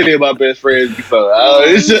fall plenty of my best friends before. No,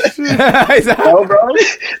 bro.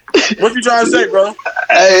 What you trying to say, bro?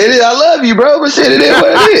 Hey, I love you, bro. But shit, it is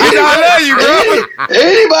what it is. I love you, bro.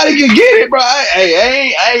 Anybody can get it, bro.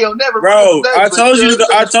 I ain't gonna never. Bro, I told you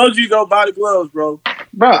to go buy the gloves, bro.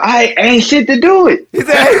 Bro, I ain't shit to do it. He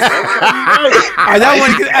said, I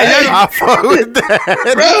want to get. I fuck with that.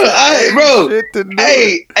 Bro,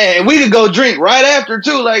 hey, and we could go drink right after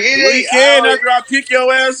too. Like it We ain't. can after I pick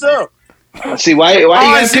your ass up. See why you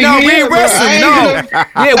gotta pick no, me we up, ain't bro? wrestling. No,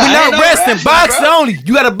 yeah, we not wrestling. Boxing only.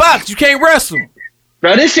 You got to box. You can't wrestle.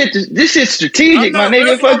 Bro, this shit's strategic, my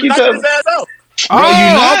nigga. Fuck you, talking. Okay.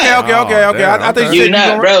 I thought you You're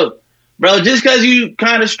not, bro. Bro, just because you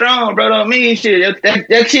kind of strong, bro, don't mean shit.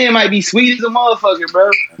 That chin might be sweet as a motherfucker,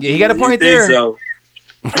 bro. Yeah, he got a point there. So.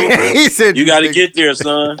 He said, "You got to get there,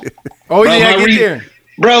 son." Oh, bro, yeah, get there.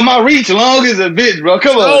 Bro, my reach long as a bitch, bro.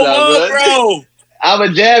 Come on, now, bro.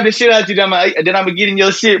 I'ma jab the shit out you, then I'ma get in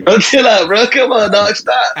your shit, bro. Chill out, bro. Come on, dog.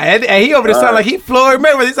 Stop. And he over there sound like he Floyd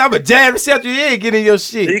Mayweather. I'ma jab the shit out you. Yeah, get in your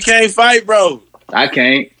shit. He can't fight, bro. I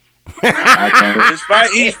can't.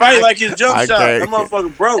 He fight like his jump shot. That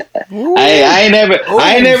motherfucker broke. I ain't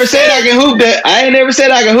never said I can hoop that. I ain't never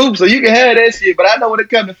said I can hoop, so you can have that shit. But I know when it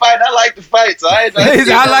comes to fight, I like to fight. So I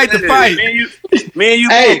like to fight. Me and you.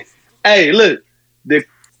 Hey, look, the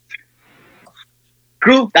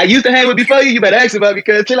group I used to hang with before you better ask about me,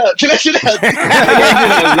 because chill out. Chill out.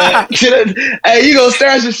 Hey, you gonna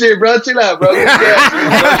start some shit, bro. Chill out, bro.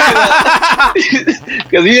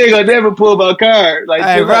 Because you ain't gonna never pull my card. Like,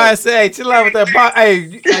 hey, Ryan say, hey, chill out with that box.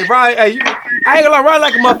 Hey, Ryan, I ain't gonna lie, Ryan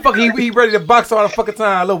like a motherfucker. He ready to box all the fucking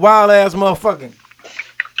time. A little wild ass motherfucker.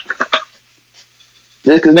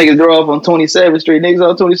 Just because niggas grow up on 27th Street, niggas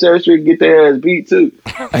on 27th Street get their ass beat too.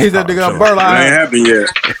 He's that nigga on Burline. That ain't happened yet.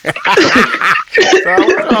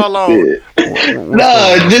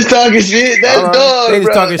 No, just talking shit. That's dog, They just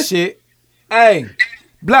bro. talking shit. Hey,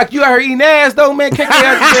 Black, you out here eating ass though, man. Kick your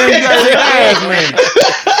ass, man. You out here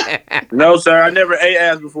eating ass, man. No, sir. I never ate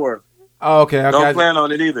ass before. Oh, okay. Don't plan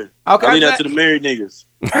on it either. Okay, I leave that to the married niggas.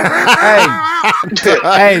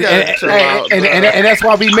 and that's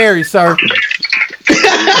why we married, sir.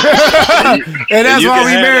 And that's why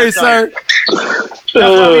we married, sir. That's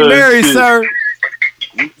why we married, sir.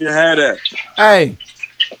 You can have that. Hey,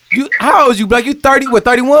 how old is you, Black? You 30? What,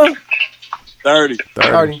 31? 30.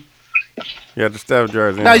 Yeah, the Steph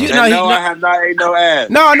jersey. No, I have not ate no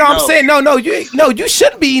ass. No, I'm saying you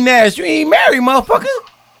shouldn't be eating ass. You ain't married, motherfucker.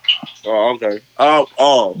 Oh, okay.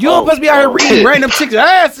 Oh. You ain't supposed to be out here eating random chicks'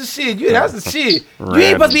 ass and shit. That's the shit. You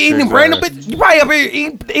ain't supposed to be eating them random bitch. You probably up here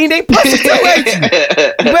eating they pussy too, ain't you? You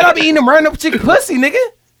better not be eating them random chick pussy, nigga.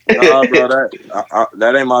 Nah, bro,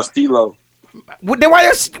 that ain't my stilo. Well, then why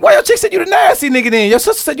your chick said you the nasty nigga then? Your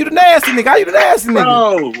sister said you the nasty nigga. How you the nasty nigga?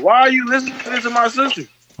 Bro, why are you listening to my sister?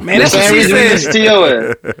 Man, that's what she said.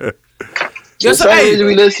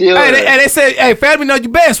 They said, hey, family know you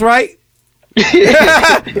best, right? What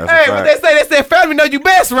they said family know you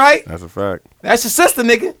best, right? That's a fact. That's your sister,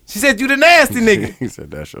 nigga. She said you the nasty nigga. He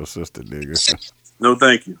said that's your sister, nigga. No,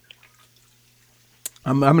 thank you.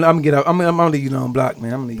 I'm gonna get up. I'm gonna leave you on block,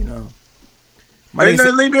 man. I'm gonna leave you on. Ain't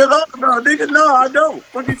nothing leave me alone, bro, nigga. No, I don't.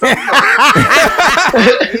 What you talking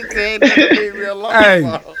about? Hey,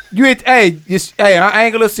 you ain't. Hey, I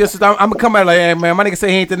ain't gonna listen to your sister. I'm gonna come out like, hey, man, my nigga say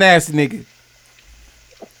he ain't the nasty nigga.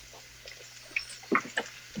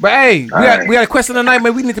 But hey, we got a question tonight,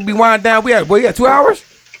 man. We need to be wind down. We got 2 hours?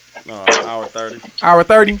 No, hour 30. Hour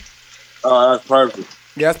 30? Oh, that's perfect.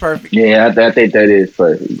 Yeah, that's perfect. Yeah, I think that is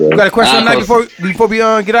perfect, bro. We got a question tonight before we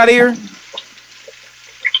get out of here?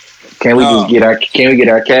 Can we get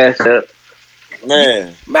our cash up?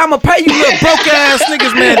 Man, I'm gonna pay you little broke ass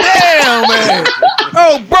niggas, man. Damn, man.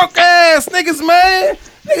 Oh, broke ass niggas, man.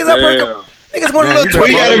 Niggas up here. Niggas want a little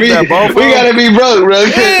 20. We gotta be broke, bro.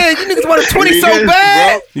 Yeah, you niggas want a 20 so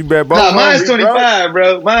bad. You bet both. Nah, mine's 25,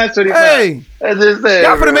 bro. Mine's 25. Hey, that's just that.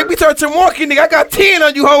 Y'all finna make me turn to Milwaukee, nigga. I got 10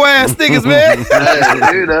 on you hoe ass niggas, man.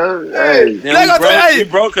 Hey, you know, hey. Y'all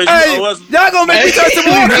gonna make me turn to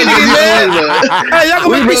Milwaukee, niggas, man. Hey, y'all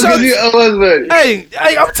gonna make me show you. Hey,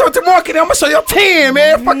 I'm turning to Milwaukee. I'm gonna show y'all 10,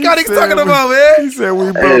 man. Fuck y'all niggas talking about, man. He said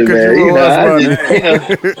we broke because you owe us money.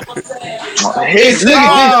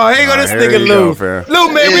 Here go this nigga Lou. Lou,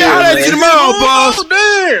 man, we holler at you tomorrow, boss.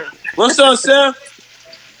 What's up, Seth?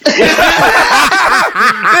 They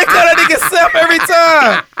call that nigga Seth every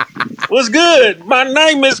time. What's good? My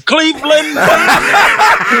name is Cleveland. Hey,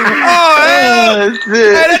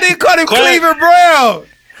 that nigga called him Cleveland Brown.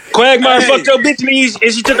 Quagmire fucked your bitch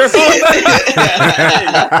and she took her phone.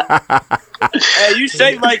 Hey, you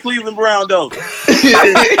shaped like Cleveland Brown though.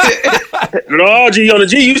 No, G on the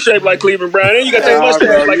G, you shaped like Cleveland Brown. And you got that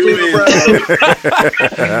mustache like Cleveland Brown.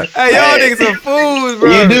 Hey, y'all niggas some fools, bro.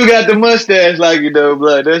 You do got the mustache like you though,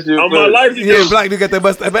 blood. That's your On my life, you Yeah, do. Black do got that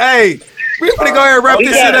mustache. But hey, we finna go ahead and wrap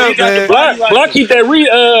this shit up, man. Block keep that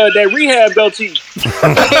rehab goatee.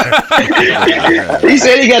 He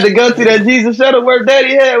said he got to go to that Jesus Shuttleworth that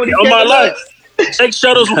he had when he On came my out. life. Jake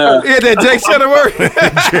Shuttlesworth. Yeah, that Jake Shuttleworth.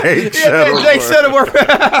 Jake Shuttleworth.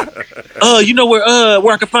 You know where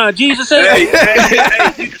I can find Jesus at?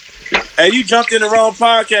 Hey, you jumped in the wrong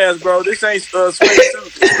podcast, bro. This ain't Sway Suits.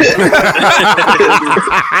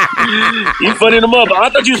 You funny them up. I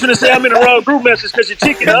thought you was gonna say I'm in the wrong group message because you're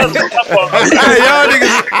chicken. Hey, y'all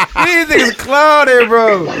niggas, these niggas clouded,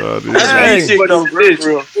 bro. Hey, y'all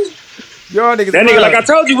niggas. That nigga, like I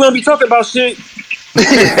told you, we don't be talking about shit.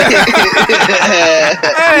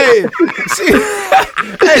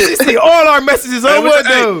 Hey, she see all our messages on what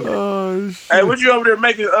though? Hey, what you over there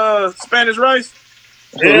making Spanish rice?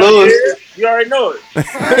 Yeah, you already know it. You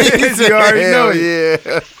already know it.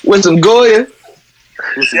 Yeah. With some Goya.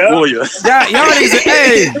 With some Goya. Y'all niggas,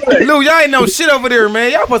 hey, Lou, y'all ain't no shit over there,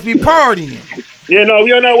 man. Y'all supposed to be partying. Yeah, no,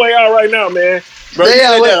 we on our way out right now, man. Bro, They you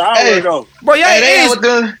out said with- that an hour hey. ago. Bro, y'all ain't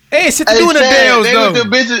shit to do in the Dales, They though. with the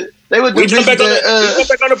bitches. They with the We jump back on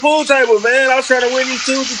bitches. on the pool table, man. I was trying to win these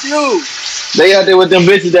two to few. They out there with them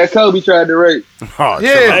bitches that Kobe tried to rape. Oh,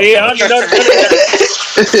 Yeah. Hey, yeah, I don't know.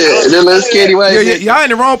 The little skinny white Yeah, bitch. y'all in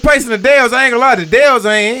the wrong place in the Dales. I ain't gonna lie, the Dales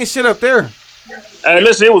ain't shit up there. Hey,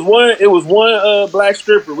 listen, it was one black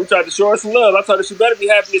stripper. We tried to show her some love. I told her she better be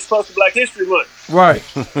happy it's close to Black History Month. Right.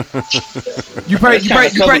 You paid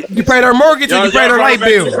her mortgage or you paid her light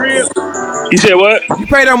bill? You said what? You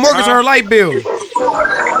paid her mortgage or her light bill?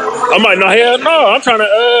 I'm like, no, hell no. I'm trying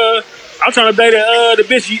to date the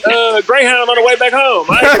bitch Greyhound on the way back home.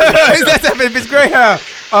 That's that bitch Greyhound.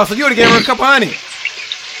 Oh, so you would have gave her a couple honey.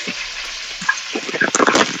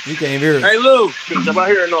 You can't hear it. Hey, Lou. Jump out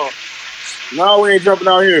here or no? No, we ain't jumping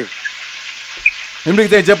out here. Them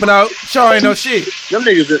niggas ain't jumping out. Sure ain't no shit. Them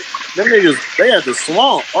niggas, they at the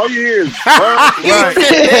swamp. All you hear is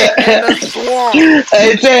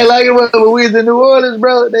Hey, Chad, like it was when we was in New Orleans,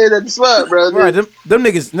 bro. They was at the swamp, bro. Right, them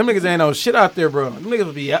niggas ain't no shit out there, bro. Them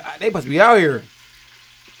niggas they supposed to be out here.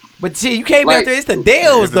 But see, you can't be out there. It's the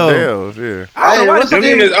Dales, though. Dales, yeah. I don't know why what's the them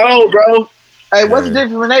fuck they- niggas old, bro. Hey, what's the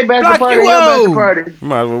difference when they bachelor Block party you and your bachelor out. party? You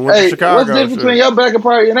might as well went Hey, to Chicago. what's the difference between your bachelor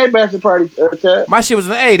party and their bachelor party, Chad? My shit was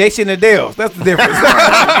an A. They shit in the Dales. That's the difference. Okay.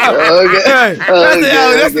 Hey,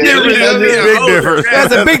 that's the difference. Big difference.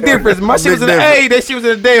 That's a big difference. My shit was in the A. They shit was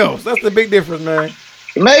in the Dales. That's the big difference, man.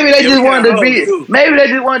 Maybe they Yeah, just we wanted got to be. hoes, too. Maybe they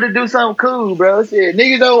just wanted to do something cool, bro. Shit,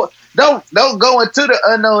 niggas don't go into the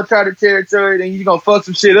unknown charted territory, then you gonna fuck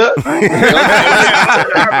some shit up.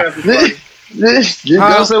 Just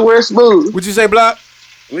go somewhere smooth. What you say, Block?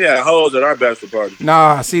 We had hoes at our bachelor party.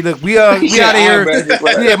 Nah, see, look, we out of here.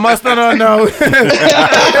 Yeah, must not know. I don't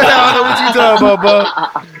know what you talking about, bud.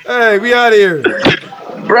 Hey, we out of here,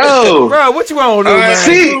 Bro, what you want to do, man?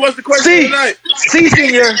 see, What's the question tonight?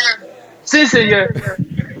 Senor.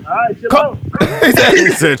 He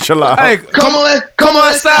said, chill out. Hey, come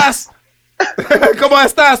on, Stas. Come on,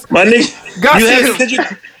 Stas. My nigga, Got you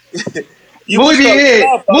you. Movie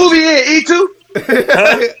in, E2.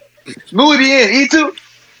 Movie in, E2.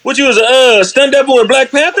 What you was a stunt double in Black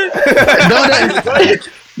Panther?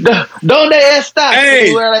 Don't they ask stop?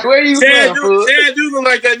 Hey, where you Chad from, fool? do look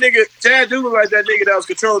like that nigga. Chad do look like that nigga that was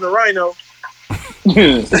controlling the rhino.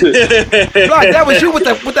 Block, that was you with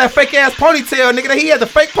that fake ass ponytail, nigga. He had the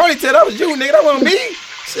fake ponytail. That was you, nigga. That wasn't me.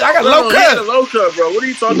 Shit, I got low He had a cut. low cut, bro. What are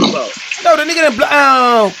you talking about? No, the nigga in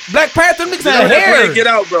Black Panther, them niggas had hair. Get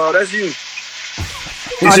out, bro. That's you.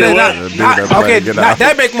 Oh, said that- what? not- okay,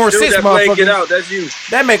 that make more Dude sense, that played Get motherfucker. Out. That's you.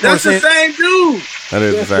 That make more That's the sense. same dude. That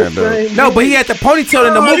is the same dude. No, but he had the ponytail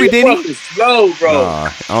in the movie, didn't he? Slow, bro.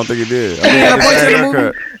 Nah, I don't think he did. I He had a think he voice in the had a movie?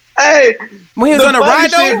 haircut. Hey, When he was on a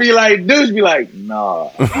ride, shit though? be like, dudes be like,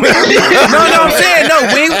 nah. No, I'm saying no.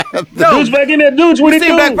 Dude's back in there, dudes. What We he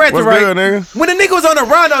seen Black do? Panther, What's right? good, nigga? When the nigga was on the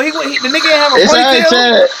ride, though, the nigga didn't have a It's alright,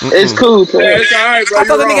 ponytail. Chad. It's cool, Chad. Yeah, it's all right, bro. I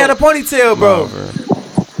thought the nigga had a ponytail, bro.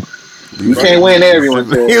 You can't win everyone,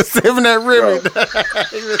 He Chad. was sipping that Ribby.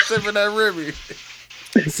 He was sipping that Ribby.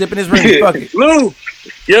 He's sipping his ring. Fuck it. Lou,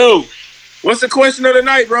 yo, what's the question of the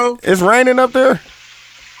night, bro? It's raining up there?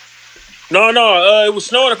 No, it was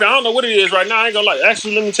snowing up there. I don't know what it is right now. I ain't gonna lie.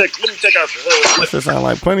 Actually, let me check out the. That sound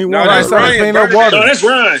like plenty of No, water. that's Sound like rain, clean up burning water. No, that's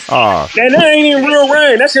Ryan. Oh, That ain't even real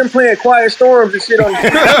rain. That's him playing Quiet Storms and shit on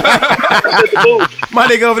the booth. My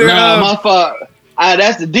nigga over there. Nah, my fault.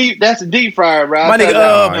 That's the deep fryer, bro. My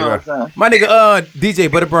nigga,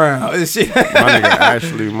 DJ Butter Brown. Shit.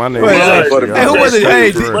 My nigga Hey, who was it?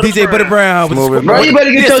 Hey, DJ Butter Brown. Bro, you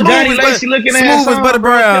better get your Johnny Lacey looking ass. Smooth as Butter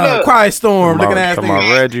Brown. Quiet Storm looking ass. Come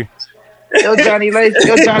on, Reggie. Yo, Johnny Lacey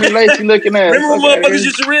looking ass. Remember when motherfuckers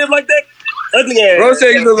used to rib like that? Ugly ass. Bro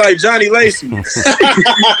said you look like Johnny Lacey. Bro,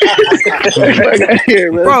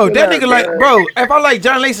 that nigga like, bro, if I like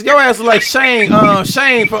Johnny Lacey, your ass is like Shane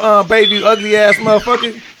for Baby Ugly ass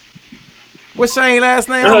motherfucker. What's Shane last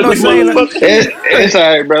name? I don't know Shane. It's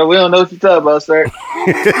alright, bro. We don't know what you talking about, sir.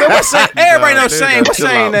 Man, what's Shane? Everybody knows Shane. What's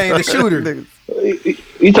Shane name? The shooter.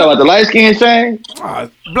 You talking about the light skinned Shane?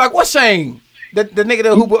 Block, what's Shane? The nigga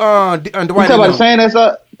that who Dwight. You talking about the Shane that's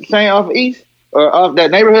Shane off of East? Or off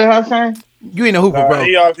that neighborhood house Shane? You ain't a hooper, bro.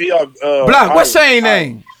 He off, Block, what's Shane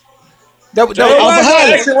name? Why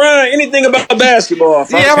asking Ryan anything about basketball?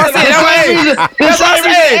 Yeah, I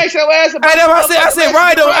said,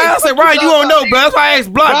 Ryan, you don't know, bro. That's why I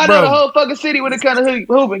asked Block, bro. I know the whole fucking city when it comes to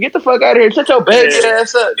hooping. Get the fuck out of here. Shut your baby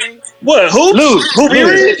ass up, man. What? Hoop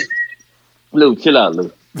earrings? Lou, chill out,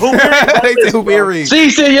 Lou. Hoop earrings. Sí,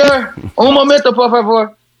 señor. Un momento, por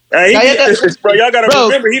favor. Bro, y'all gotta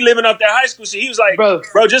remember, he living off that high school shit. He was like, bro,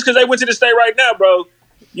 just because they went to the state right now, bro,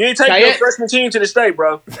 you ain't taking your freshman team to the state,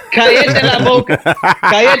 bro. Cállate la boca.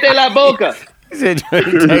 Cállate la boca. He said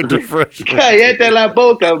you take the freshman. Cállate la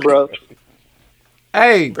boca, bro.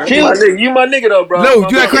 Hey, you my nigga though, bro. No,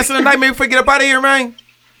 you got a question tonight? Maybe we get up out of here, man.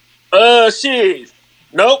 Shit.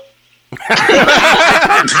 Nope.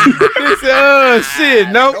 Shit,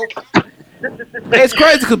 nope. It's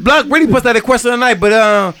crazy because Block really puts that a question tonight, but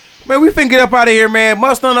man, we finna get up out of here, man.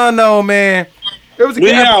 Must not unknown, man. It was a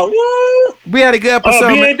good episode. We had a good episode.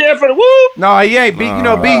 He ain't there for the whoop. No, he ain't. B, you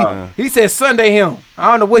know, B. He said Sunday him. I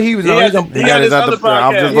don't know what he was on. He got his other podcast. I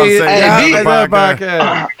was just about to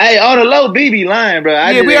say, Hey, on the low, B be lying, bro.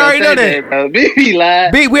 Yeah, we already know that, bro. B be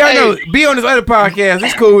lying. B, we already know. B on his other podcast.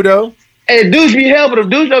 It's cool though. Hey, Deuce be helping him.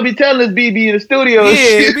 Deuce don't be telling us BB in the studio.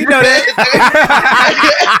 Yeah, we know that.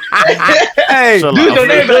 Hey, Deuce don't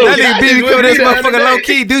never. That nigga BB coming this motherfucker low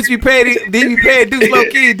key. Deuce be paying Deuce low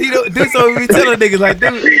key. Deuce don't be telling niggas like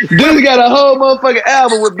Deuce. Deuce got a whole motherfucking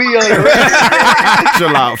album with B on it.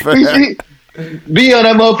 Chill out, fam. Be on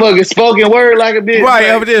that motherfucker spoken word like a bitch. Right,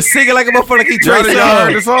 over there singing like a motherfucker like he Trey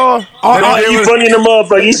Songz. This all? You funny in the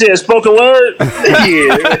motherfucker. He said spoken word.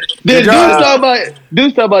 Yeah.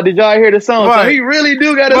 Deuce talk about, did y'all hear the song? Right. So he really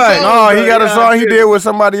do got a song. No, he got a song he did with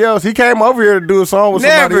somebody else. He came over here to do a song with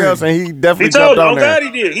somebody else, and he definitely jumped on there. God,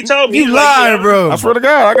 he did. He told me. You lying, bro. I swear to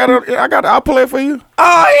God, I'll play it for you.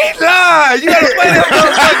 Oh, he lied. You gotta play that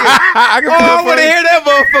motherfucker. I want to hear that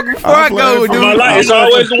motherfucker before I go, dude. My life, it's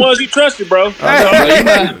always the ones you trusted, bro.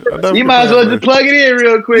 You might as well just plug it in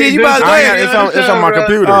real quick. Yeah, you might as well. It's on my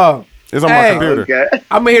computer. It's on my computer. Okay.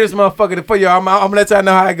 I'm gonna hear this motherfucker for y'all. I'm gonna let y'all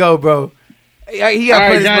know how it go, bro. He got All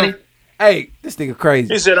right, Johnny. Hey, this nigga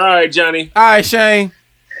crazy. He said, "All right, Johnny." All right, Shane.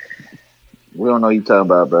 We don't know what you talking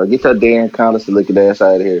about, bro. Get your Darren Collins to look at that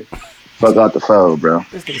side of here. Fuck out the phone, bro.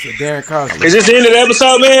 This nigga said Darren Carlson. Is this the end of the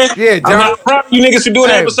episode, man? Yeah, John. I'm not proud of you niggas for doing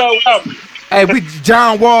the episode without me. Hey, we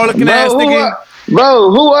John Wall looking ass nigga.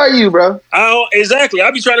 Bro, who are you, bro? Exactly.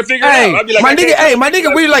 I be trying to figure it out. I be like, my nigga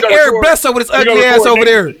really like Eric Bledsoe with his ugly ass over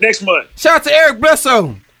there. Next month. Shout out to Eric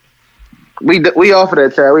Bledsoe. We offer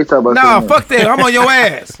that, child. We talk about. Nah, fuck that. I'm on your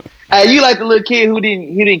ass. Hey, you like the little kid who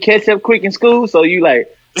didn't catch up quick in school, so you like,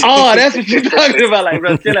 oh, that's what you're talking about. Like,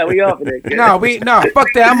 bro, chill out. We offer that. Kid. Fuck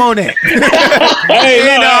that. I'm on that.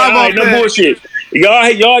 No bullshit. Y'all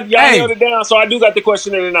held it down, so I do got the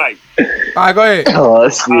question of the night. All right, go ahead. Oh,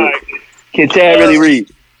 that's good. Right. Can Chad really read?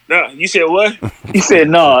 No, you said what? You said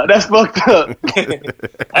nah. That's fucked up.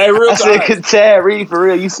 Hey, real I said, can Chad read for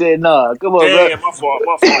real? You said nah. Come on, bro. Yeah, my fault.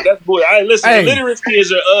 That's bull. Hey, listen, literacy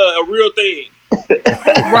is a real thing.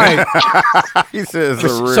 Right. He says a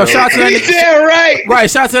real. So shout out to that nigga. He said right. Right.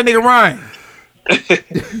 Shout out to that nigga Ryan.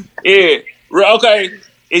 Yeah. Okay.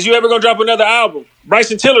 Is you ever gonna drop another album?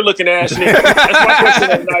 Bryson Tiller looking ass nigga. That's my question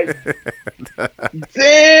that night.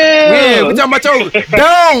 Damn. Yeah, we talking about your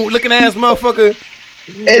down looking ass motherfucker.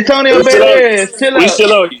 Antonio Banderas, chill out. We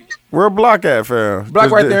still owe you. Where Block at, fam? Block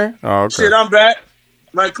right there. Oh, okay. Shit, I'm back.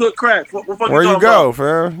 Like cook crack. Where you go,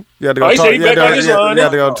 fam? You had to go talk. You had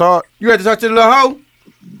to go talk. You had to talk to the little hoe?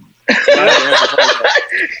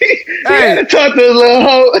 Hey, talk to the little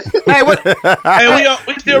hoe. Hey, what? Hey,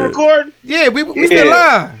 we still recording? Yeah, we still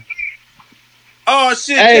live. Oh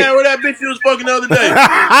shit, Karen, where that bitch you was fucking the other day?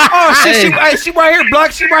 Oh shit, she right here,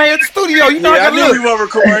 Block. She right here at the studio. You know, I I knew look. we were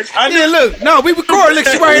recording. Look. No, we record. Look,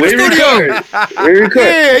 she right here in the studio. We record.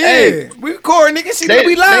 Yeah. We record, nigga.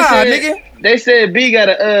 We live, nigga. They said B got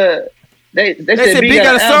a They said B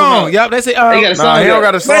got a song. Yup, they said they got a song. Nah, he don't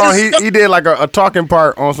got a song. He did like a talking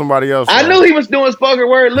part on somebody else. I knew he was doing spoken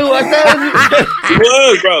word, Lou. I told you. He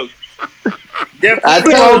was, bro. I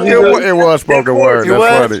told you. It was spoken word.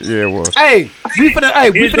 That's funny. Yeah, it was. Hey,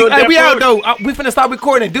 we out though. We finna stop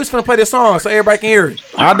recording. Deuce finna play this song so everybody can hear it.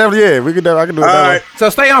 I can do it that way. So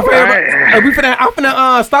stay on for everybody. I'm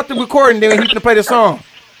finna stop the recording. Then he finna play this song.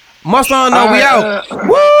 Must not know we out. Woo!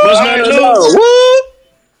 Must not know. Woo!